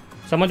 a.m.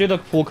 Someone do the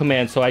pool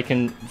command so I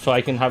can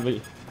have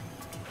it.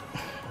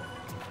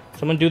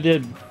 Someone do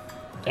the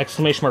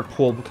exclamation mark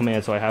pool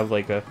command so I have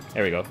like a.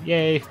 There we go.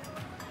 Yay.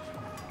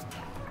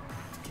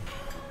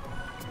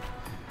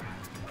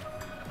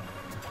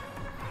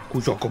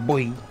 Who's your good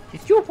boy?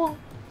 It's your boy.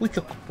 Who's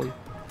your good boy?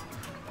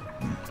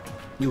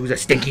 You was a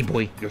stinky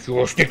boy. Yes,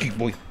 you're a stinky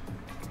boy.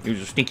 You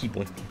was a stinky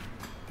boy.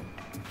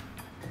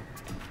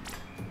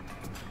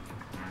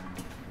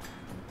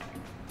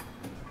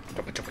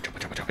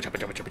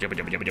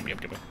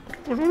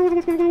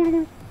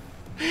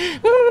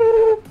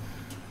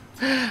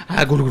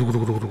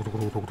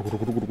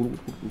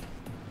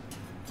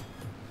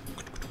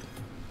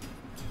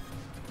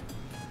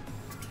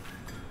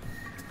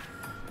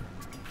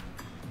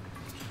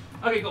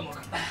 Okay, go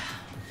Mocha.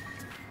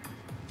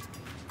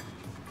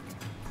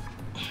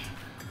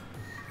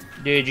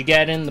 Did you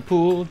get in the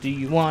pool? Do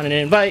you want an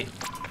invite?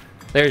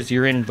 There's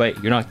your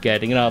invite. You're not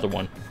getting another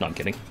one. No, I'm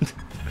kidding.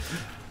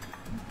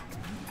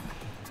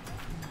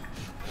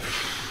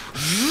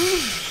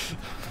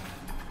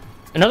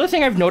 Another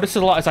thing I've noticed a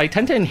lot is I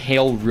tend to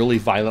inhale really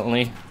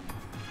violently.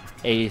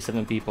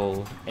 7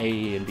 people.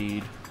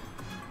 Indeed.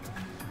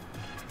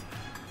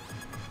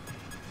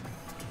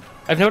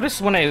 I've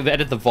noticed when I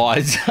edit the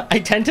VODs, I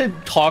tend to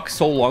talk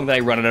so long that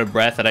I run out of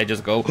breath and I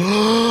just go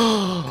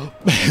and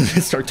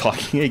then start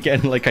talking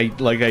again like I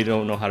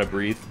don't know how to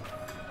breathe.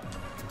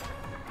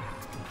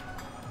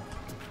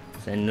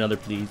 Send another,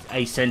 please.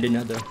 I send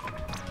another.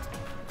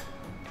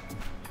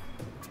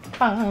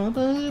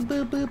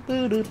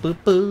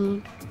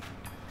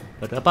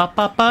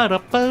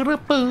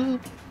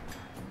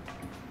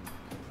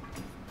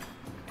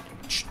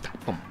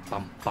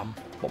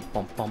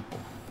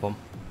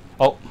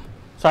 Oh,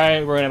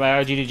 sorry, we're gonna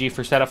buy GDG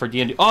for setup for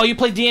D&D. Oh, you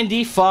play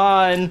D&D?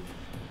 Fun.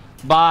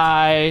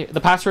 Bye. The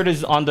password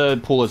is on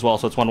the pool as well,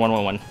 so it's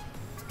 1111.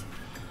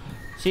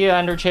 See ya,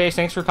 Ender Chase.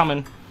 Thanks for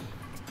coming.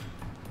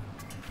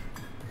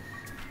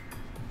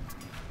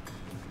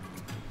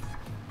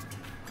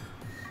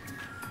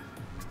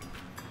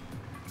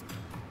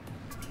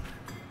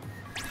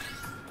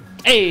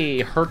 Hey,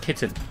 her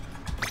kitten.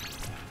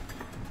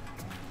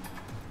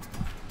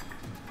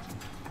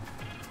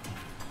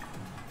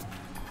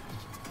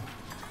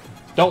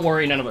 Don't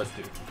worry, none of us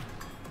do.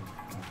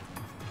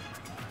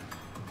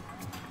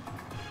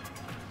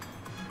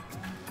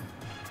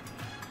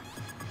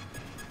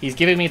 He's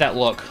giving me that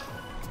look.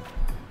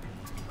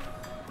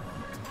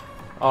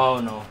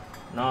 Oh no.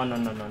 No, no,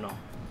 no, no, no.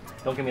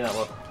 Don't give me that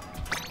look.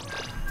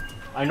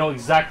 I know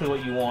exactly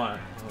what you want.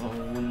 Oh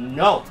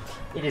no!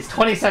 It is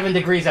 27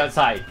 degrees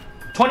outside.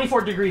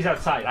 24 degrees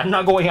outside. I'm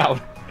not going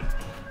out.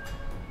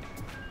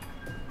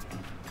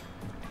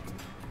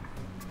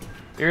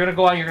 You're gonna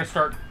go out, you're gonna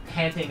start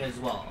panting as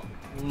well.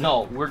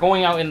 No, we're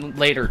going out in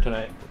later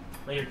tonight.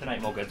 Later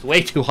tonight, Mocha. It's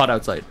way too hot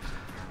outside.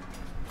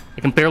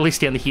 I can barely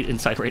stand the heat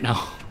inside right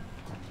now.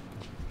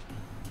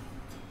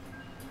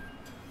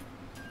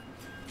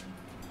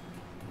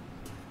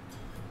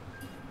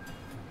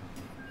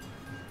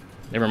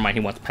 Never mind,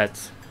 he wants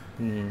pets.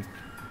 Who's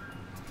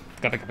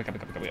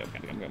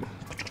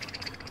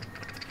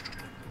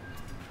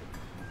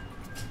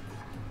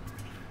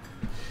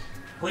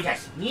that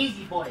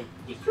sneezy boy?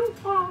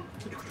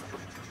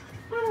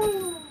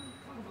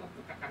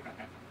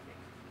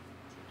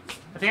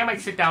 I think I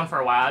might sit down for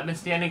a while. I've been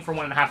standing for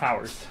 1.5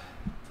 hours.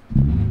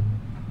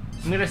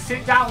 I'm gonna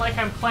sit down like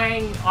I'm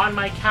playing on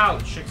my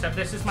couch, except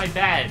this is my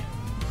bed.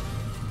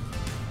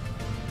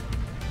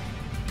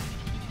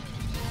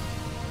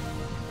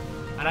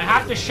 And I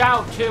have to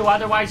shout too,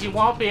 otherwise you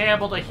won't be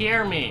able to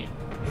hear me.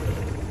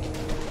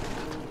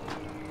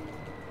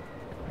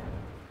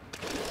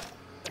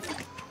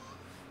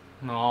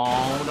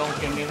 No, don't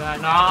give me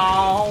that.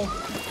 No.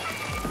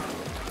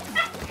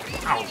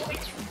 Ow.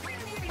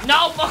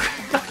 No,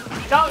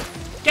 don't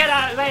get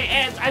out of my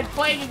hands. I'm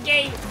playing a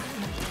game.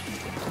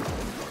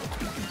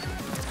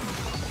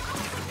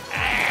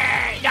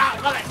 No,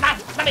 let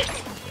me.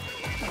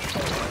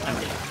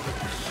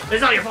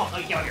 It's not your fault.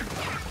 Get out of here.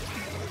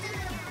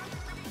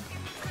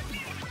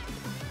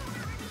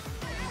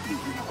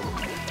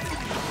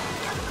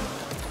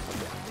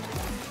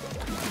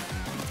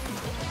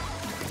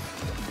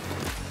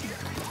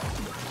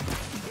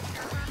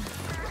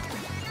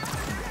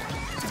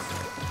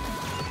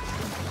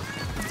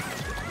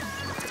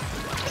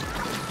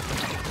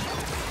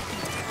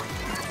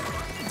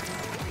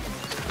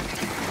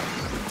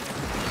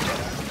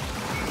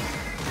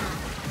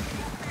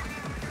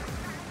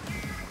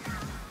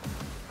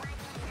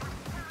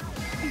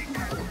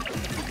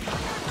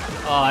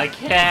 Oh, I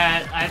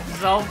can't. I'm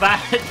so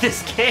bad at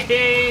this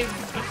game.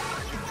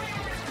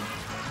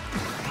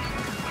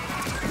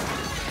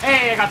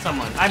 Hey, I got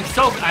someone. I'm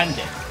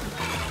dead.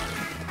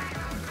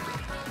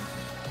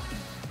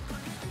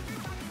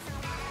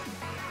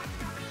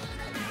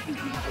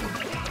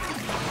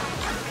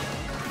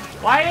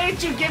 Why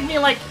didn't you give me,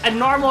 like, a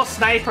normal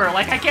sniper?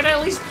 Like, I can at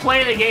least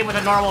play the game with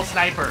a normal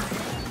sniper.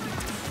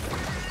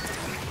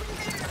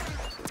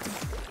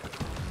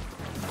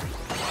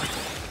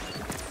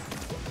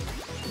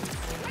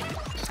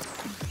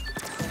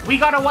 We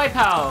got a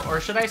wipeout,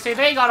 or should I say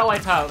they got a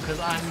wipeout, because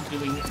I'm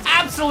doing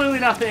absolutely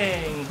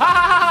nothing. Ha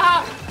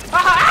ha ha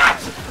ha!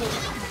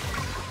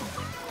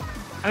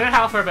 I'm gonna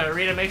howl for a bit.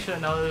 Rita, make sure to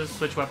know to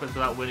switch weapons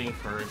without winning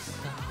first.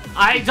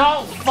 I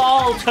don't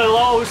fall to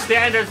low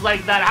standards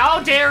like that.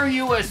 How dare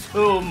you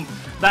assume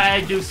that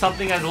I do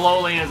something as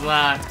lowly as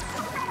that?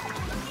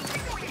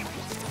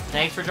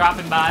 Thanks for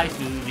dropping by,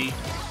 Susie.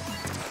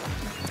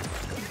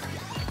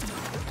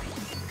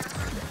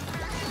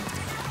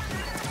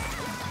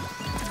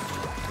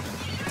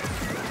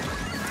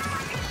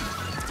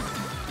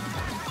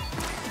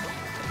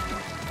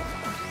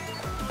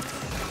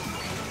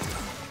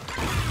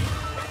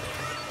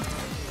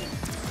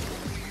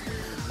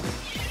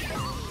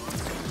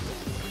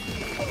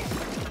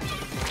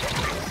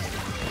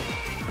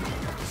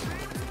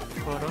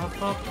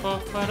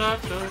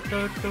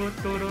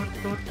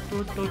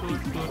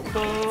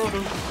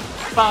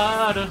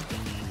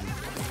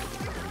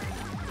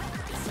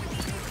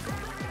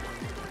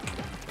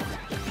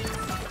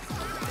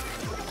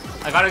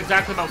 I got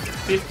exactly about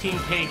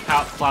 15k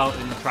clout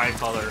in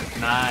Tricolor.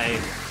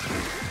 Nice.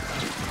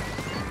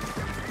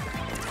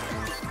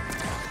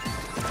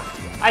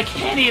 I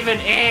can't even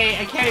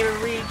I can't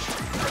even reach.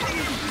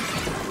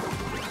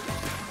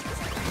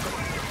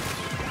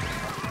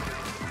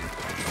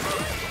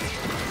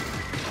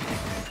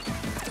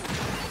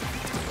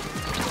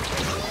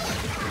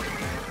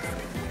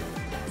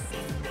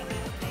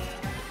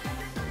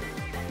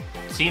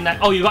 Seen that?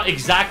 Oh, you got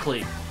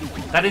exactly.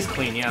 That is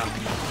clean, yeah.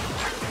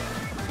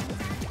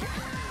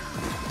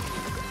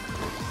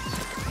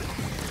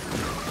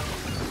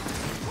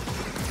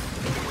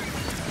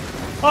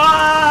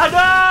 Ah,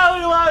 no,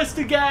 we lost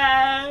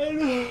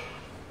again.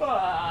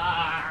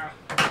 Ah.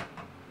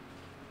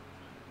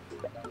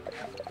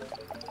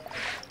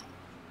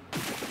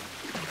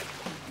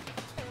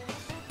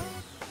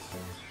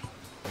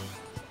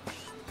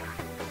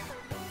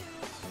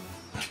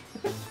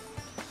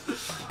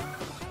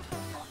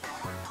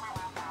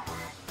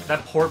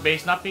 That port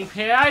base not being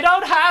paid. I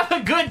don't have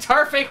a good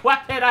Turfic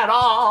weapon at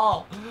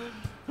all.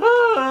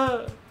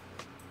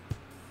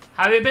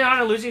 Have you been on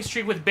a losing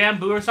streak with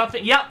bamboo or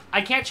something? Yep, I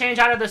can't change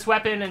out of this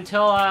weapon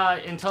until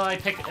I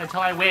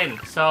win.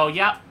 So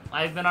yep,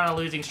 I've been on a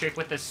losing streak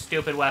with this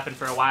stupid weapon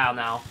for a while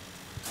now.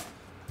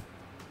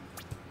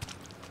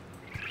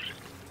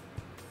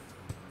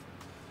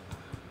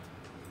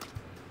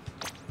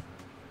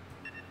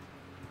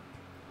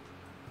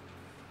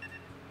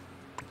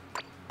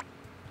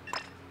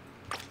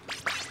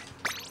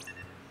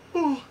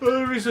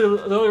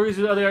 The only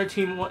reason the other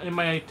team in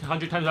my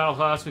 100 times out of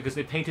class because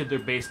they painted their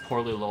base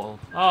poorly, lol.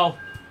 Oh,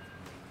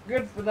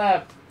 good for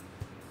that.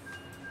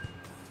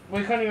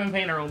 We couldn't even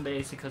paint our own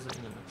base because of,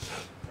 you know.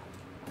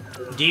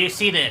 Do you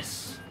see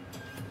this?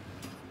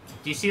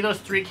 Do you see those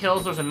 3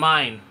 kills? Those are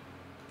mine.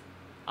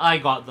 I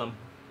got them.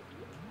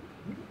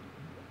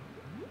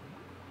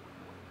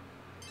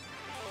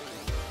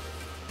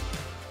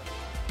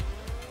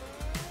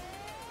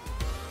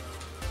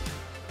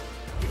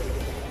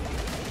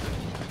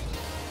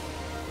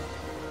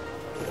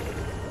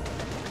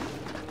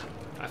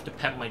 I have to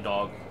pet my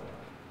dog.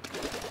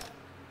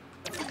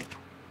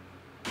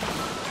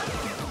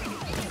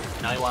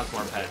 Now he wants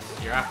more pets.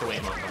 You're after way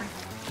more fun.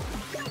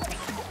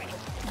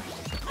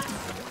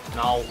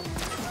 No.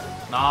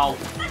 No.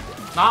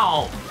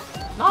 No.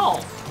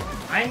 No.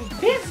 I'm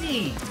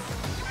busy.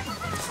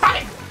 Stop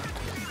it.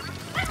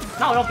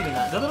 No, don't give me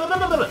that.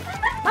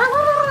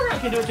 I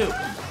can do it too.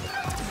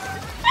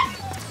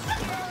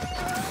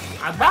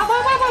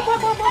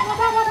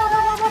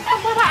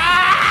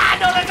 Ah,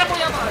 no, that's a boy.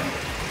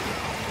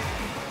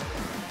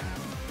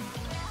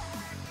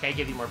 Can't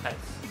give you more pets.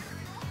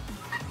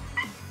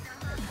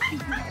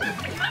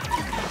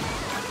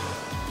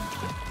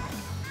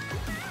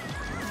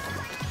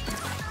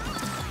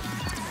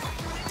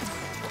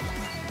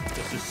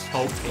 This is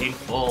so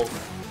painful.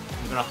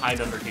 I'm gonna hide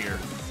under here.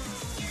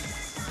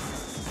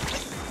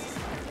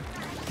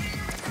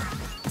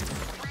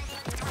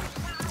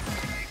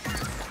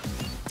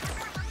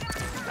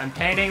 I'm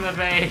painting the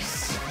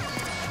base.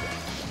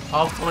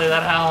 Hopefully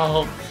that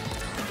helps.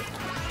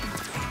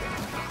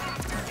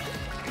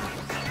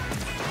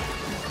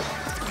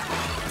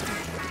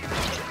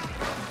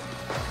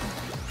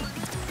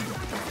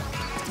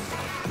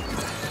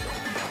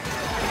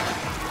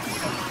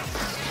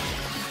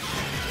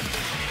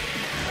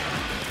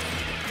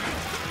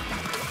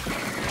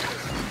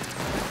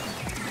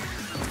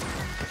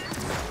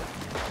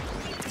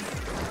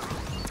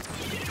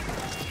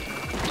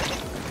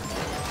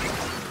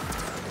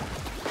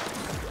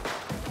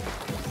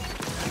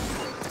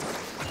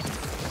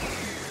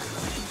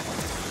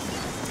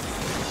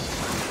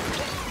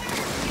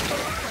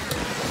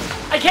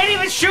 I can't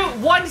even shoot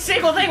one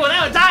single thing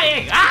without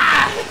dying!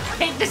 Ah! I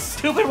hate this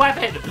stupid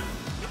weapon!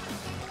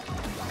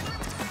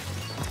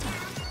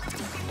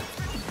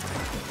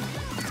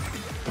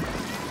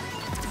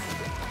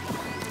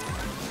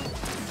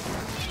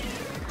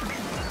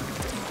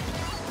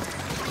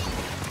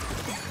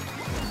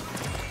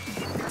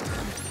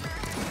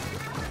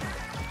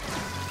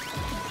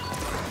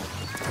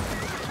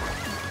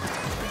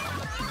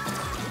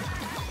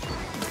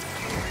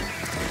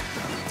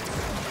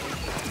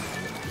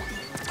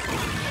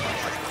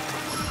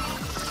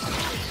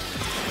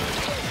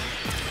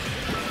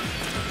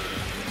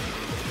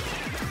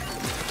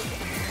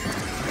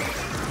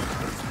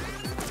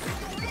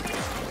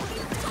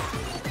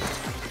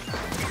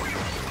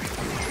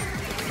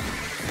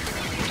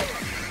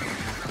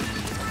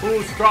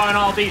 Who's drawing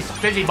all these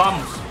fizzy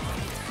bums?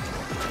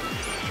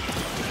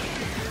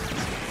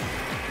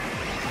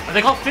 Are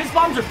they called fizz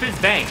bombs or fizz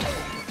bangs?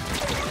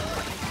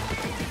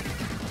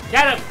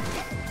 Get him!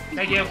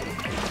 Thank you.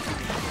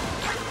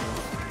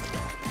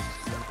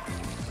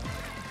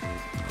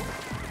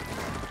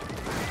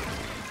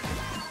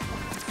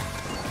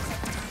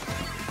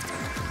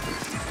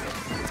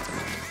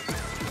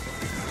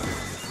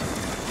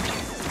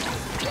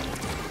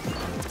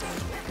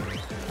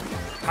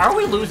 How are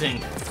we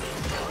losing?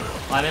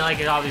 Well, I mean, like,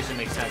 it obviously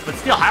makes sense, but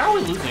still, how are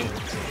we losing?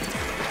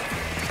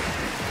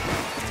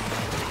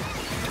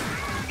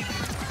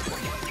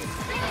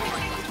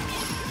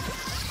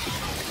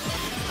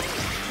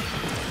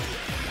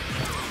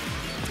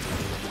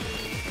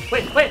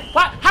 Wait,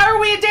 what? How are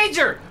we in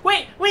danger?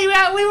 Wait, we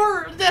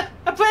were the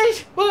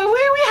place we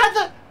had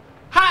the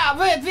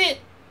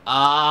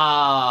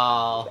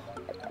oh.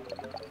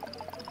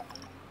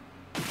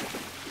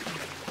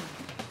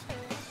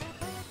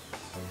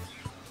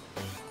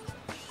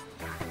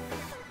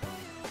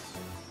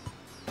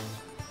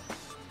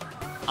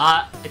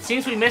 It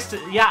seems we missed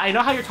it. Yeah, I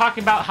know how you're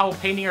talking about how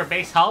painting our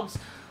base helps.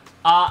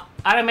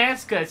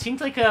 Adamanska, it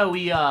seems like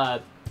we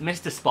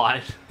missed a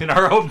spot in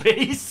our own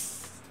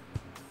base.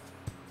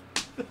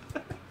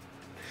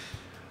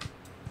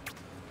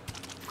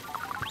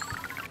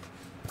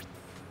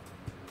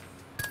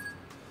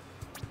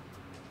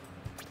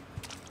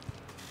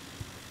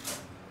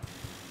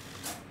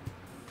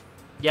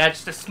 Yeah,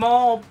 just a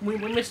small. We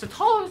missed a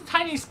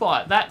tiny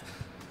spot.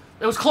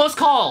 It was close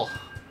call.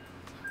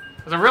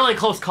 It was a really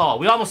close call.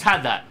 We almost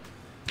had that.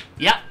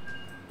 Yep.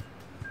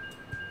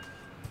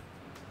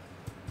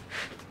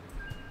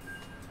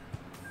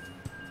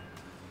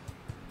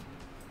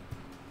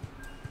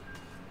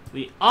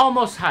 We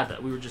almost had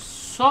that. We were just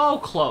so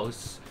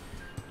close.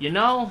 You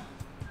know?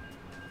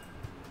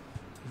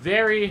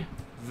 Very,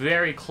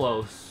 very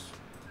close.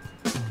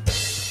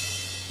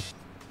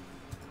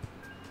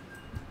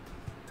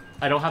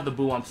 I don't have the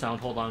boo-womp sound.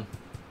 Hold on.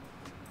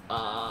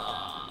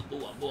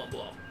 Boo-womp, boo-womp,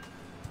 boo-womp.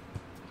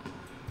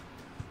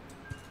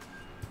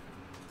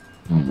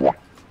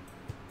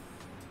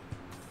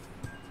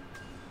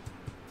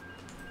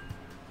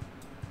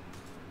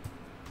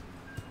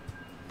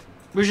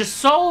 We're just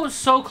so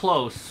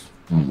close.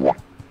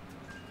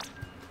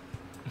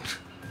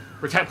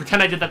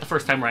 Pretend I did that the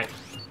first time right.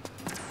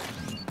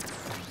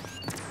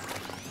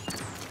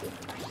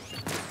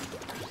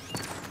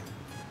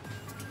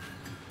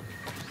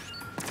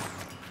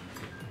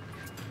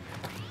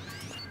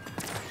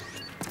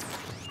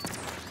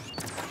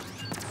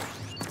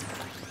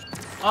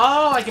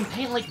 Oh, I can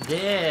paint like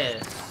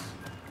this.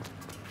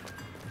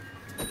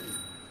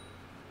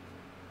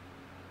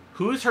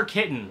 Who's her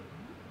kitten?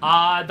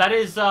 That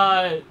is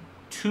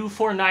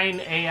 2:49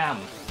 a.m.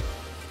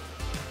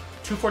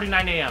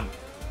 2:49 a.m.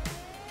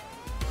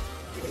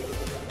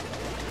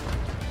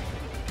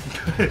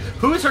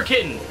 Who is her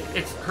kitten?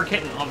 It's her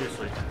kitten,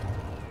 obviously.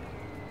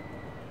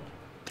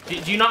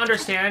 Do you not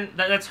understand?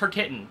 That's her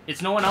kitten.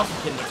 It's no one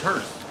else's kitten, it's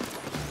hers.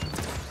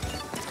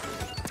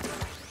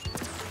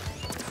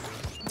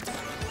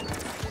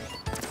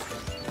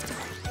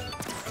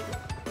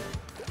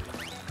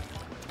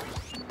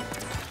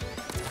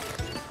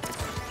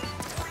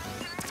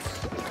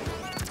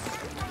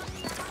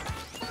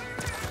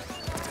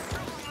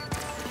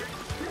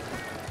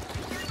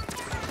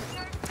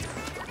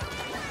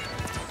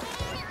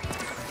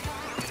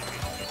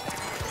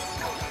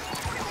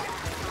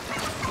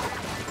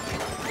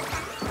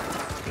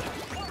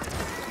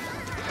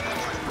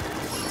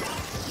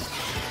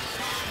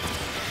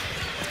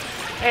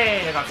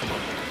 Hey, I got some more.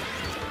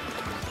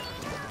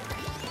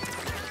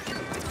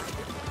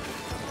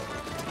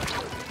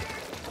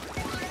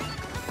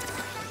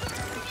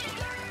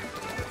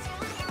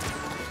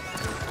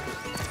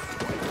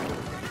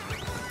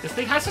 This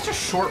thing has such a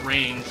short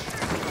range.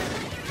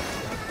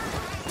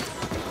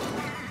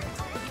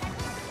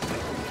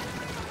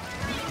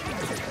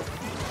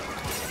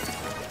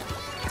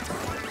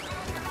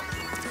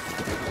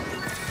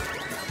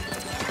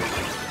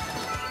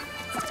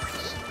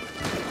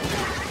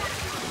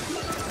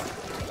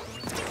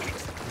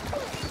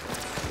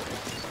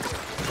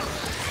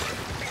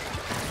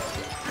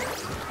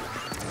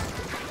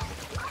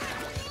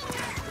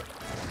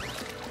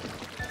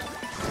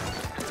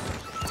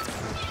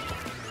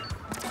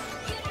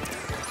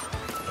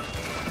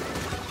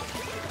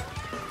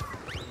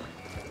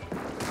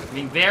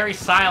 Being very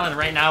silent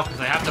right now because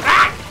I have to.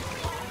 Ah!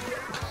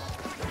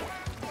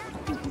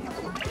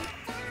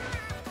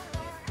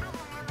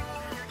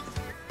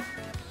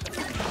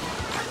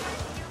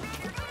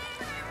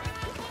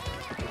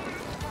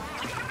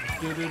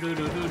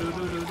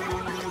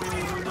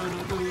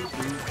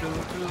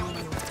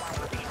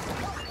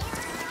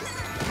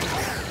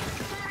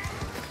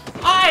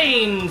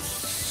 I'm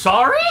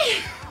sorry?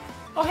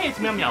 Oh, hey, it's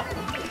Meow Meow.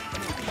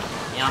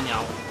 Meow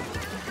Meow.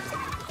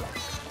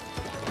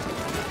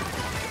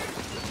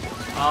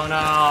 Oh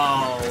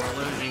no,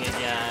 we're losing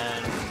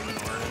again.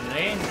 We're in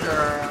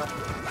danger.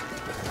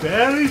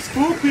 Very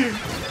spooky.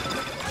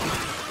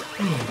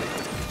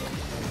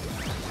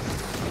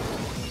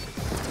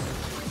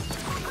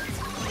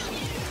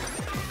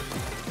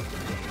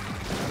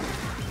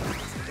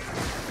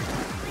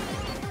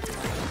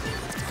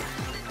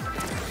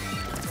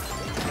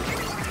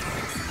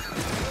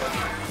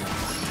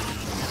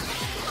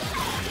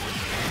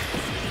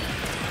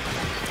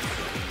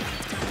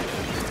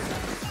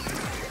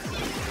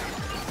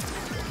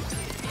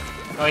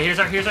 Oh, here's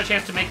our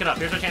chance to make it up.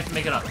 Here's our chance to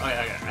make it up.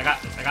 Okay, I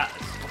got this. I got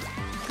this.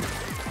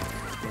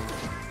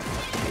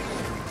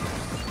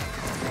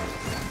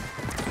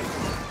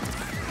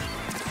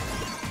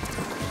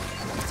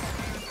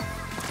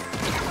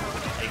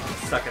 Hey,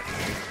 suck it.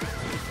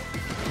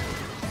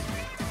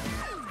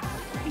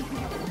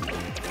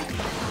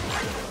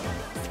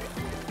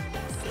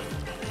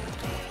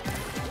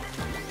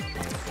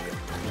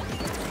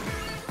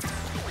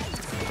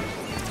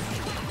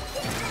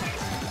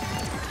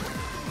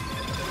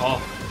 Oh,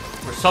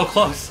 we're so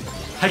close.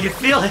 I can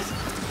feel it.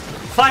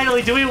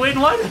 Finally, do we win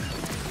one?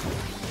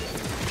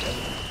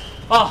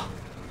 Oh.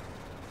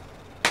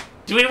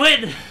 Do we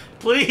win?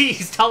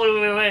 Please tell me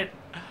we win.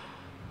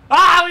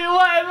 Ah, we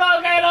won!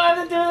 Okay, I don't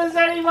have to do this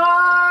anymore!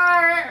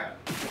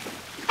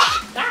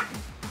 Ah,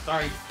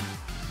 sorry.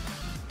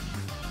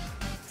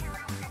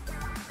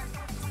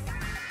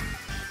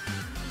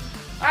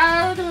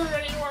 I don't do this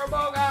anymore,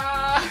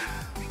 Boga!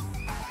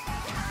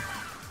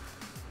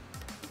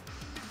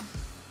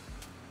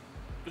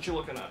 What you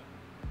looking at?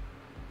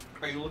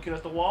 Are you looking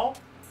at the wall?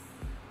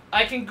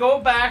 I can go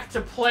back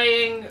to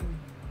playing...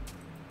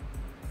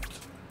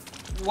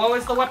 What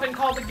was the weapon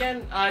called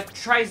again?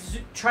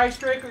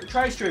 Tri-Striker?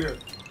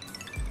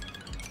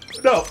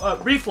 No,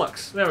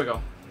 Reflux. There we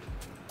go.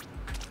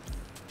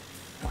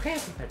 Okay,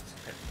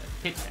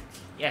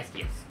 yes,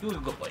 yes. You a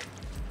good boy.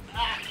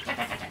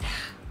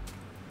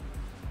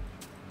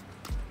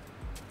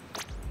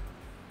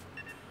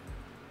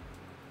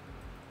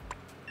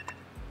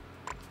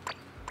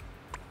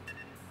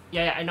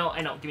 Yeah, I know.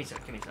 Give me a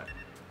sec.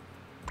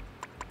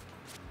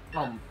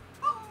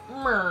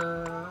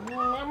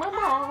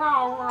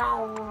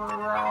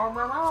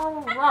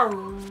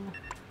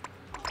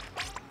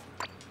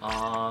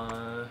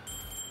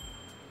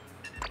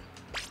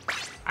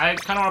 I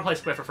kind of want to play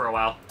Squiffer for a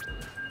while.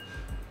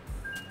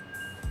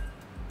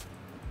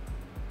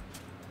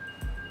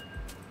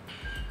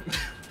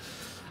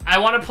 I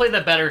want to play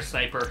the better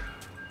sniper.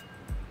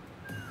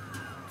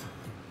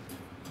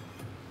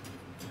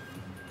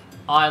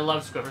 Oh, I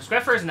love Squiffer.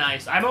 Squiffer is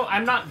nice.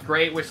 I'm not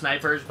great with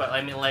snipers, but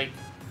I mean, like,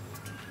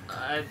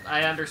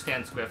 I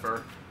understand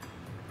Squiffer.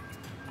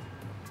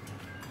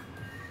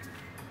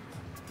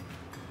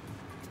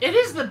 It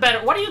is the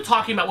better. What are you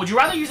talking about? Would you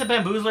rather use a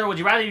Bamboozler or would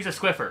you rather use a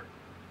Squiffer?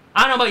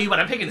 I don't know about you, but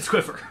I'm picking the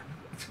Squiffer.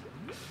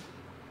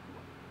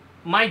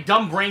 My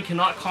dumb brain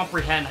cannot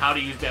comprehend how to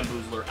use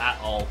Bamboozler at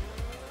all.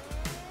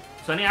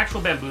 So any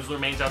actual Bamboozler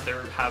mains out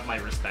there have my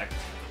respect.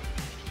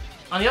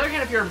 On the other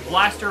hand, if you're a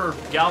Blaster or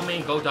Gal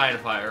main, go die in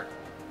fire.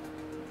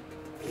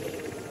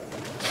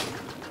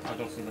 Oh,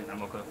 don't see me.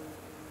 I'm okay.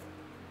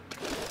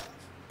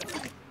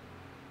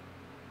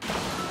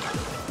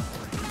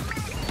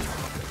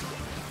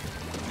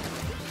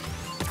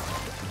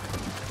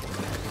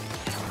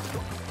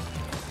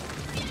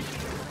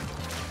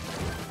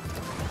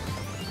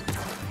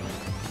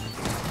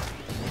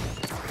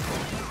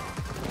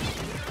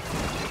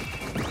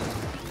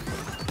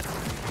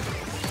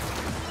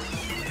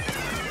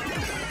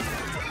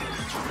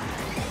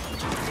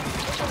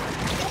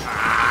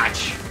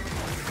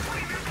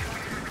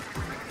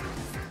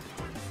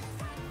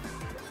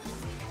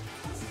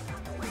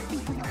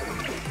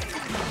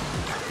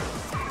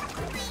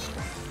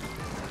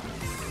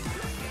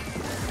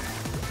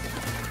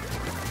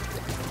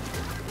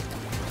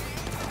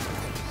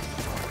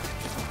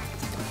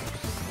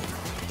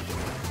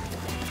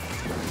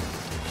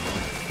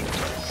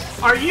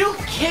 Are you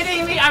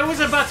kidding me? I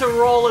was about to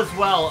roll as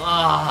well.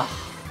 Ugh.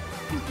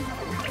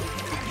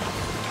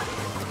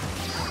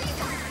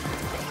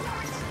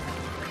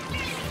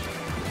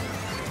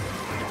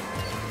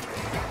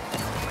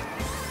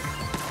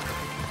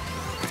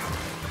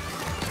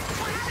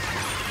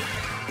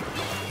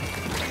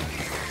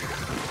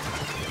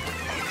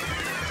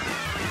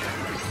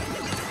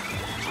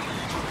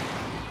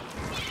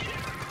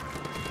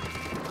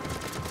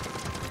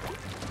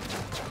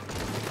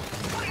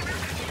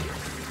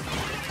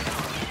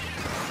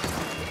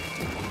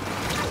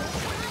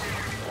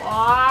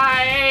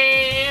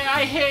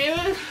 I hate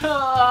it.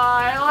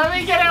 Let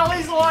me get at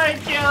least one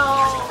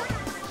kill.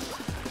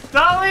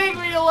 Don't make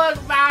me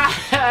look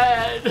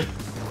bad.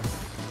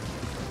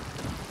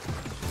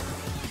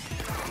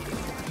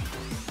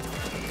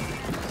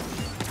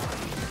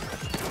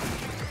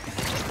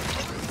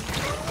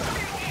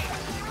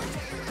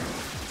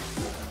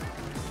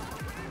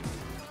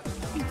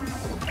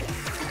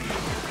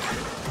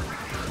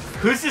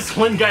 Who's this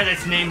one guy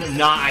that's named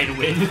Not I'd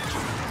Win?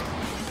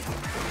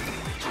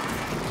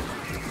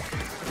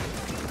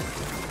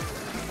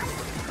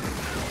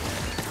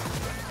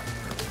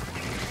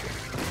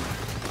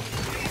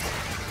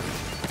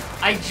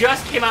 I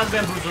just came out of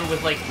Bamboozler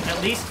with like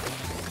at least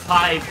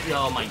 5.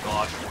 Oh my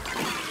gosh.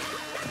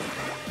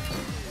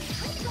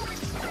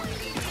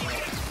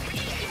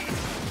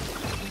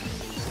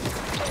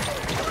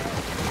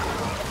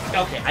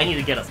 Okay, I need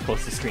to get up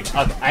close to screen.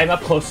 Okay, I'm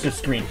up close to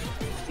screen.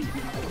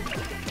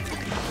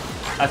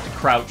 I have to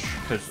crouch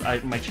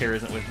because my chair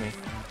isn't with me.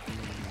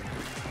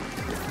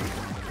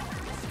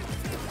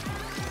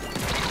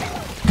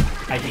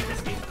 I hate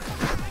this game.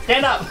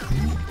 Stand up!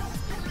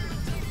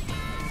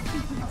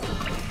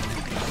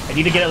 I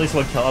need to get at least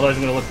one kill, otherwise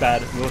I'm gonna look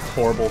bad. It's gonna look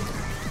horrible.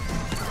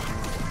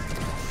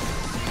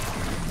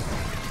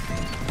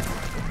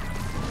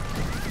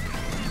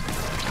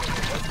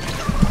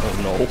 Oh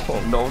no, oh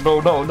no,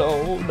 no, no,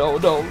 no, no,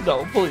 no,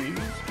 no, please.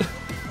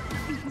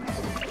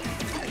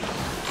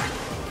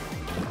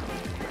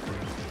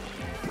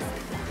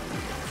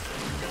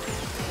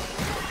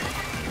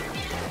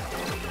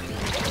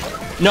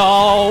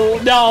 No,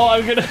 no,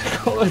 I'm gonna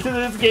go into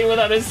this game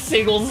without a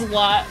single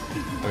slot.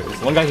 Alright,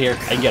 there's one guy here.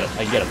 I can get him,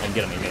 I can get him, I can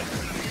get him, I can get him.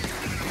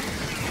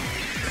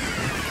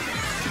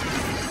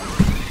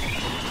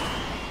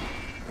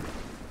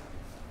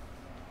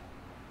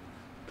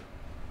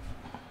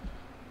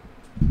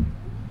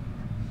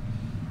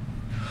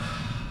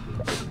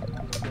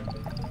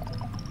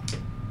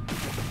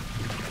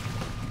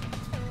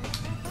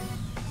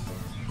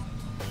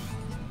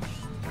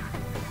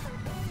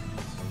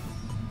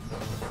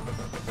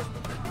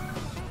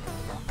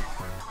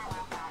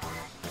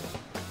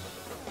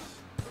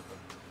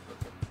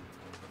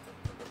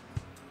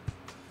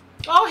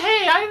 Oh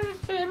hey,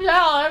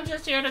 I'm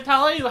just here to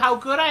tell you how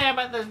good I am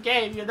at this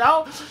game, you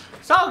know?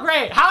 So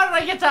great. How did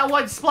I get that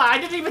one splat? I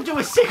didn't even do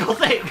a single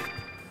thing.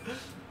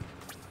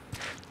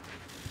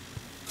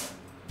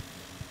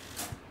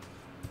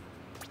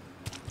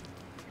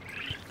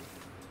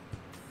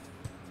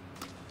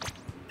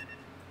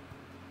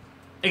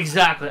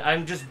 Exactly.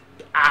 I'm just...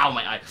 Ow,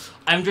 my eye.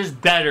 I'm just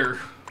better.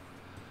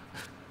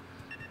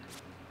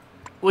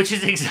 Which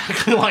is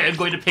exactly why I'm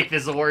going to pick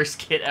this worst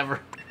kit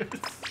ever.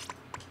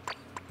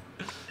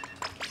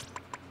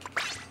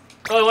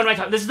 Oh, what am I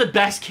talking? This is the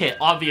best kit,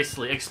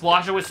 obviously.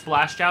 Explosion with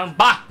Splashdown.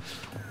 Bah!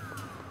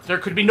 There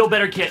could be no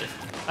better kit.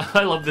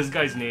 I love this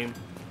guy's name.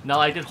 No,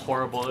 I did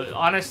horrible.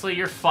 Honestly,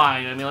 you're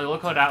fine. I mean,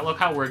 like, look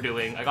how we're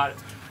doing. I got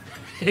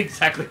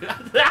exactly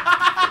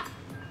that.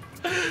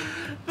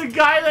 The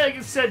guy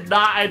that said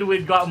not I'd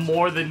win got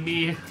more than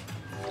me.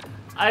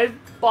 I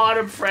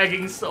bottom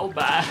fragging so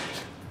bad.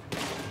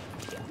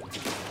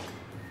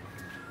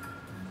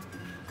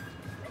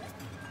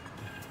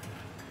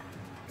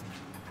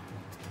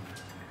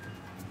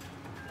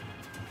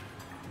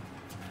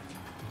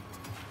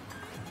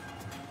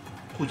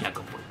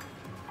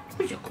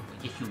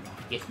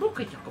 Yes, look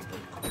at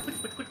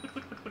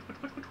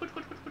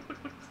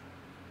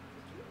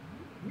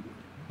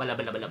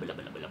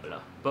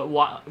But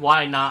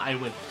why not I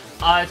win?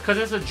 It's because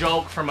it's a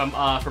joke from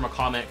a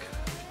comic.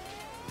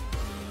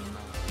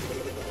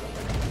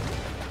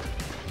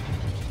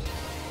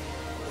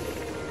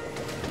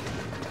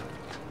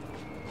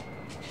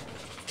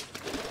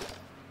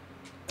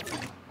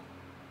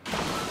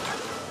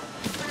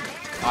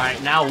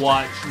 Alright, now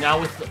watch.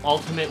 Now with the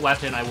ultimate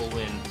weapon, I will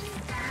win.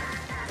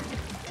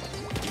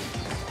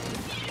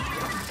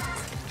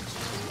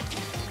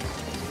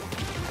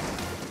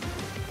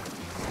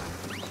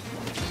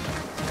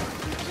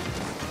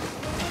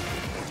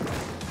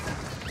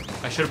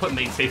 I should have put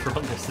main safer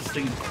on this. This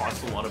thing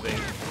costs a lot of aim.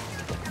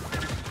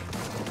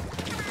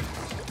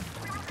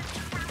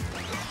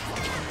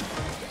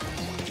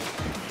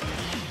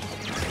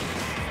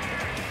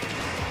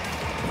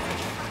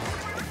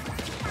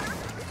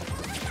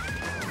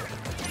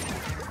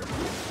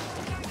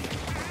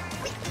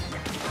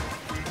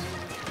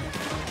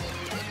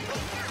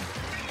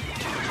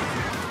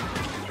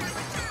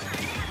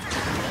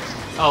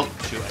 Oh,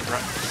 shoot,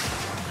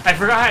 I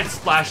forgot I had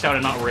Splashdown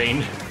and not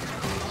Rain.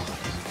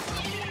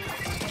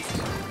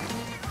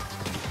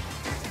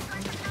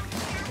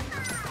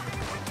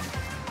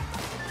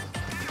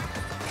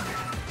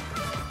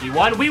 We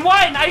won! We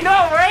won! I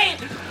know, right?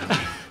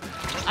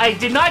 I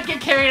did not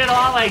get carried at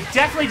all. I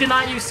definitely did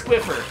not use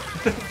Squiffer.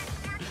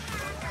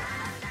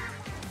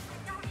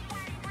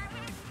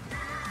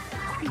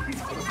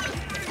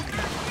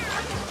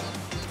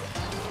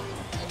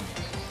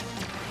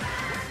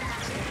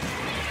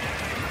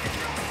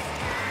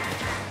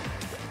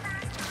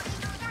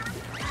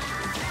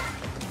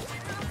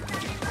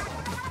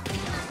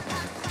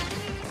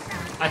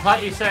 I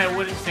thought you said I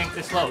wouldn't sink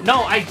this low.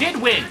 No, I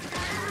did win!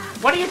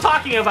 What are you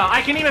talking about?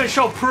 I can even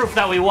show proof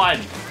that we won.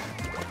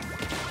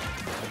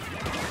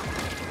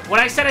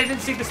 When I said I didn't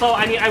sink this low,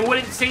 I mean I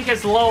wouldn't sink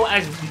as low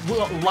as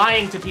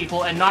lying to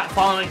people and not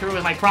following through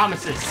with my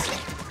promises.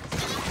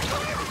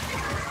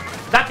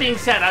 That being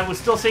said, I would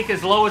still sink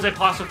as low as I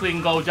possibly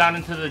can go down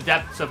into the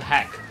depths of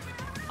heck.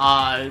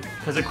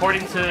 Because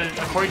according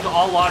to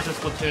all laws of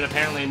Splatoon,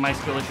 apparently my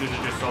skill issues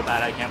are just so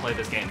bad I can't play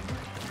this game.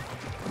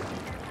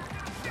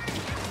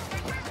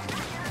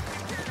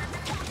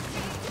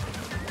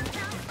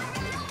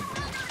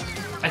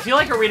 I feel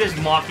like Arita's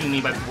mocking me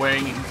by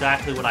wearing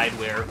exactly what I'd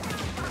wear.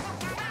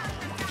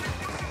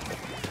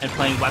 And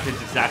playing weapons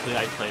exactly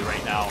I'd play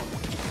right now.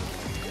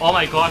 Oh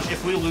my gosh,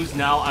 if we lose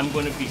now, I'm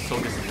going to be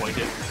so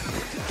disappointed.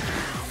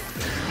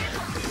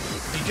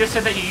 You just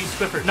said that you used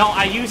Squiffer. No,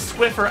 I used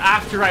Squiffer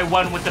after I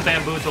won with the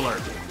Bamboozler.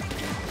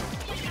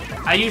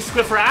 I used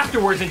Squiffer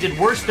afterwards and did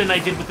worse than I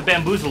did with the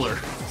Bamboozler.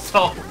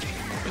 So...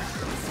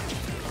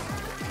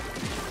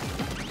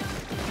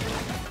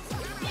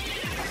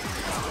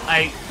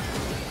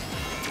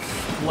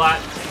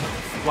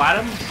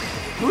 Splat him?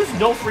 Who's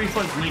no free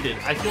funds needed?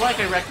 I feel like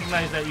I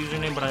recognize that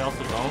username, but I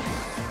also don't.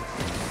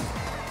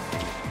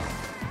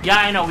 Yeah,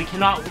 I know, we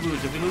cannot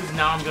lose. If we lose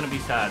now, I'm gonna be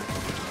sad.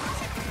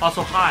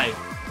 Also, hi.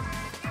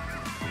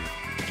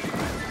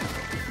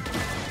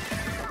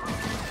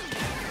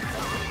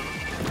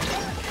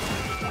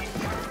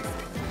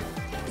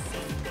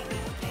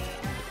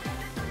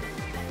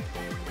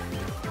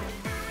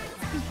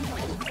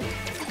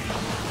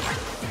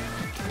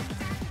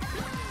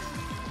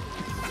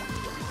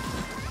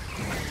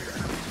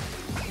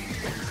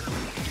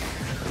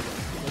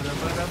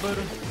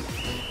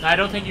 I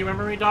don't think you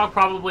remember me, dog?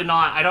 Probably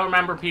not. I don't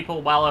remember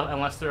people well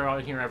unless they're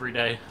out here every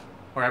day.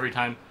 Or every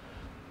time.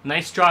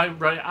 Nice try.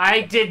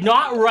 I did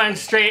not run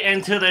straight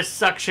into this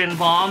suction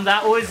bomb.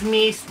 That was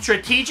me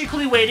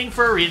strategically waiting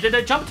for Arita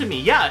to jump to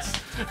me.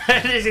 Yes.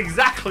 That is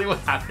exactly what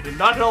happened. And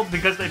not at all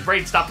because my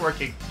brain stopped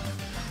working.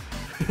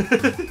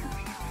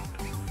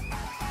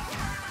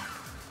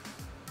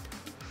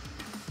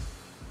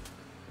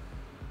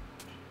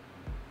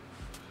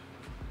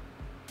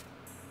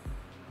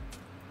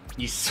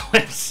 You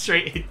swim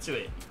straight into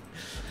it.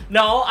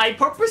 No, I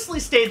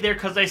purposely stayed there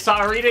because I saw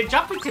Arita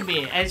jumping to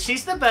me, and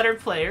she's the better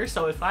player,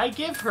 so if I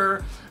give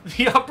her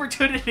the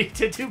opportunity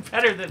to do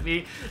better than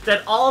me,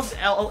 then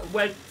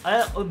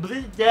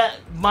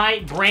my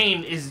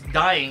brain is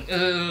dying.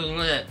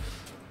 Okay,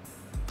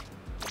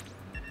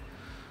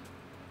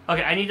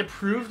 I need to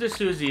prove to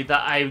Susie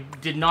that I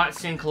did not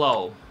sink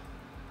low.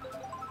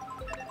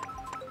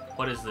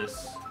 What is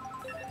this?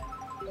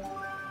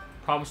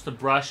 Promise to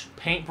brush.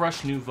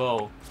 Paintbrush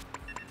Nouveau.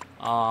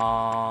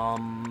 Oh,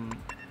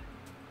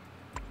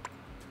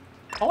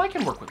 I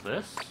can work with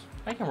this.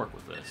 I can work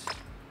with this.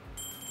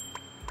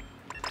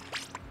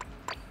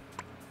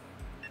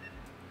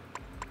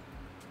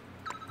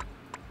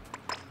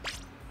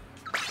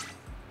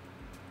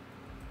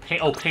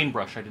 Oh,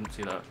 paintbrush. I didn't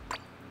see that.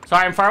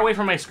 Sorry, I'm far away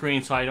from my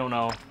screen, so I don't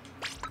know.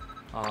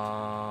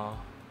 Uh-oh.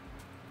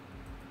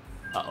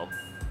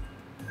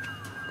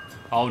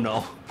 Oh,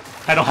 no.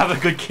 I don't have a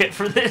good kit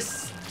for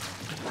this.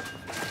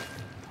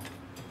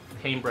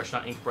 Paintbrush,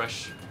 not ink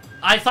brush.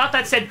 I thought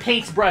that said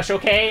paintbrush,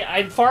 okay?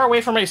 I'm far away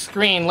from my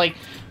screen. Like,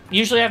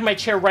 usually I have my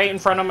chair right in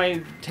front of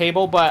my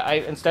table, but I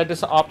instead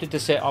just opted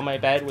to sit on my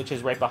bed, which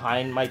is right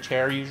behind my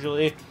chair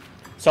usually.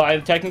 So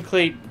I'm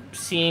technically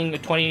seeing a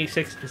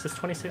 26... Is this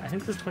 26? I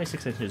think this is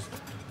 26 inches.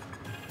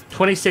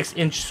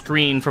 26-inch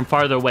screen from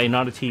farther away,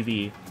 not a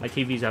TV. My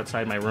TV's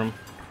outside my room.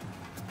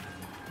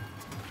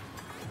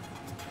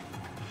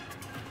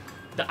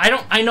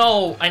 I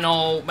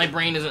know, my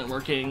brain isn't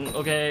working,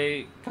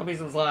 okay? Cubbies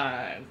and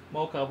slime.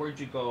 Mocha, where'd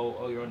you go?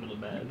 Oh, you're under the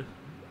bed.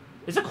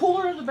 Is it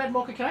cooler under the bed,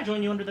 Mocha? Can I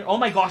join you under there? Oh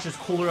my gosh, it's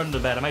cooler under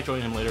the bed. I might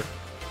join him later.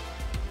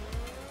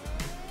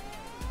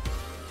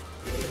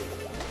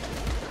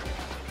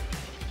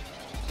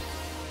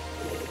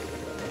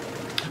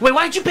 Wait,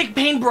 why'd you pick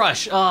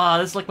paintbrush? Ah,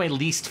 this is like my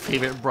least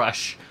favorite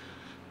brush.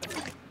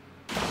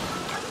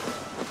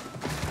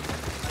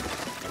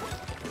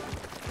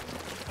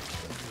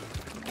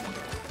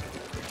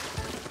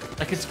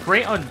 Like, it's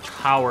great on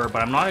tower,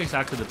 but I'm not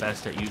exactly the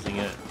best at using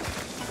it.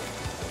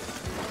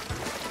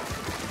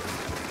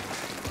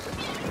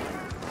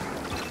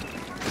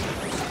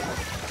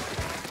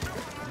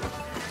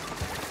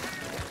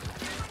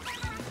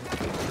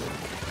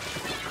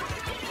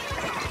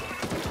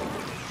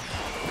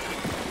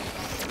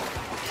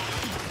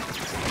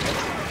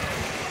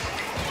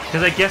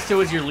 Because I guessed it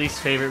was your least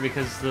favorite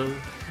because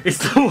it's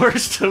the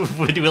worst to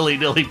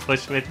willy-nilly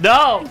push with.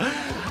 No!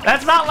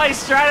 That's not my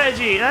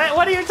strategy!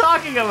 What are you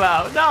talking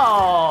about?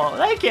 No!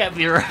 That can't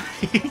be right!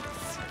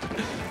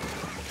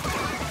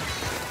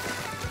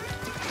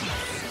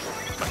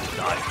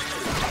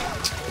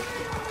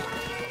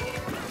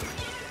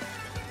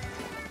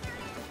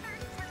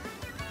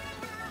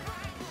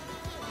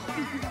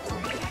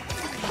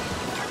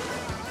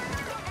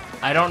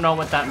 I don't know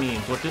what that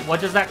means. What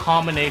does that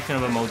combination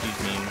of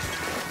emojis mean?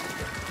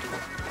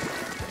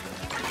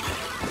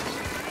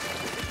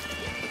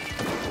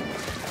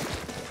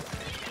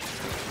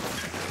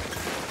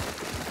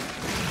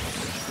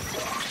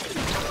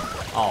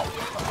 Oh,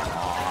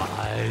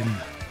 God.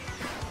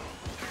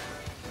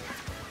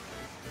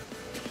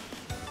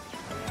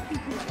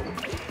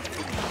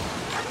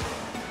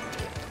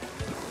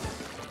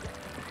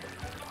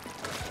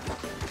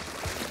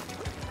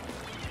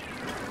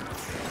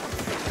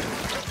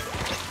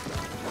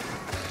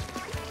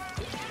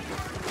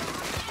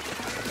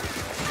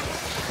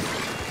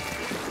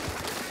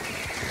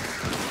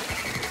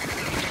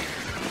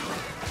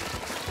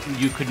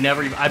 You could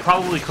never... I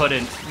probably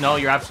couldn't. No,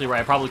 you're absolutely right.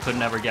 I probably could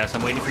never guess.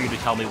 I'm waiting for you to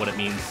tell me what it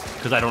means,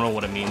 because I don't know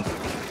what it means.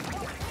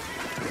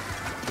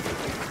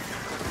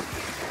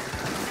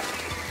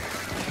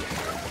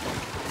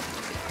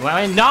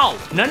 Well, no!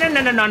 No, no,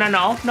 no, no, no, no,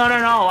 no. No, no,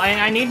 no.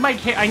 I need my...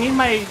 I need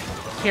my...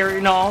 carrier...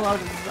 No.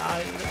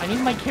 I need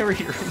my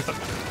carrier.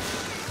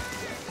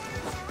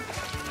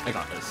 I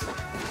got this.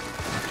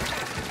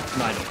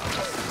 No, I don't got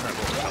this. That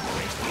will help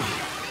me.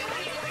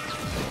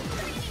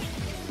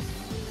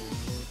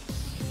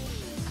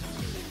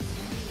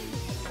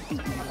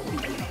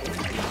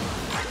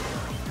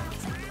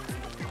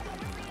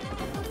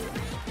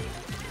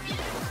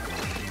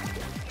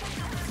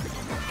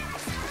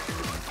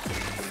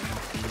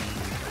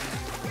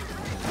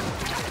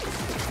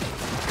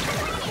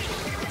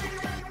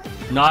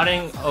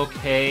 Nodding,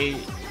 okay,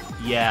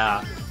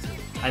 yeah.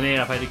 I mean,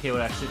 if I decay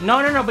would actually...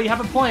 No, no, no, but you have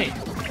a point.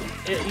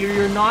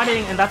 You're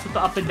nodding, and that's what the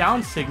up and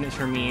down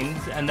signature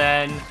means, and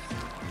then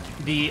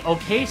the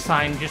okay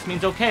sign just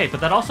means okay, but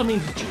that also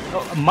means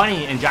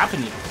money in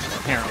Japanese,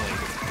 apparently,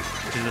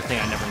 which is a thing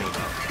I never knew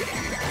about.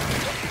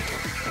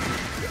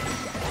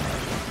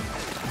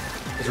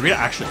 Is Rita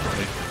actually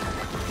perfect?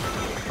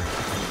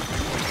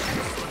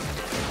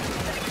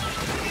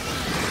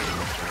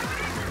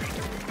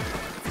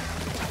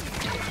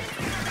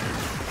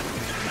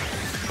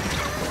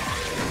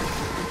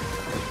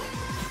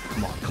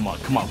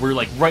 Come on, we're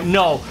like right...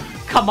 No!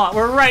 Come on,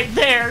 we're right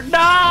there! No!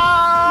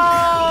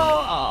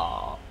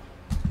 Oh.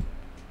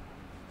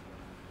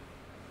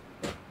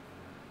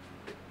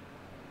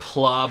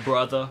 Pla,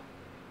 brother.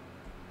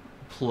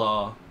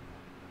 Pla.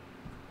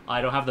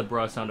 I don't have the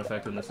bra sound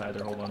effect in this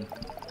either, hold on.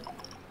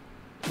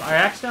 I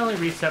accidentally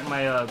reset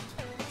my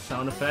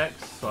sound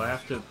effects, so I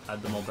have to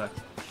add them all back.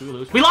 Did we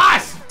lose? We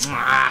lost!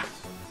 Ah!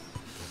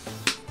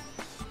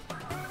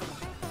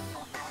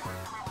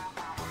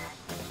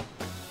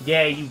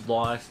 Yeah, you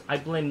lost. I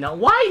blame no.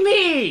 Why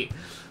me?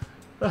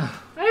 Ugh,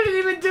 I didn't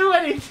even do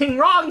anything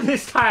wrong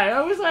this time.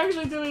 I was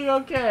actually doing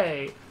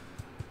okay.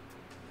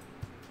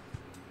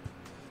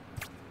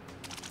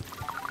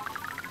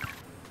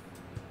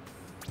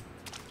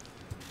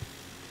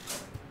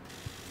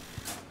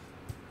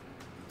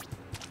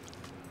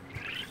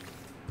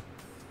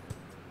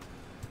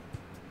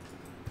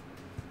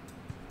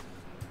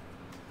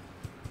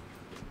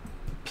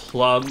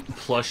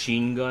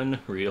 Plushing gun,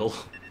 real.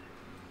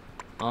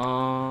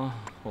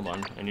 Hold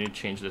on. I need to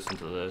change this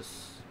into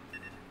this.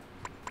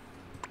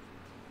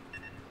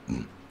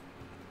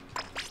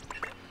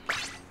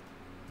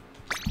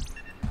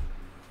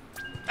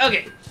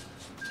 Okay.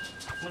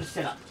 I'm gonna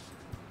sit up.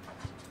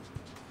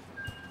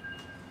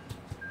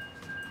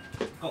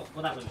 Oh,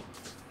 well that was me.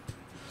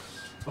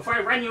 Before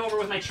I run you over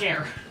with my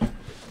chair.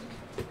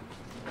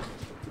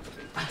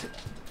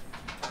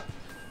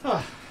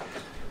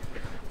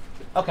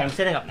 Okay, I'm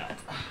sitting up now.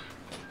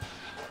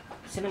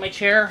 Sitting in my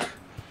chair.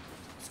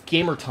 It's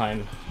gamer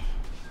time.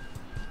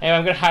 Anyway,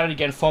 I'm gonna hide it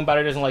again. Phone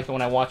battery doesn't like it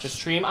when I watch a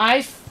stream.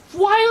 Why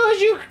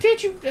would you?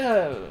 Did you?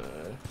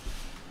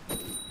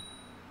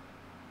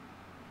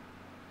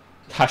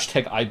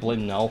 Hashtag I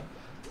blame Nell.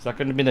 Is that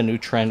gonna be the new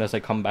trend as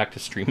I come back to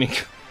streaming?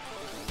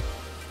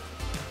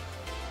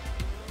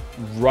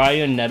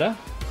 Ryanetta?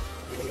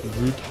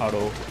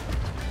 Rutaro.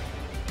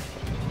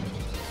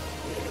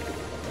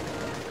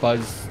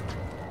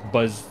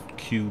 Buzz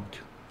cubed.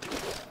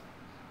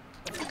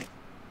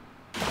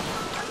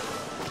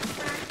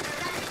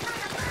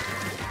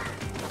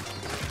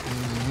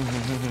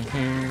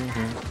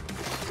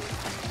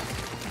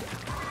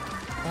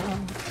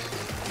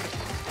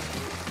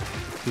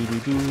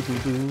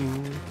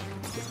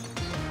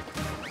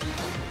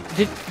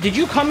 Did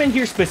you come in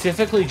here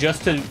specifically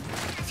just to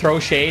throw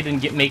shade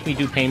and make me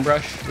do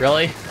paintbrush?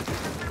 Really?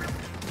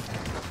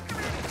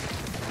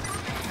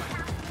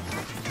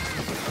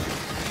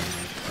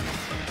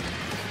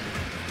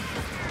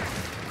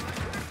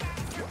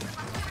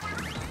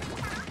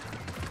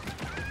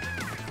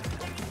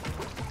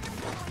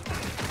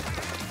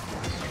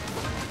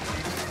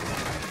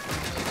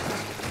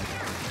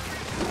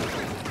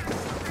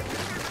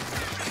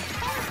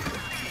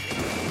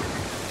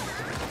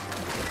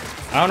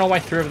 I don't know why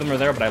 3 of them are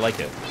there, but I like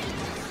it.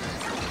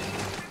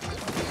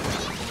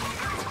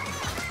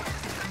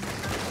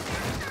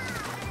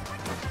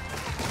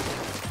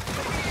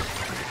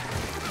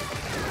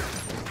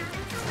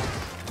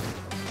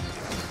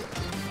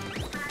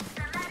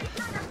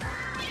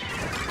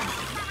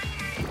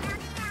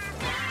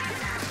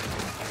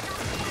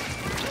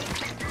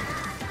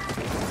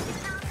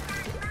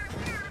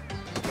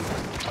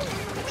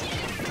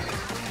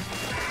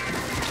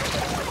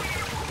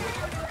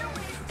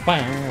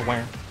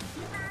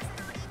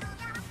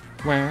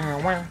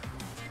 Wah.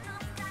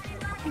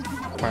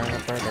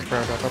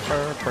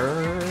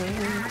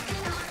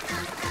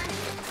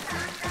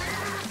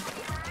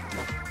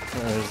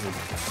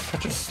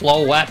 Such a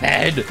slow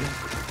weapon.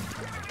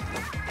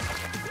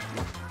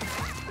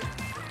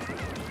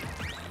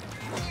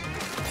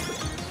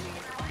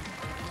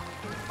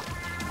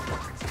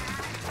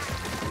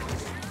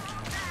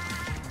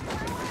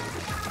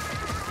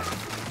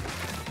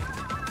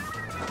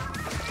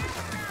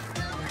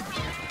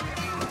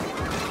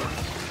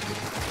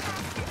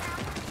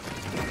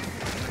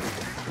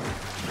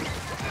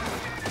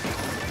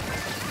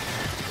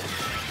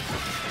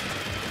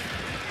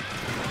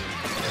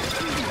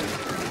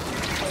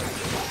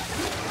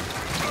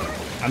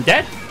 I'm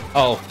dead?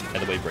 Oh, by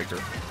the way, breaker.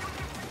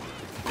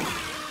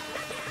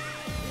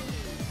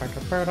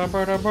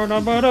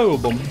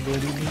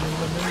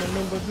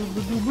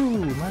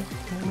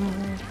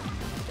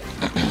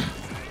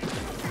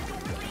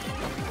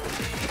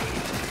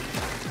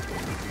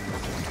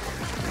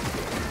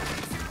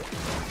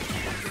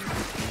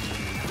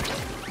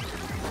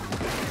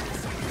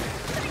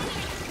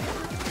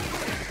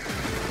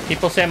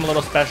 People say I'm a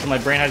little special. My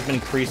brain has been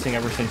increasing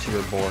ever since you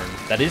were born.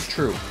 That is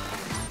true.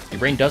 Your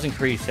brain does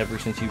increase ever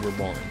since you were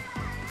born.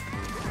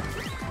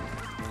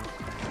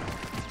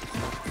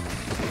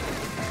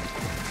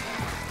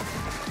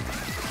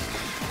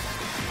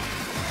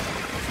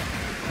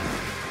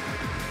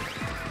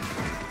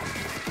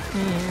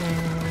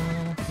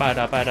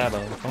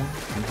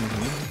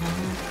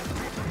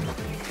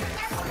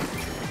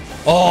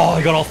 Oh,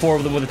 I got all 4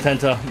 of them with a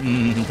Tenta.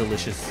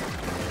 Delicious.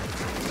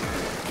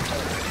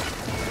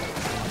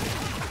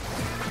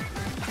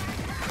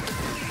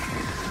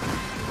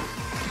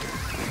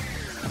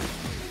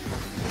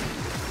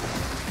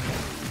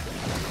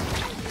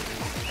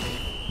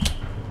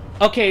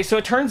 Okay, so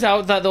it turns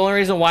out that the only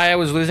reason why I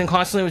was losing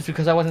constantly was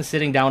because I wasn't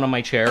sitting down on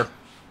my chair.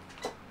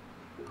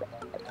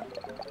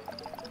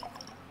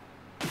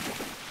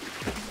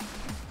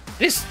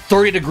 It's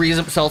 30 degrees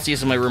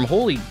Celsius in my room.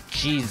 Holy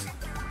jeez.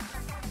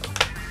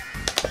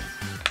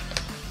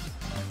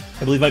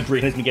 I believe my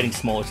brain has been getting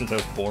smaller since I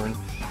was born.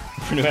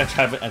 I knew I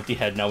have an empty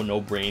head now, no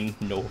brain,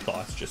 no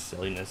thoughts, just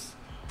silliness.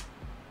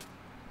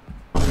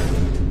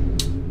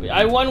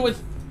 I won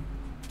with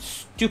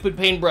stupid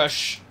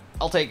paintbrush.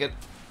 I'll take it.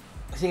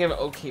 I think I have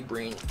an okay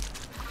brain.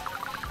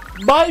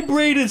 My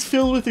brain is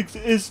filled with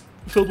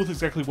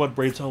exactly one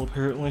brain cell,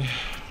 apparently.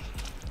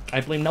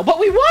 I blame now, but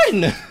we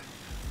won!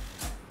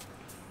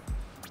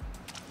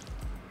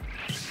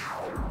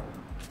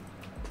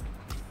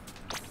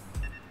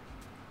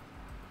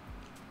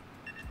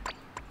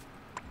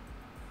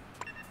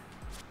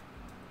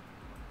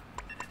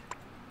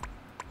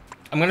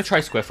 I'm gonna try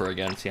Squiffer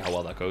again, see how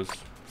well that goes.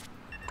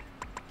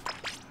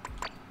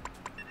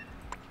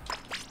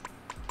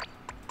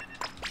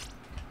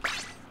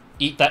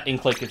 Eat that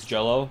ink like it's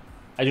Jello.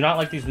 I do not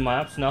like these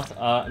maps.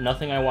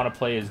 Nothing I want to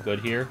play is good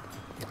here.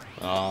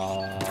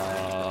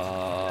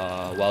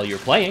 While you're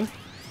playing.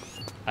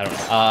 I don't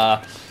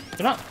know.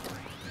 They're not...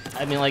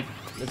 I mean, like,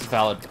 it's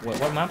valid.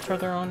 What maps are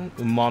there on?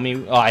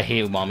 Umami. Oh, I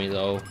hate Umami,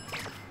 though.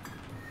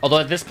 Although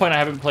at this point I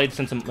haven't played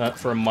since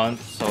for a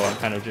month, so I'm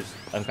kind of just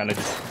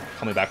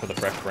coming back with a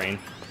fresh brain.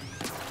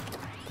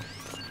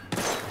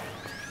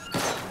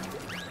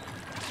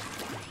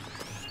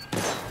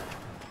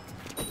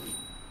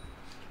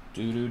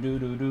 Do do do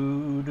do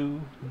do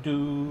do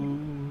do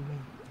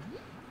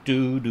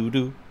do do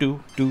do do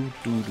do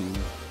do do.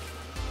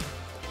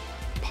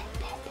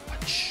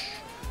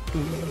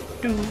 Do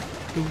do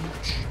do.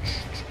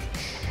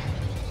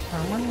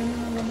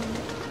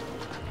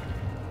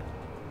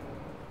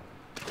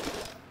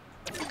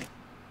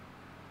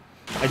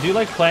 I do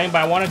like playing,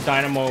 but I want a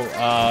Dynamo.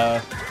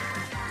 I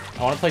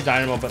want to play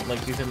Dynamo, but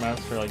like these are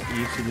maps for like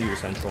E2 leader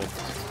central.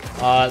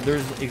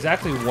 There's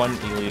exactly one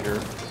E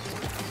leader.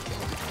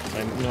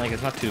 I mean, like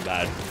it's not too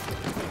bad.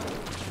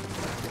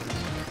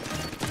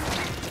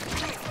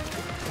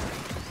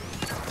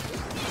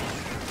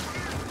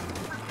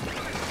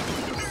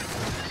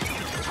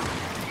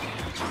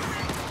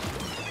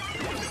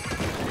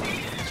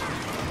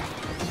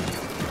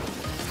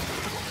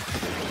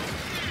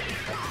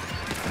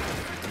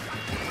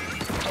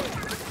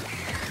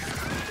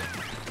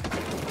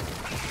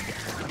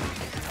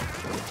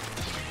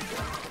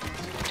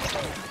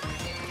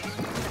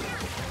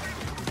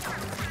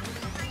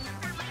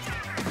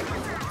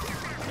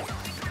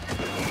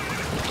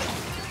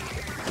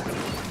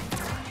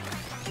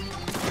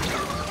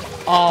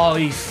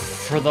 Oh,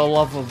 for the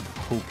love of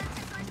poop.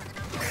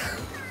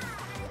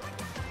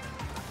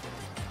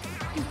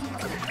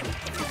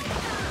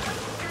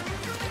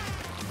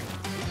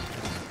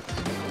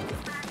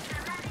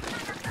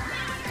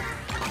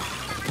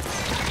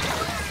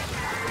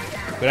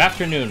 Good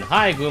afternoon.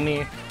 Hi,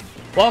 Gumi.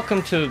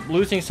 Welcome to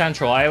Losing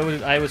Central. I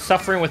was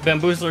suffering with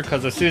Bamboozler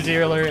because of Susie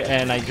earlier,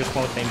 and I just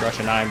won with Paintbrush,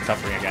 and now I'm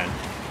suffering again.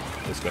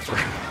 This Whisper.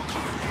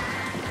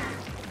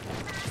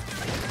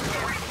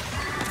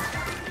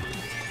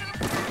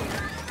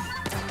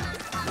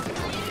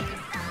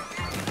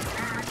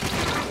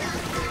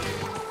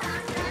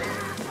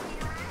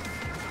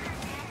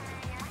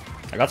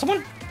 I got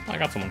someone? I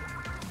got someone.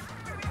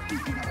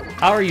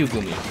 How are you,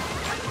 Gumi?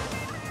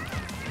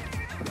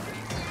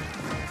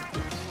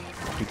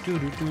 Do,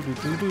 do, do, do,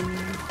 do, do.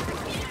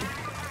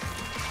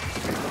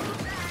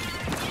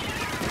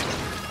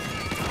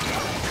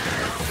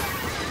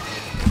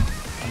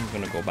 I'm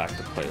gonna go back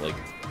to play like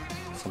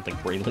something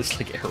brainless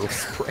like Arrow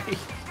Spray.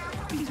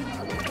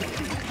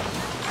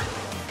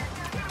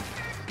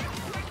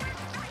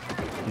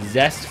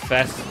 Zest,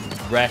 Fest,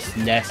 Rest,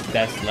 Nest,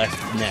 Best, Less,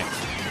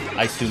 Next.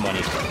 I sue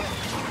money.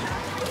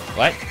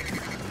 What?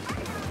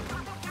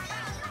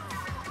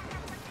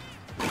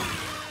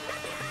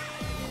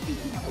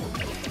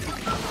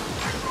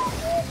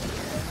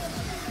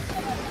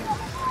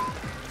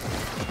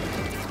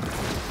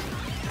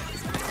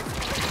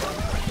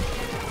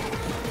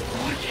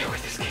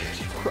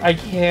 I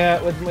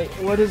can't with my...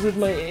 What is with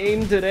my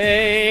aim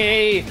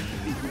today?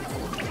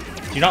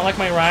 Do you not like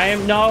my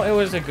rhyme? No, it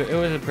was a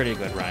pretty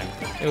good rhyme.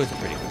 It was a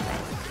pretty good rhyme.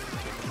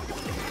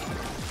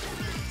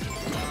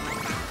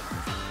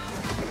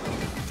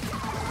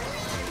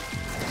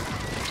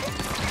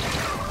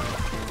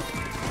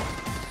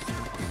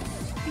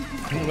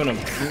 I'm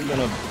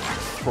gonna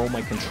throw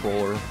my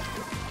controller.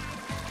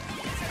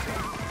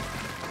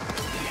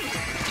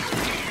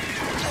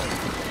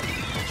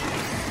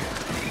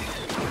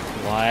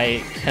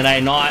 Why can I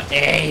not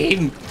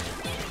aim?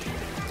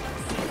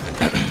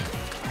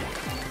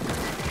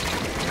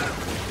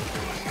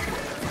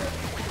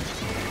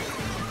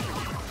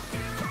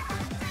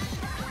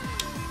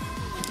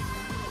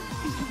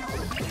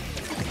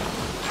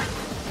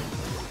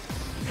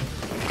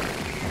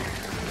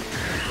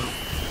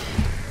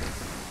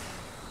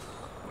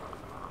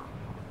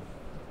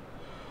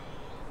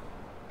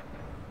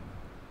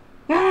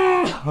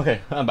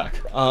 Okay, I'm back.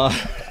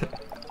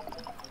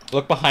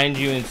 Look behind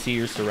you and see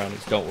your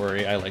surroundings. Don't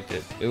worry, I liked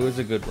it. It was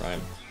a good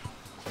rhyme.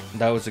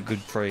 That was a good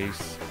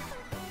phrase.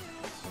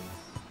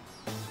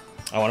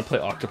 I want to play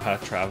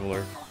Octopath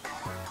Traveler.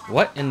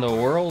 What in the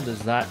world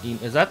is that?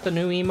 Is that the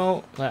new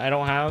emote that I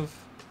don't have?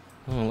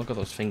 Oh, look at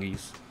those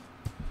fingies.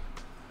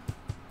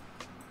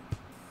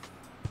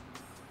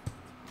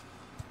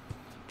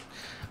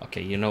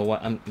 Okay, you know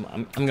what? I'm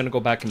gonna go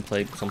back and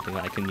play something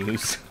that I can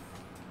use.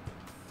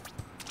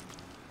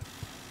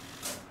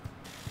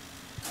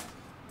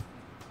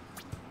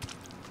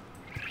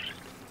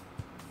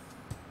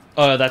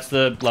 Oh, that's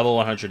the level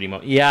 100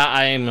 emote. Yeah,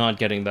 I am not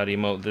getting that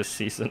emote this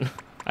season.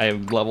 I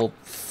am level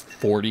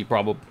 40,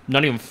 probably.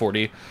 Not even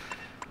 40.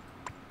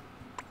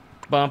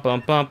 Bump,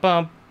 bump, bump,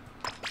 bump.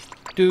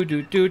 Do,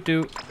 do, do,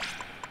 do.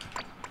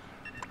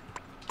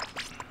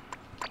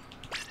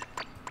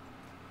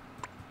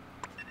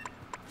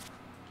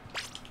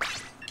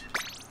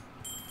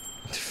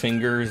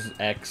 Fingers,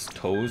 X,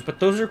 toes. But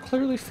those are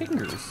clearly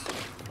fingers.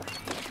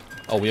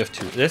 Oh, we have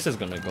 2. This is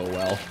gonna go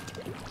well.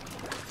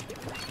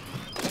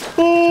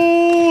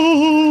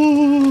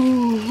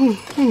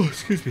 Oh,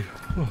 excuse me.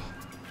 Oh.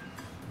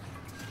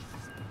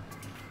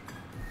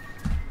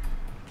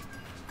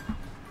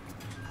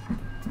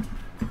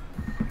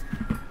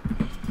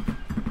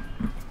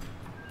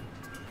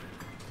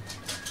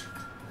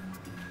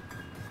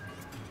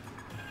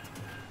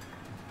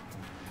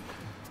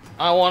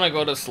 I want to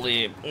go to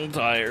sleep. I'm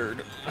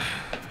tired.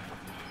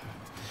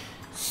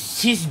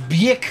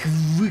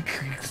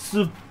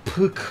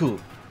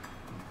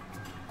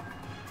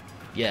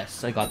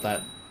 Yes, I got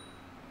that.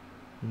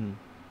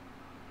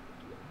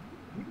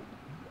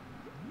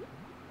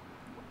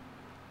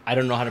 I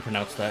don't know how to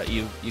pronounce that.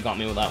 You got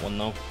me with that one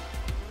though.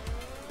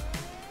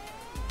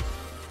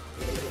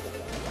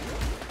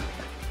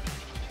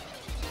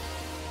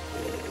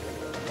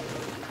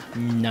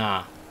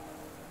 Nah.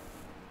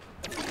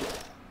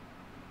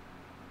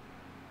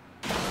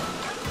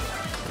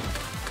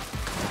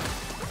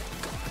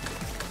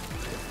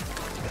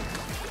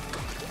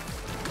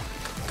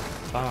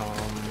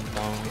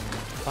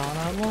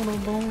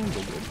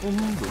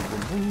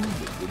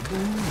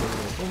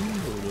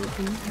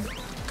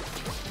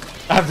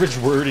 Average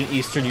word in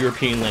Eastern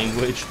European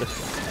language.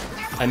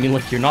 I mean,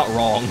 like, you're not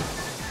wrong.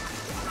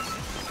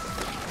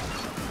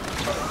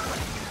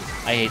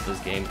 I hate this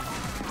game.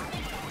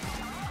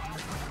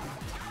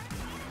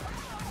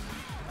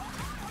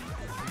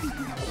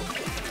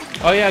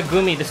 Oh yeah,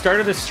 Gumi, the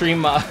start of the stream,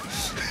 my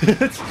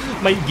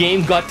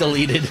game got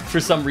deleted for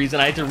some reason.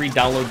 I had to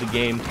re-download the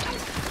game.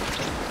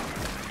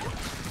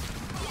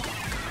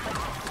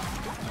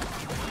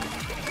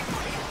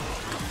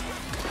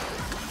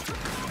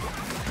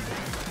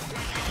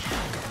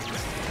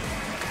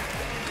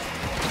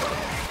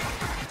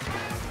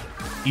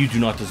 You do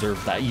not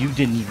deserve that. You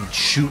didn't even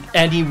shoot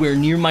anywhere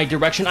near my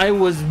direction. I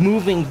was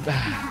moving.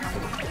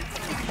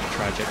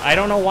 Tragic. I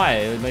don't know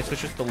why. My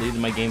Switch just deleted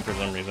my game for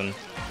some reason.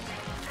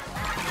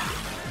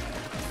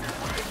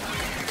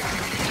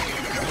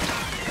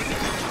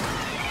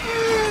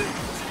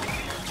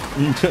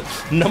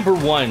 Number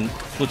 1,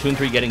 Splatoon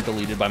 3 getting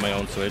deleted by my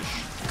own Switch.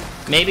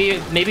 Maybe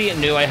it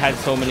knew I had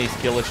so many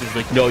skill issues.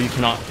 Like, no, you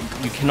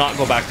cannot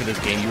go back to this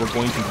game. You are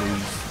going to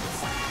lose.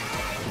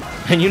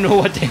 And you know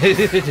what?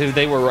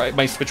 They were right.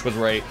 My Switch was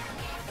right.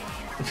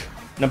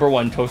 Number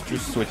 1,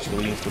 Toaster's Switch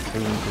deleting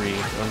Splatoon 3.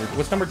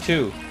 What's number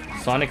 2?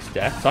 Sonic's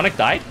death. Sonic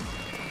died?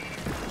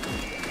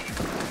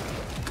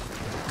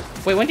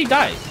 Wait, when did he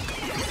die?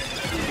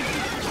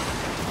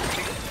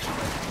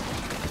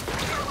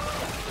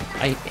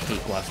 I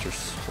hate blasters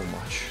so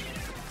much.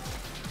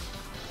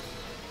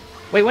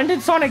 Wait, when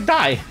did Sonic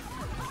die?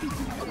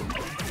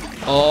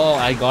 Oh,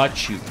 I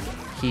got you.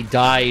 He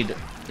died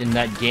in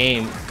that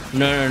game.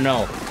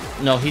 No.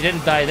 No, he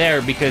didn't die there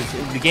because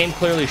the game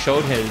clearly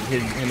showed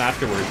him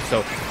afterwards.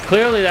 So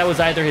clearly that was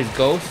either his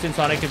ghost in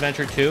Sonic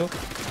Adventure 2.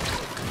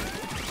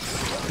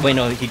 Wait,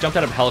 no, he jumped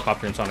out of a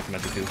helicopter in Sonic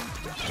Adventure 2.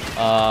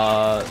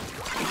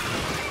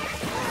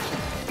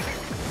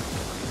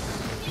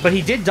 But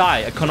he did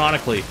die,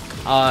 canonically.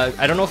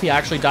 I don't know if he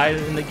actually died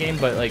in the game,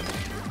 but like,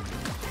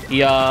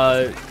 he,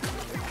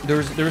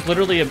 there's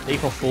literally an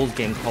April Fool's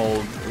game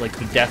called, like,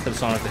 The Death of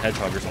Sonic the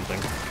Hedgehog or something.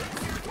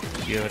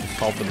 You have to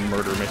solve the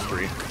murder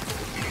mystery.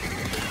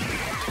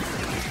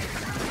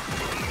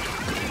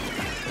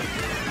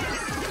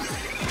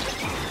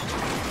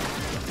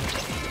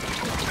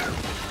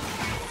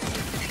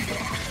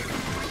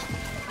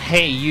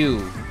 Hey,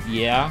 you.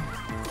 Yeah?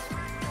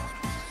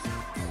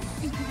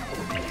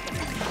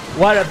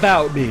 What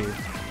about me?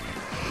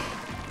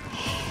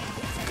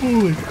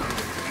 Holy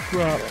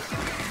crap.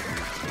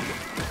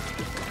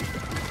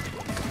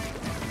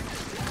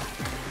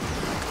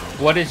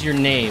 What is your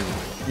name?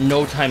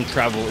 No Time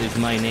Travel is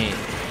my name.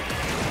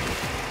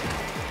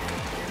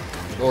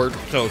 Or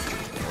Toast.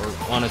 Or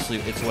honestly,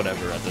 it's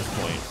whatever at this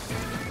point.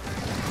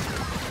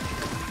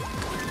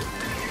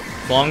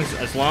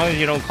 As long as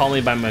you don't call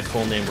me by my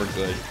full name, we're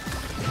good.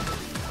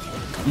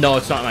 No,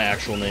 it's not my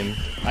actual name.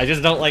 I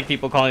just don't like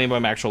people calling me by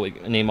my actual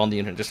name on the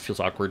internet. It just feels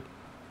awkward.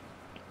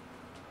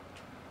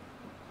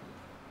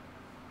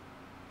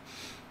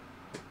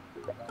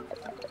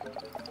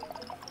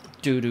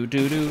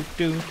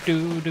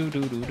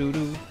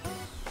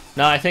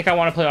 No, I think I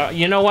want to play.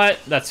 You know what?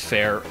 That's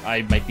fair.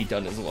 I might be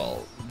done as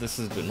well. This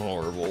has been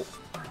horrible.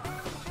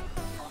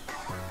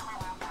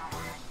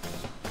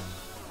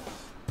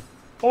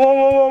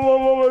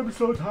 Oh, I'm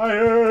so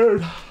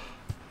tired.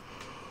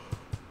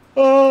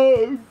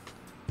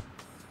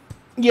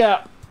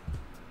 Yeah.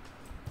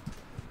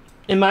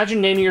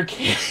 Imagine naming your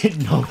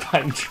kid No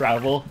Time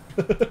Travel.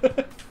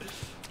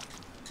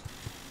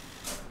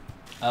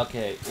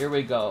 Okay, here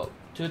we go.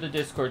 To the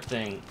Discord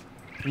thing.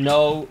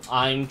 No,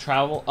 I'm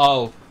travel.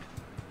 Oh.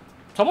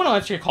 Someone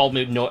actually called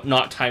me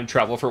not time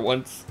travel for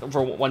one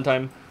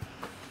time.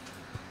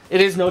 It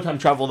is no time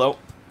travel though.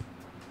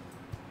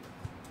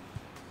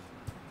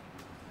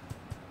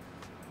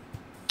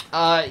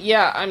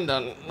 Yeah, I'm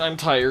done. I'm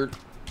tired.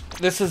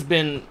 This has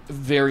been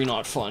very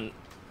not fun.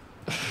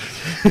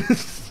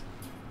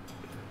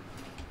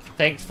 Thank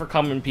thanks for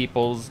coming,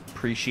 peoples.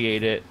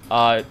 Appreciate it.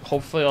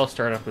 Hopefully I'll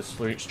start up a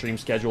stream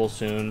schedule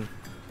soon.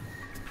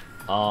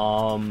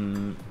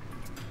 I'm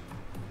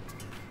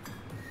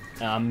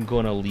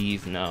gonna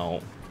leave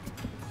now.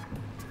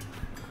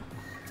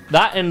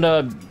 That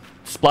and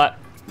Splat,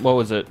 what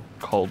was it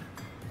called?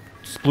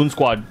 Sploon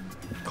Squad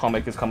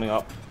comic is coming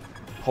up.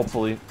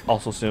 Hopefully,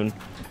 also soon.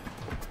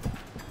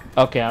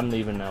 Okay, I'm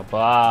leaving now.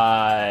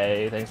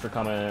 Bye. Thanks for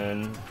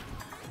coming.